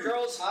is Your weird.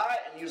 girl's hot,"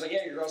 and he was like,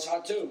 "Yeah, your girl's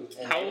hot too."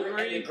 And How they old were- were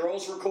and you? the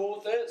girls were cool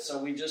with it, so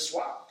we just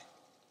swapped.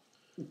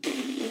 The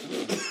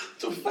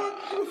fuck?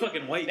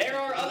 Fucking white. There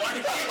are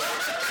other.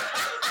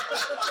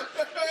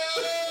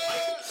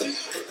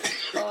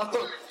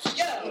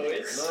 Yeah,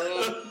 it's.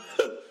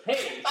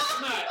 Hey,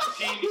 I'm not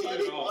shaming you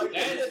at all.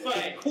 That's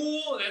fucking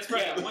cool. That's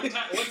right.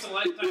 Once a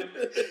lifetime.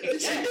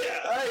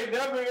 I ain't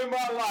never in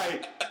my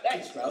life.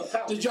 Thanks, bro.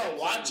 Did y'all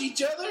watch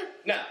each other?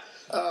 No.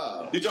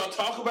 Oh. Did y'all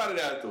talk about it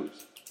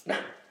afterwards? No.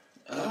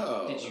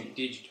 Oh. Did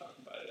you talk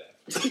about it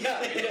after? No.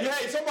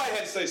 Hey, somebody had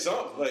to say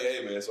something. Like,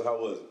 hey, man, so how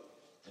was it?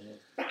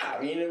 Nah,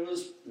 I mean, it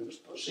was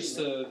pushing. Just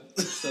the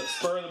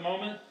spur of the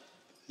moment?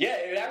 Yeah,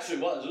 it actually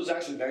was. It was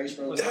actually very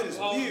spur of the That moment. is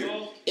all weird.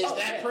 involved? Is Oh,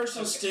 that yeah.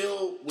 person Okay.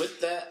 still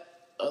with that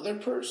other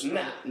person?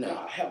 Nah,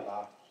 No. hell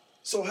no.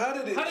 So how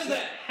did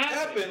that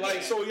happen?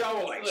 Like, so y'all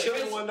were like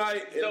chilling one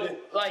night, and then,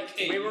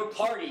 we were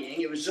partying.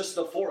 It was just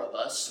the four of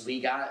us. We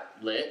got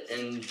lit,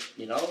 and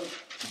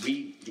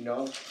me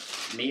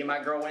and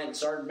my girl went and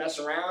started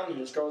messing around, and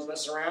his girl was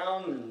messing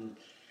around, and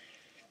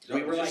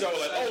we were like,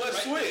 oh,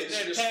 let's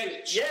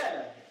switch.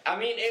 Yeah. I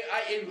mean,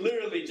 it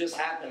literally just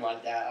happened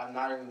like that. I'm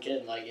not even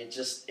kidding. Like,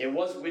 it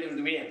wasn't, we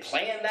didn't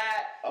plan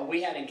that.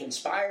 We hadn't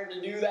conspired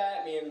to do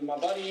that. Me and my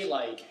buddy,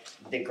 like,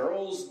 the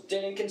girls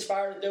didn't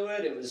conspire to do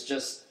it. It was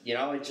just,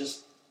 it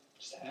just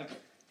happened.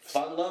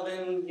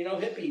 Fun-loving,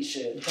 hippie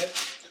shit.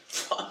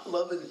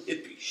 Fun-loving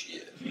hippie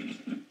shit.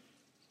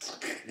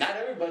 Not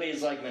everybody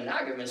is, like,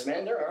 monogamous,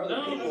 man. There are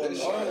other people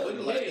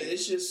involved.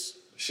 It's just...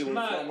 Shit went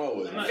from my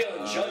way. I'm not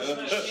feeling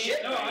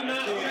judged. No, I'm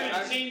not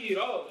trying to change you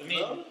at all. I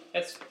mean,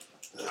 that's...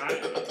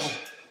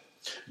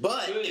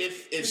 But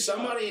if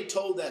somebody had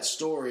told that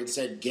story and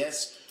said,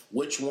 guess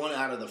which one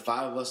out of the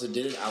five of us that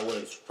did it, I would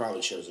have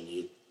probably chosen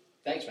you.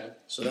 Thanks, man.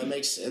 So that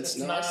makes sense.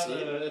 It's not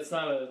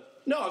a...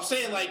 No, I'm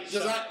saying, I'm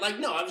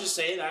just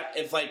saying,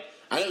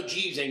 I know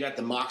Jeeves ain't got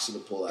the moxie to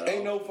pull that off.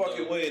 Ain't no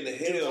fucking way in the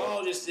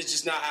hell. It's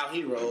just not how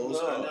he rolls.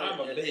 No. I'm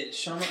a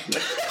bitch.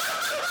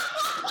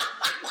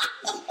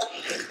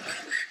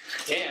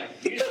 Damn.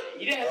 You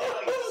didn't have to,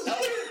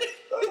 like,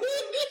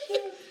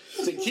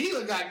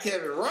 Tequila got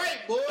Kevin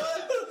right, boy.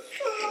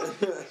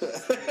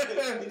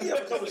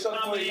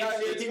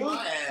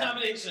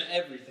 Combination of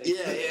everything.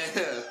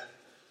 Yeah.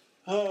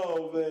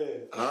 Oh,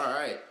 man. All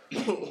right.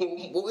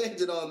 We'll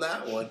end it on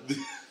that one.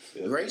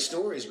 Great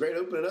stories. Great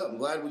opening up. I'm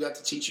glad we got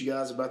to teach you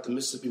guys about the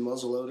Mississippi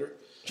muzzleloader.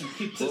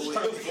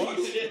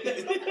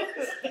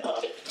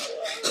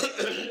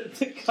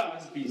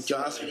 Cosby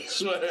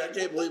sweater. I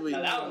can't believe we.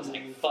 That was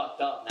like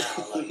fucked up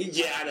now. Like,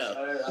 yeah, I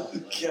know.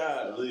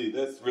 Golly,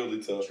 that's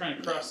really tough. I'm trying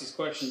to cross these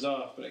questions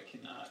off, but I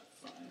cannot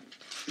find.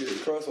 Yeah,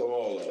 cross them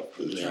all off.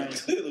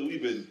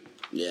 We've been.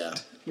 Yeah.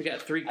 We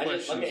got 3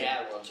 questions. Let me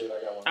add one too.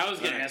 I got one. I was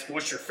going to ask,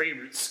 what's your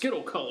favorite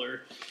Skittle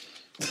color?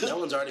 That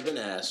one's already been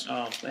asked.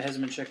 Oh, it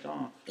hasn't been checked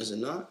off. Is it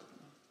not?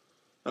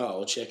 Oh,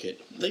 we'll check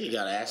it. I think you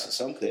got to ask at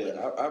some point.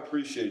 Yeah, I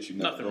appreciate you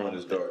not throwing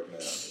this dart now.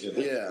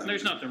 Yeah.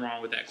 There's nothing wrong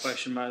with that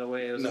question, by the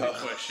way. It was a good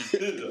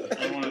question. I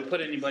don't want to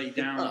put anybody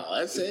down. Oh,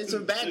 it's a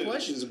bad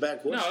question. It's a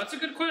bad question. No, it's a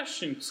good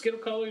question. Skittle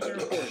colors are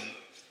important.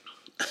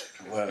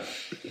 Wow.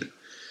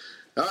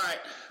 All right.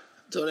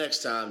 Until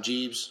next time,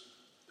 Jeeves.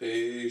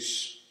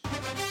 Peace.